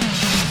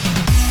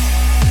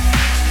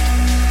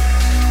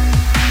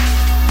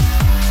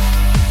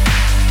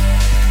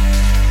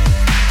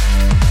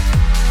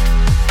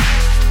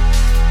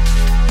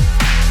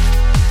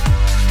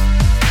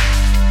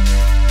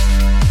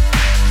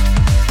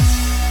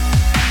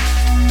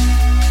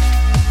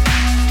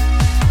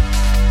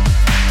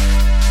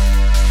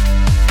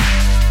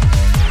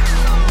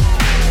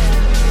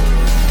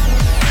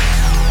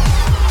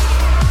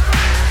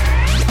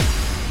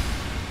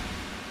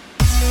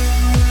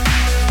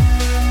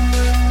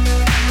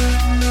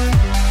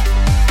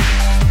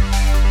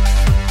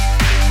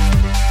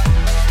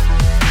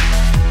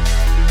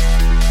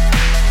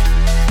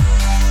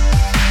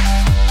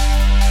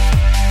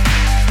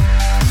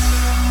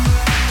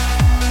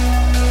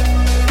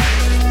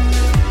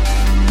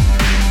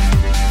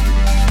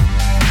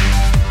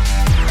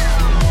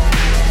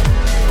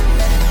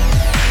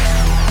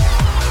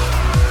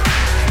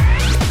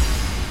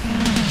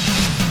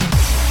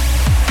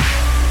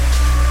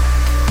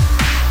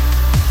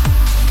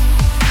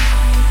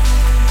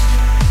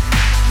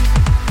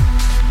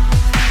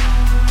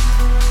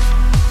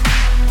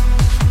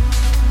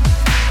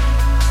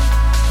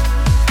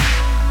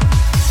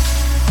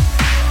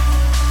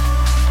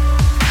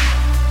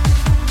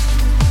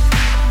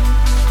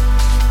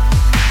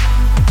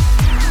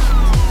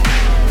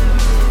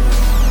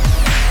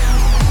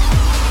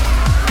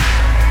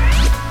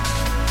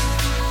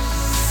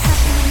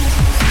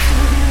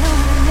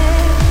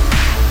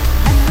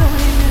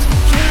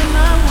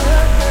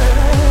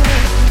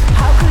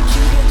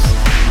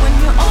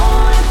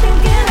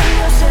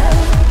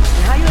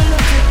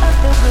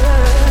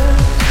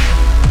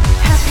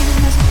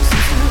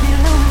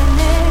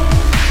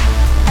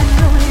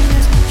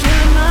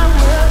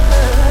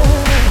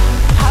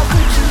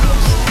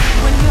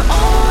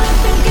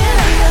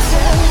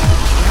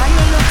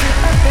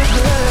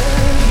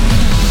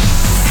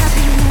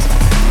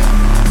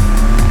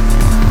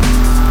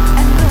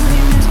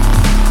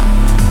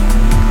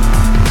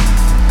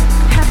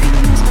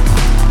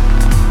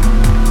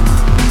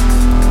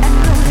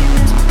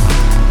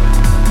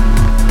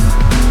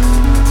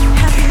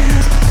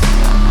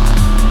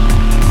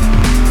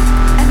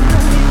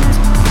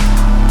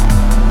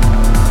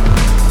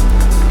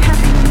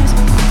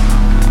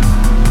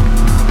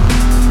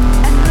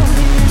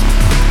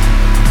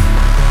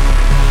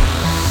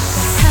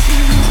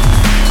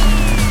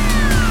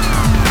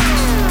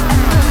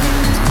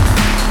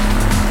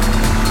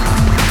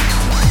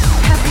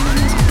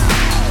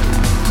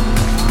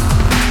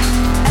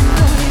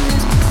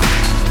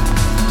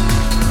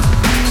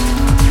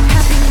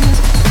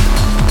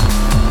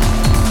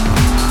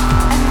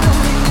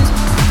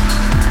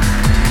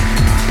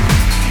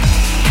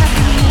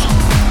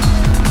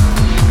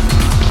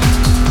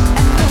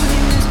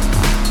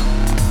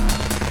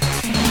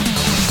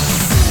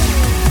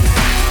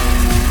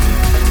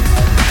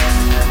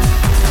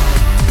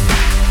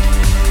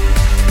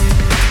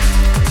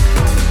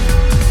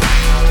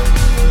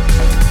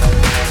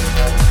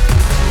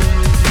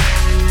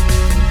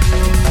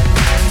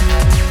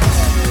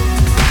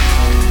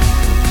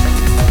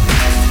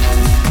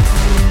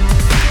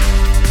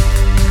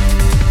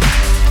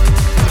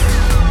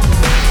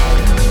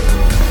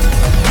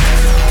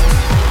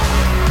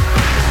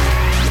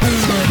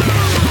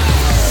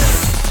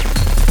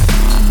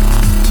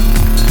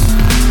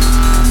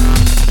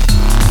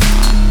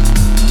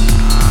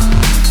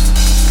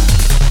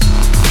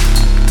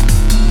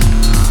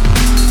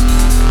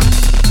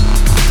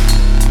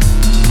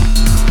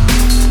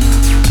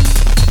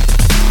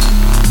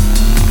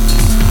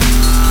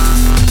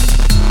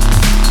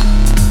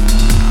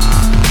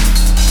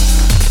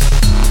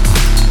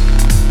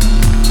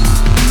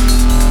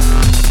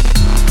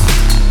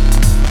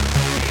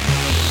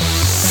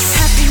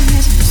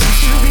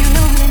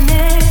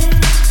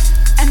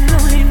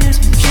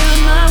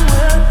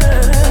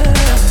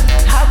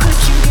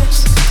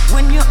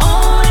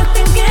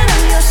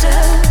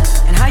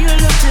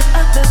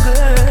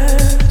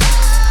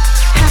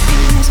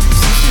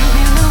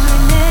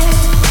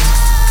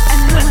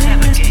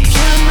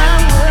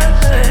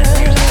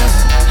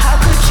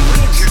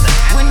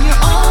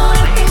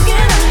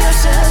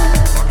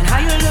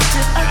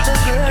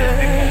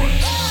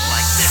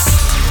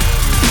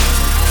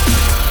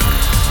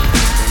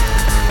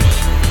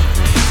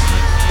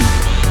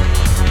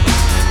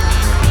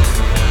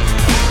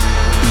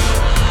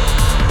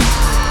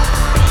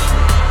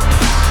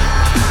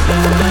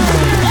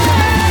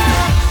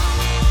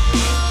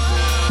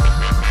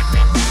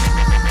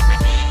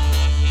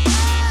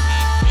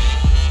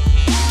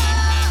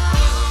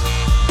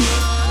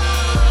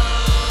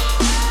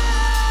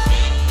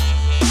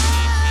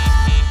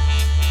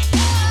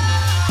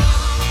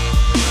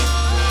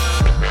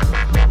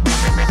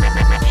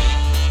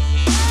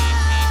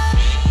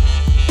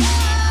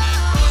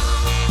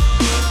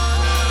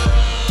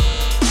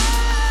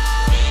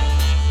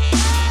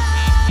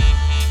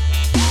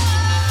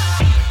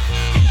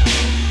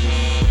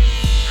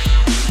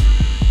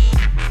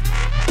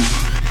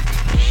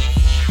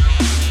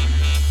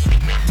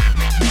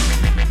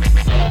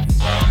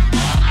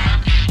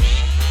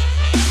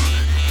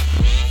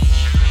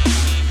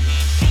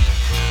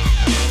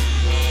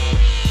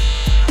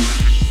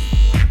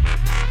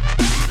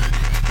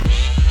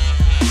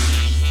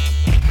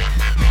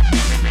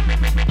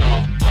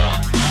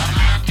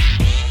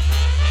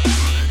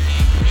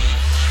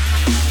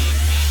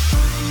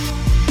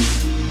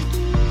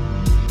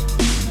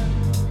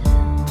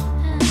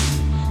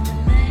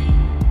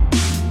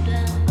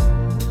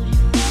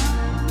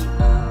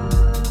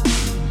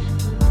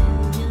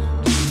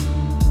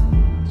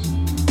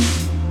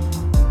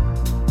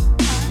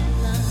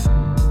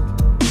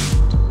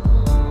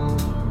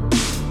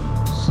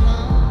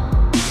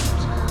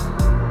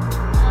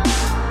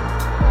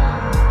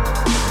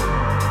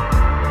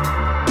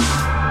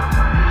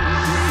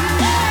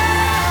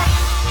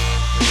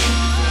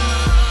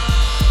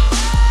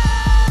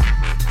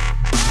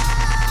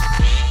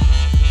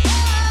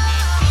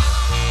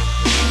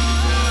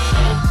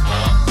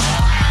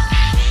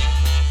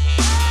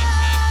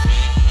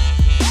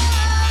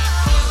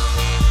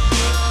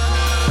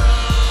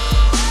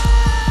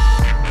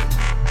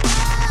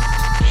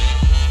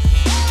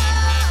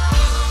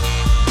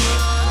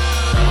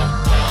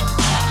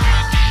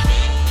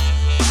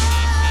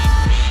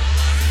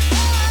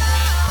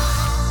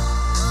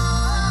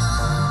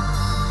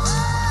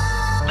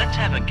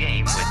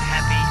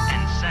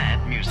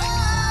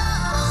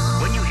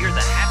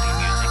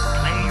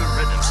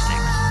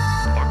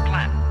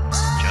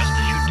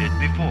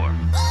 before,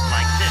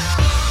 like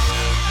this.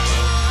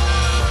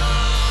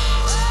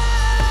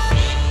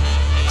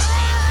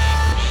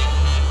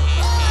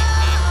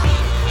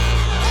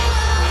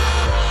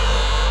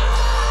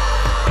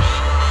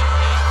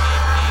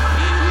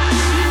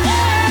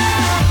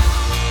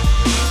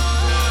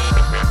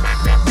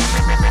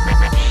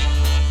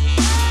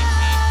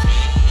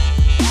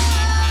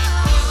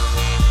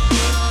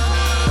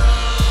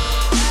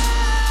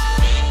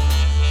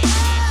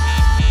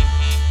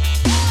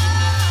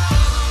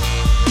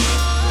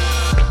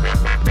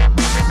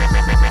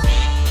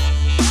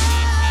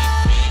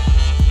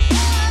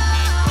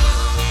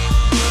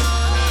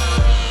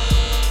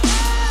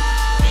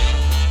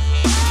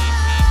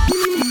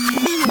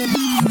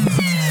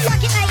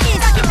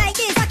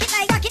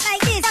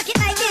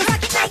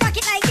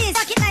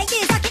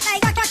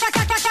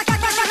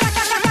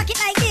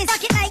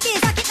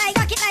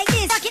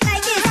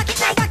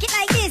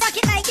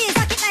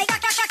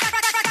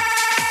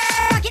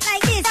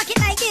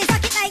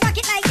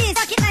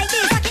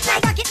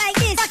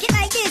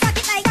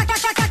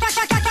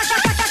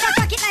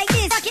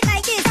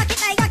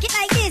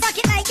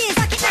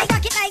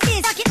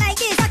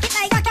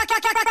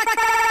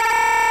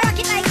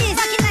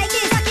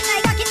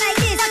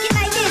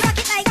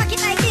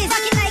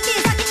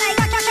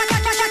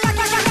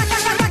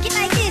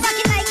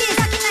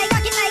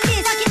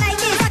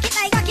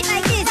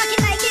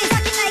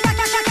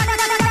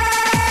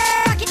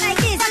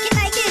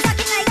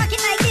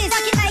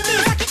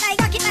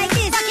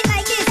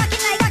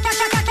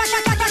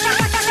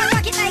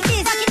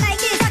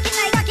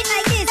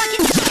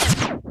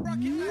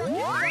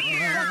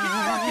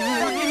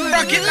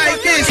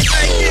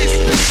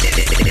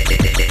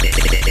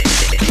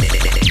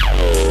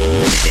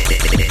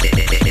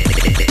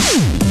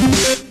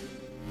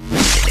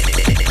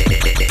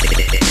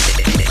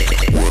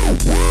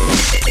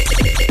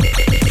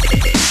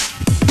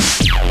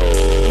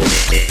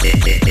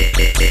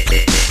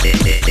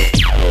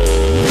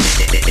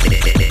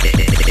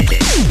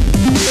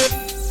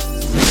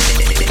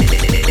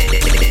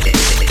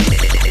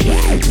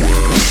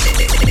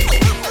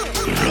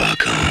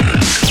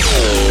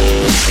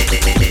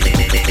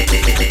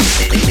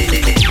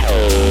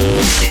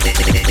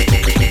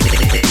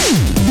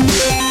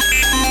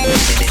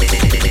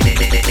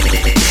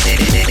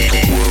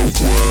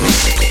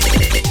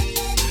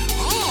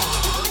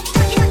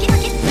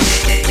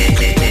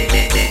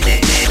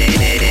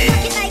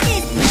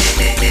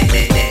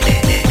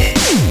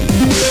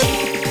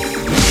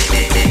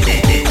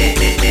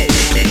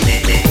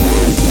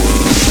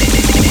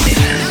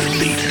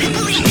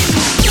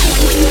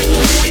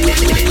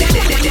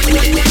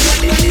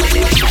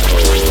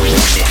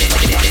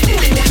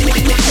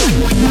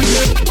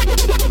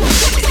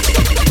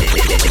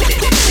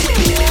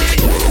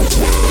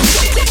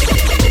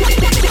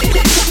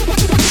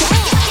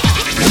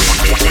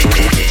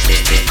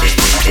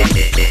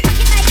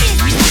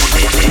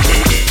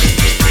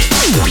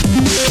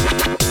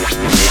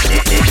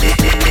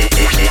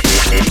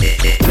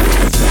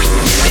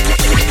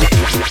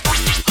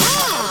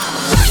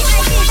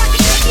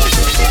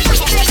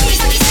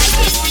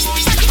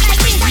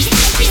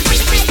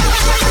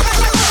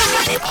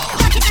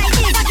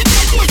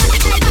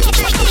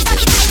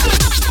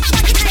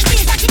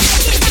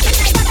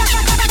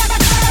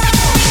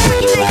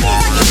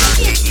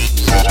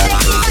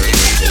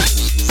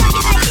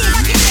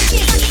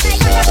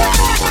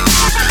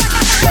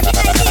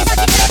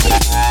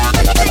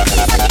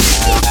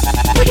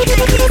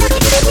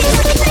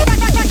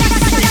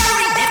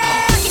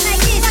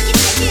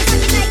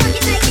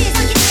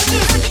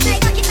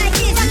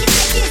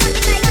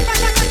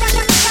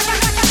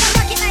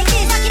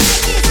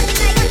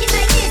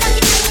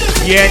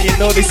 Yeah, and you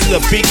know this is a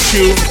big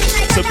tune,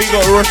 so big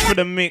up Rush for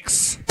the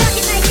mix.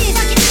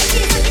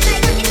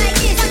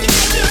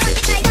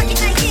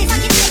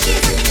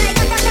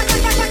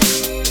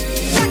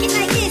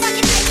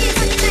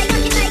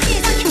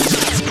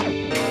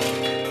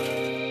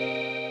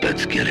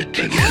 Let's get it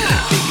together.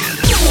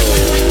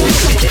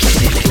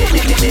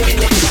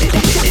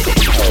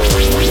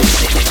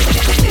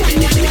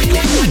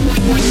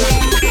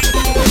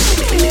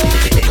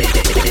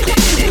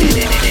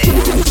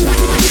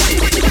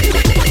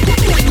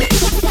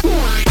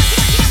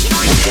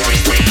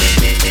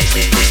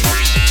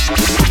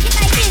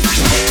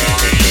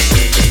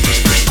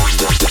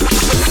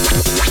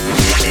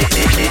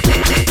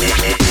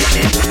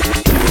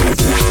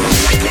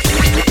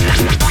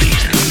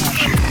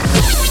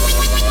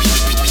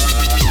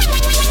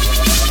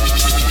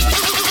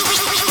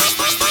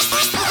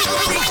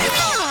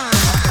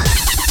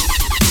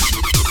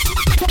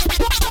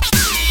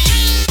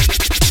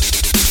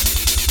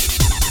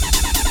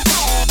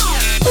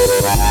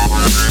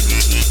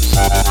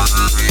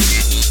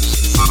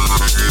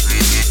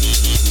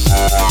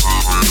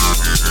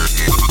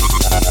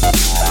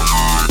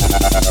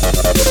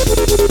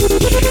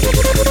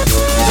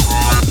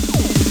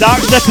 Dark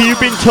Stepper, you've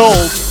been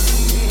told.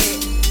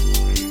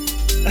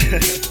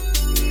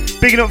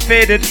 Bigging up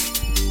Faded,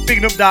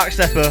 bigging up Dark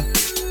Stepper.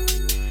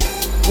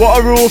 What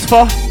are rules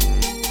for?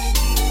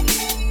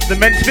 They're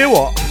meant to be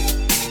what?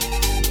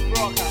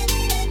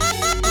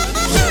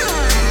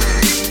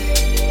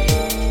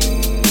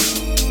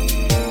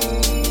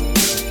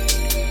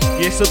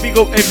 Yeah, so big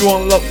up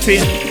everyone locked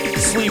in.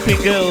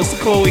 Sleeping Girls,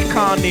 Chloe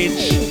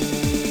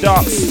Carnage,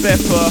 Dark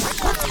Stepper.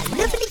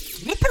 Lovely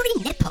slippery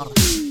nipple.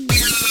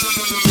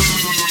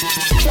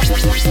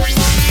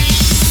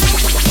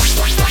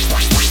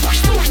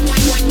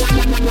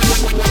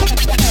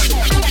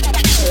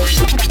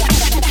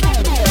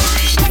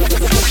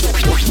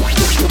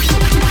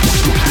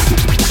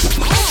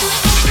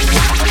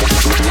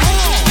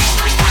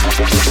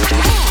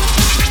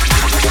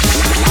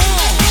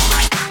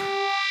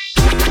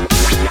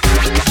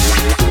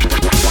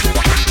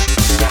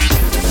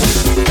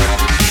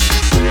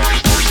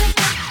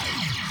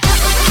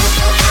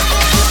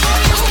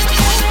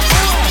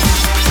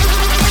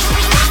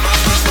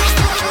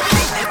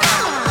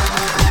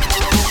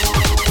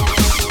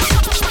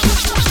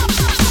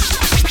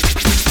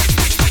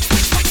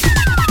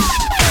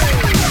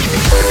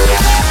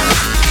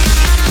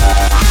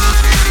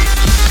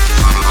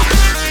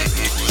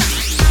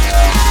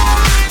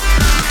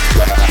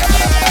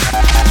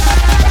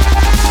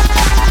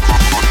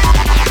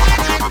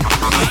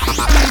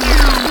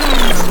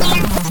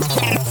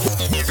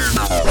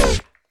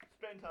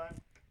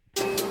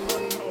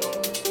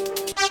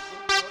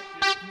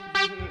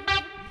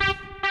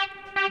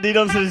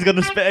 D-Don said he's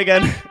gonna spit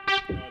again.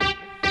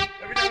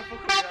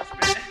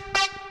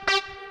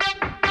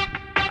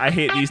 I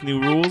hate these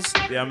new rules.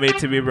 They are made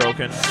to be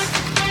broken.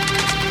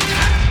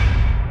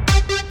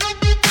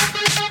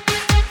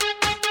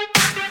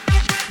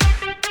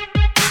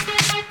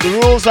 The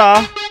rules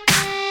are,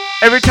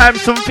 every time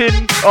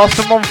something or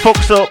someone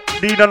fucks up,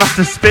 D-Don has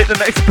to spit the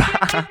next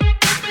bar.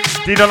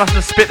 D-Don has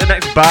to spit the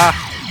next bar.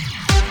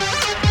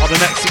 Or the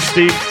next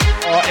 16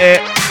 or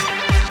 8.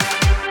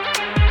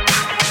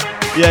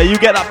 Yeah, you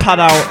get that pad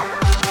out.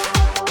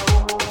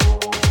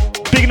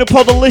 Bigging up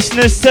all the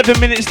listeners, 7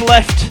 minutes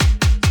left.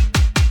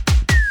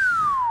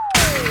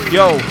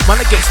 Yo, man,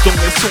 I get stung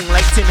with song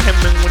like Tim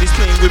Henman when he's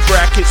playing with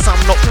brackets. I'm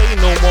not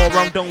playing no more,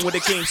 I'm done with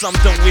the games. I'm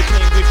done with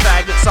playing with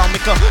faggots. I'll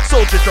make a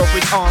soldier drop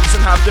his arms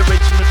and have the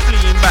regiment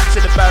fleeing back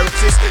to the barracks.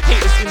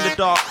 Haters in the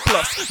dark,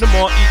 plus the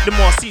more eat, the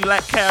more see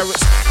like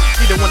carrots.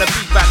 Didn't wanna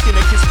be back in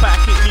a kiss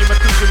packet. Me and my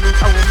cruiser move,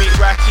 I will make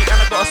racket. And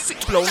I got a sick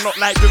flow, not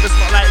like rivers,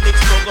 not like lakes,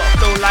 but got a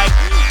flow like,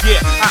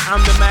 yeah, I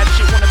am the mad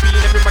shit. Wanna be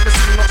in every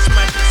magazine, not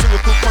smash it.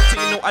 Lyrical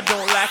content, you know I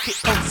don't like it.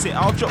 Concept,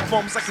 I'll drop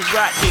bombs like a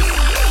rat hit.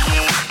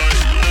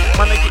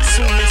 Man, I get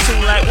soon and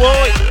soon like,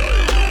 whoa.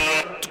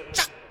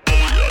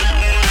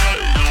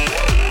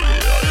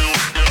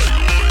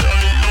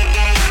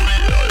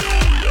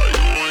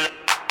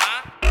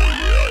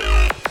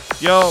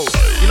 Yo,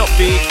 you're not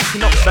big,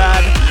 you're not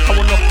bad. I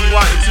will knock you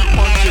out in 2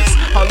 punches.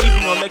 I'll leave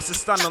you on legs to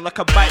stand on like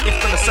a bite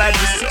left on the side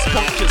with 6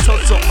 punctures.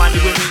 Huds up, man,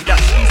 you will make that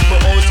cheese, but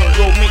always on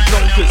road, make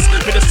dunkers.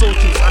 With the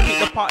soldiers, I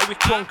hit the party with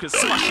clunkers.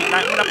 Smash it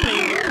like when I play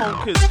with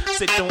conkers.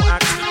 Said don't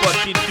act, but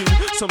did do.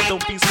 Some don't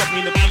be stop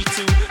me in a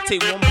B2.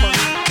 Take 1 punch,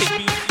 take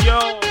beat.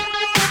 Yo,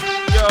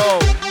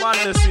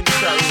 madness in the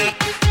chat room.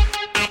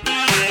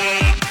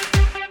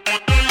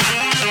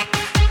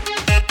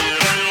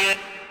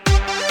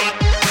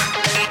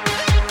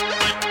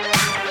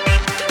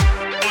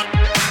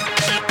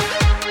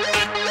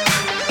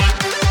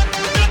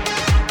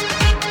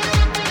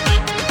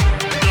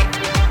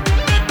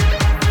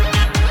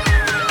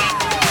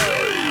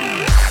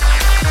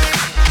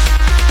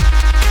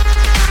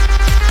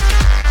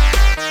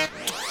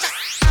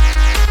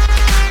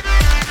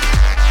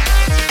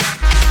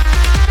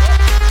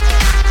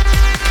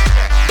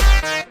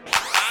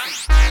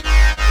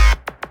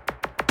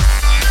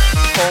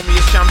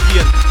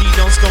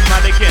 D-Don's gone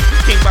mad again.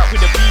 Came back with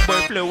a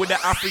B-boy flow with the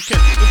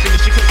African. We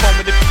finish, you can call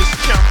me the biggest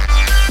champ.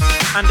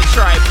 And the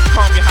tribe,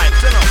 calm your hype.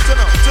 Turn up.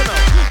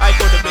 I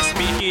got the best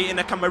me here in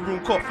the Cameroon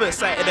court.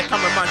 First sight of the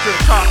cameraman drew a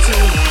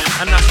cartoon.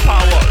 And that's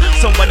power.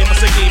 Somebody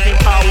must have gave him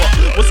power.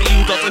 Was it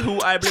you, Doctor Who?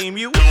 I blame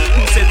you.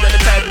 Who said that the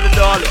type of the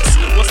Daleks?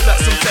 What's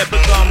that, some type of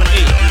garment?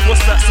 Hey,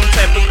 what's that, some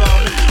type of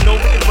garment?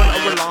 Nobody run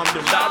or alarm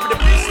them. That be the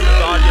police and the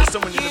guardian.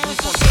 Someone in the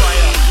roof on fire.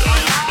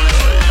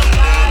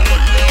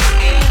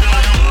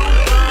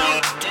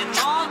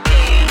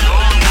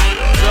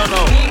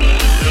 No.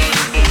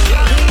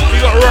 We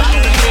got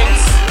Russian mix,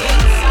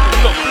 we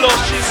got Blood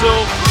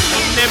Shizzle,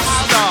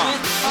 Nemstar.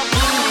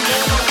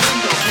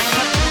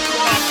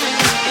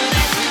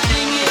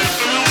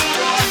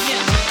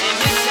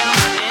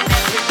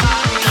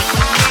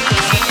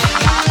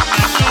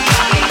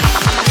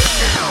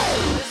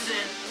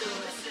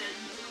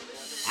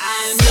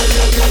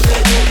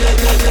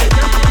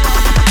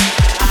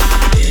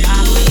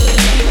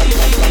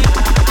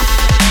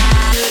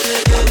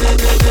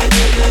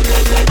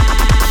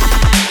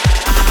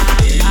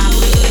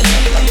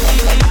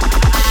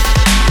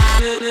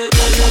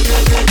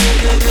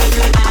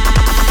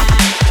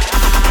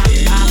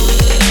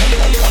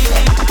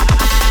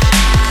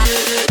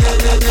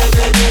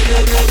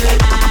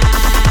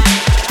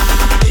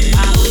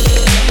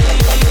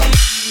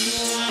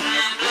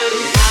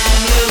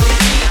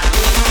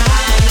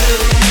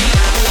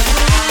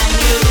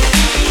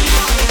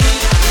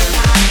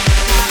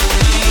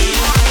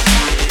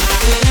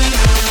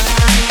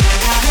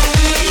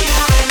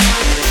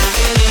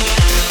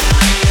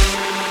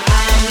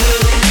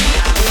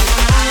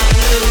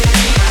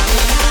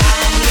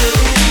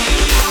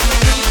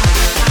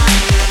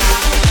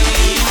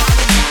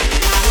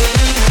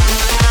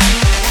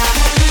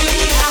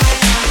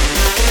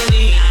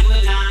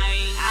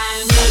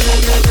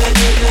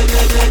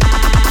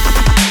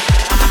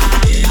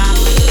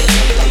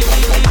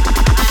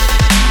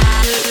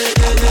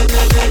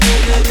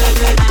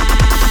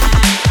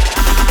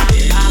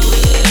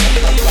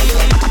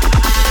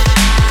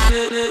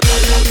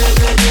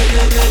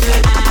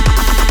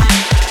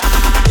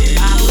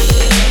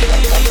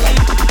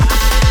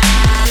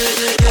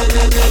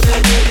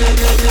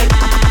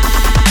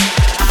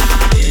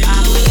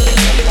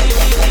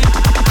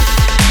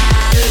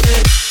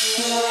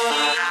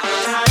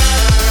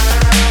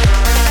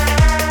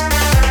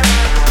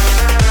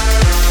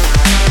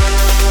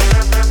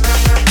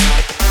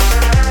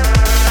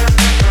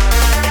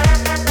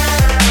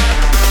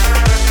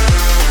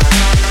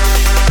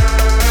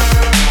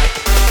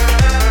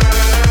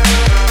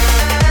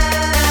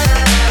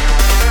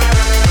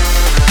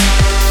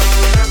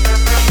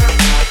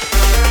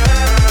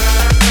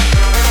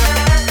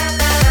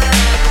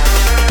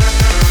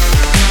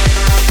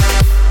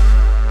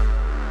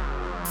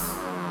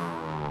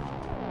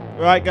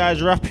 Right,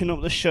 guys, wrapping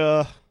up the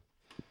show.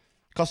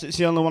 Because it's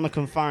the only one I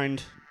can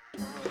find.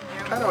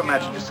 Try to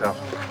imagine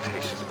yourself in the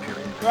Cretaceous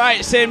period.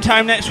 Right, same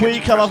time next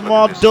week. I'll have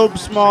more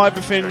dubs, more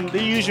everything.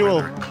 The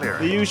usual.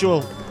 The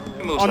usual.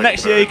 On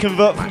next year, you can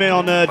vote for me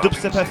on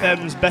Dubstep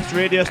FM's best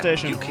radio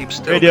station.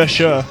 Radio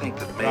show,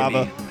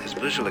 rather.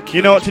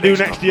 You know what to do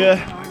next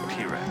year.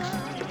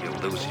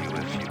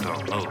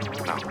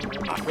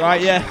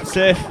 Right, yeah,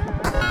 safe. You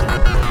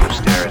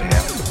stare at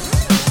him,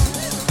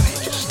 and he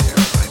just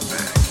stares right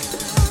back.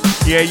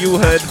 Yeah, you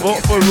heard.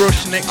 Vote for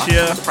Rush next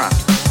year.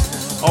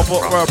 Or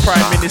vote for a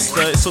Prime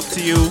Minister. It's up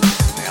to you.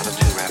 The other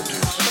two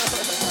raptors.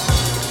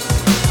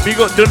 We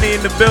got Dunny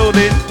in the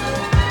building.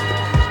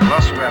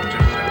 Velociraptors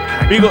and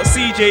Pac. We got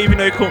CJ even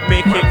though he couldn't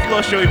make it.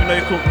 Flusho even though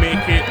he couldn't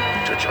make it.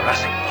 To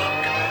Jurassic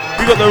Park.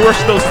 We got the Rush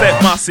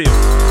Step Massive.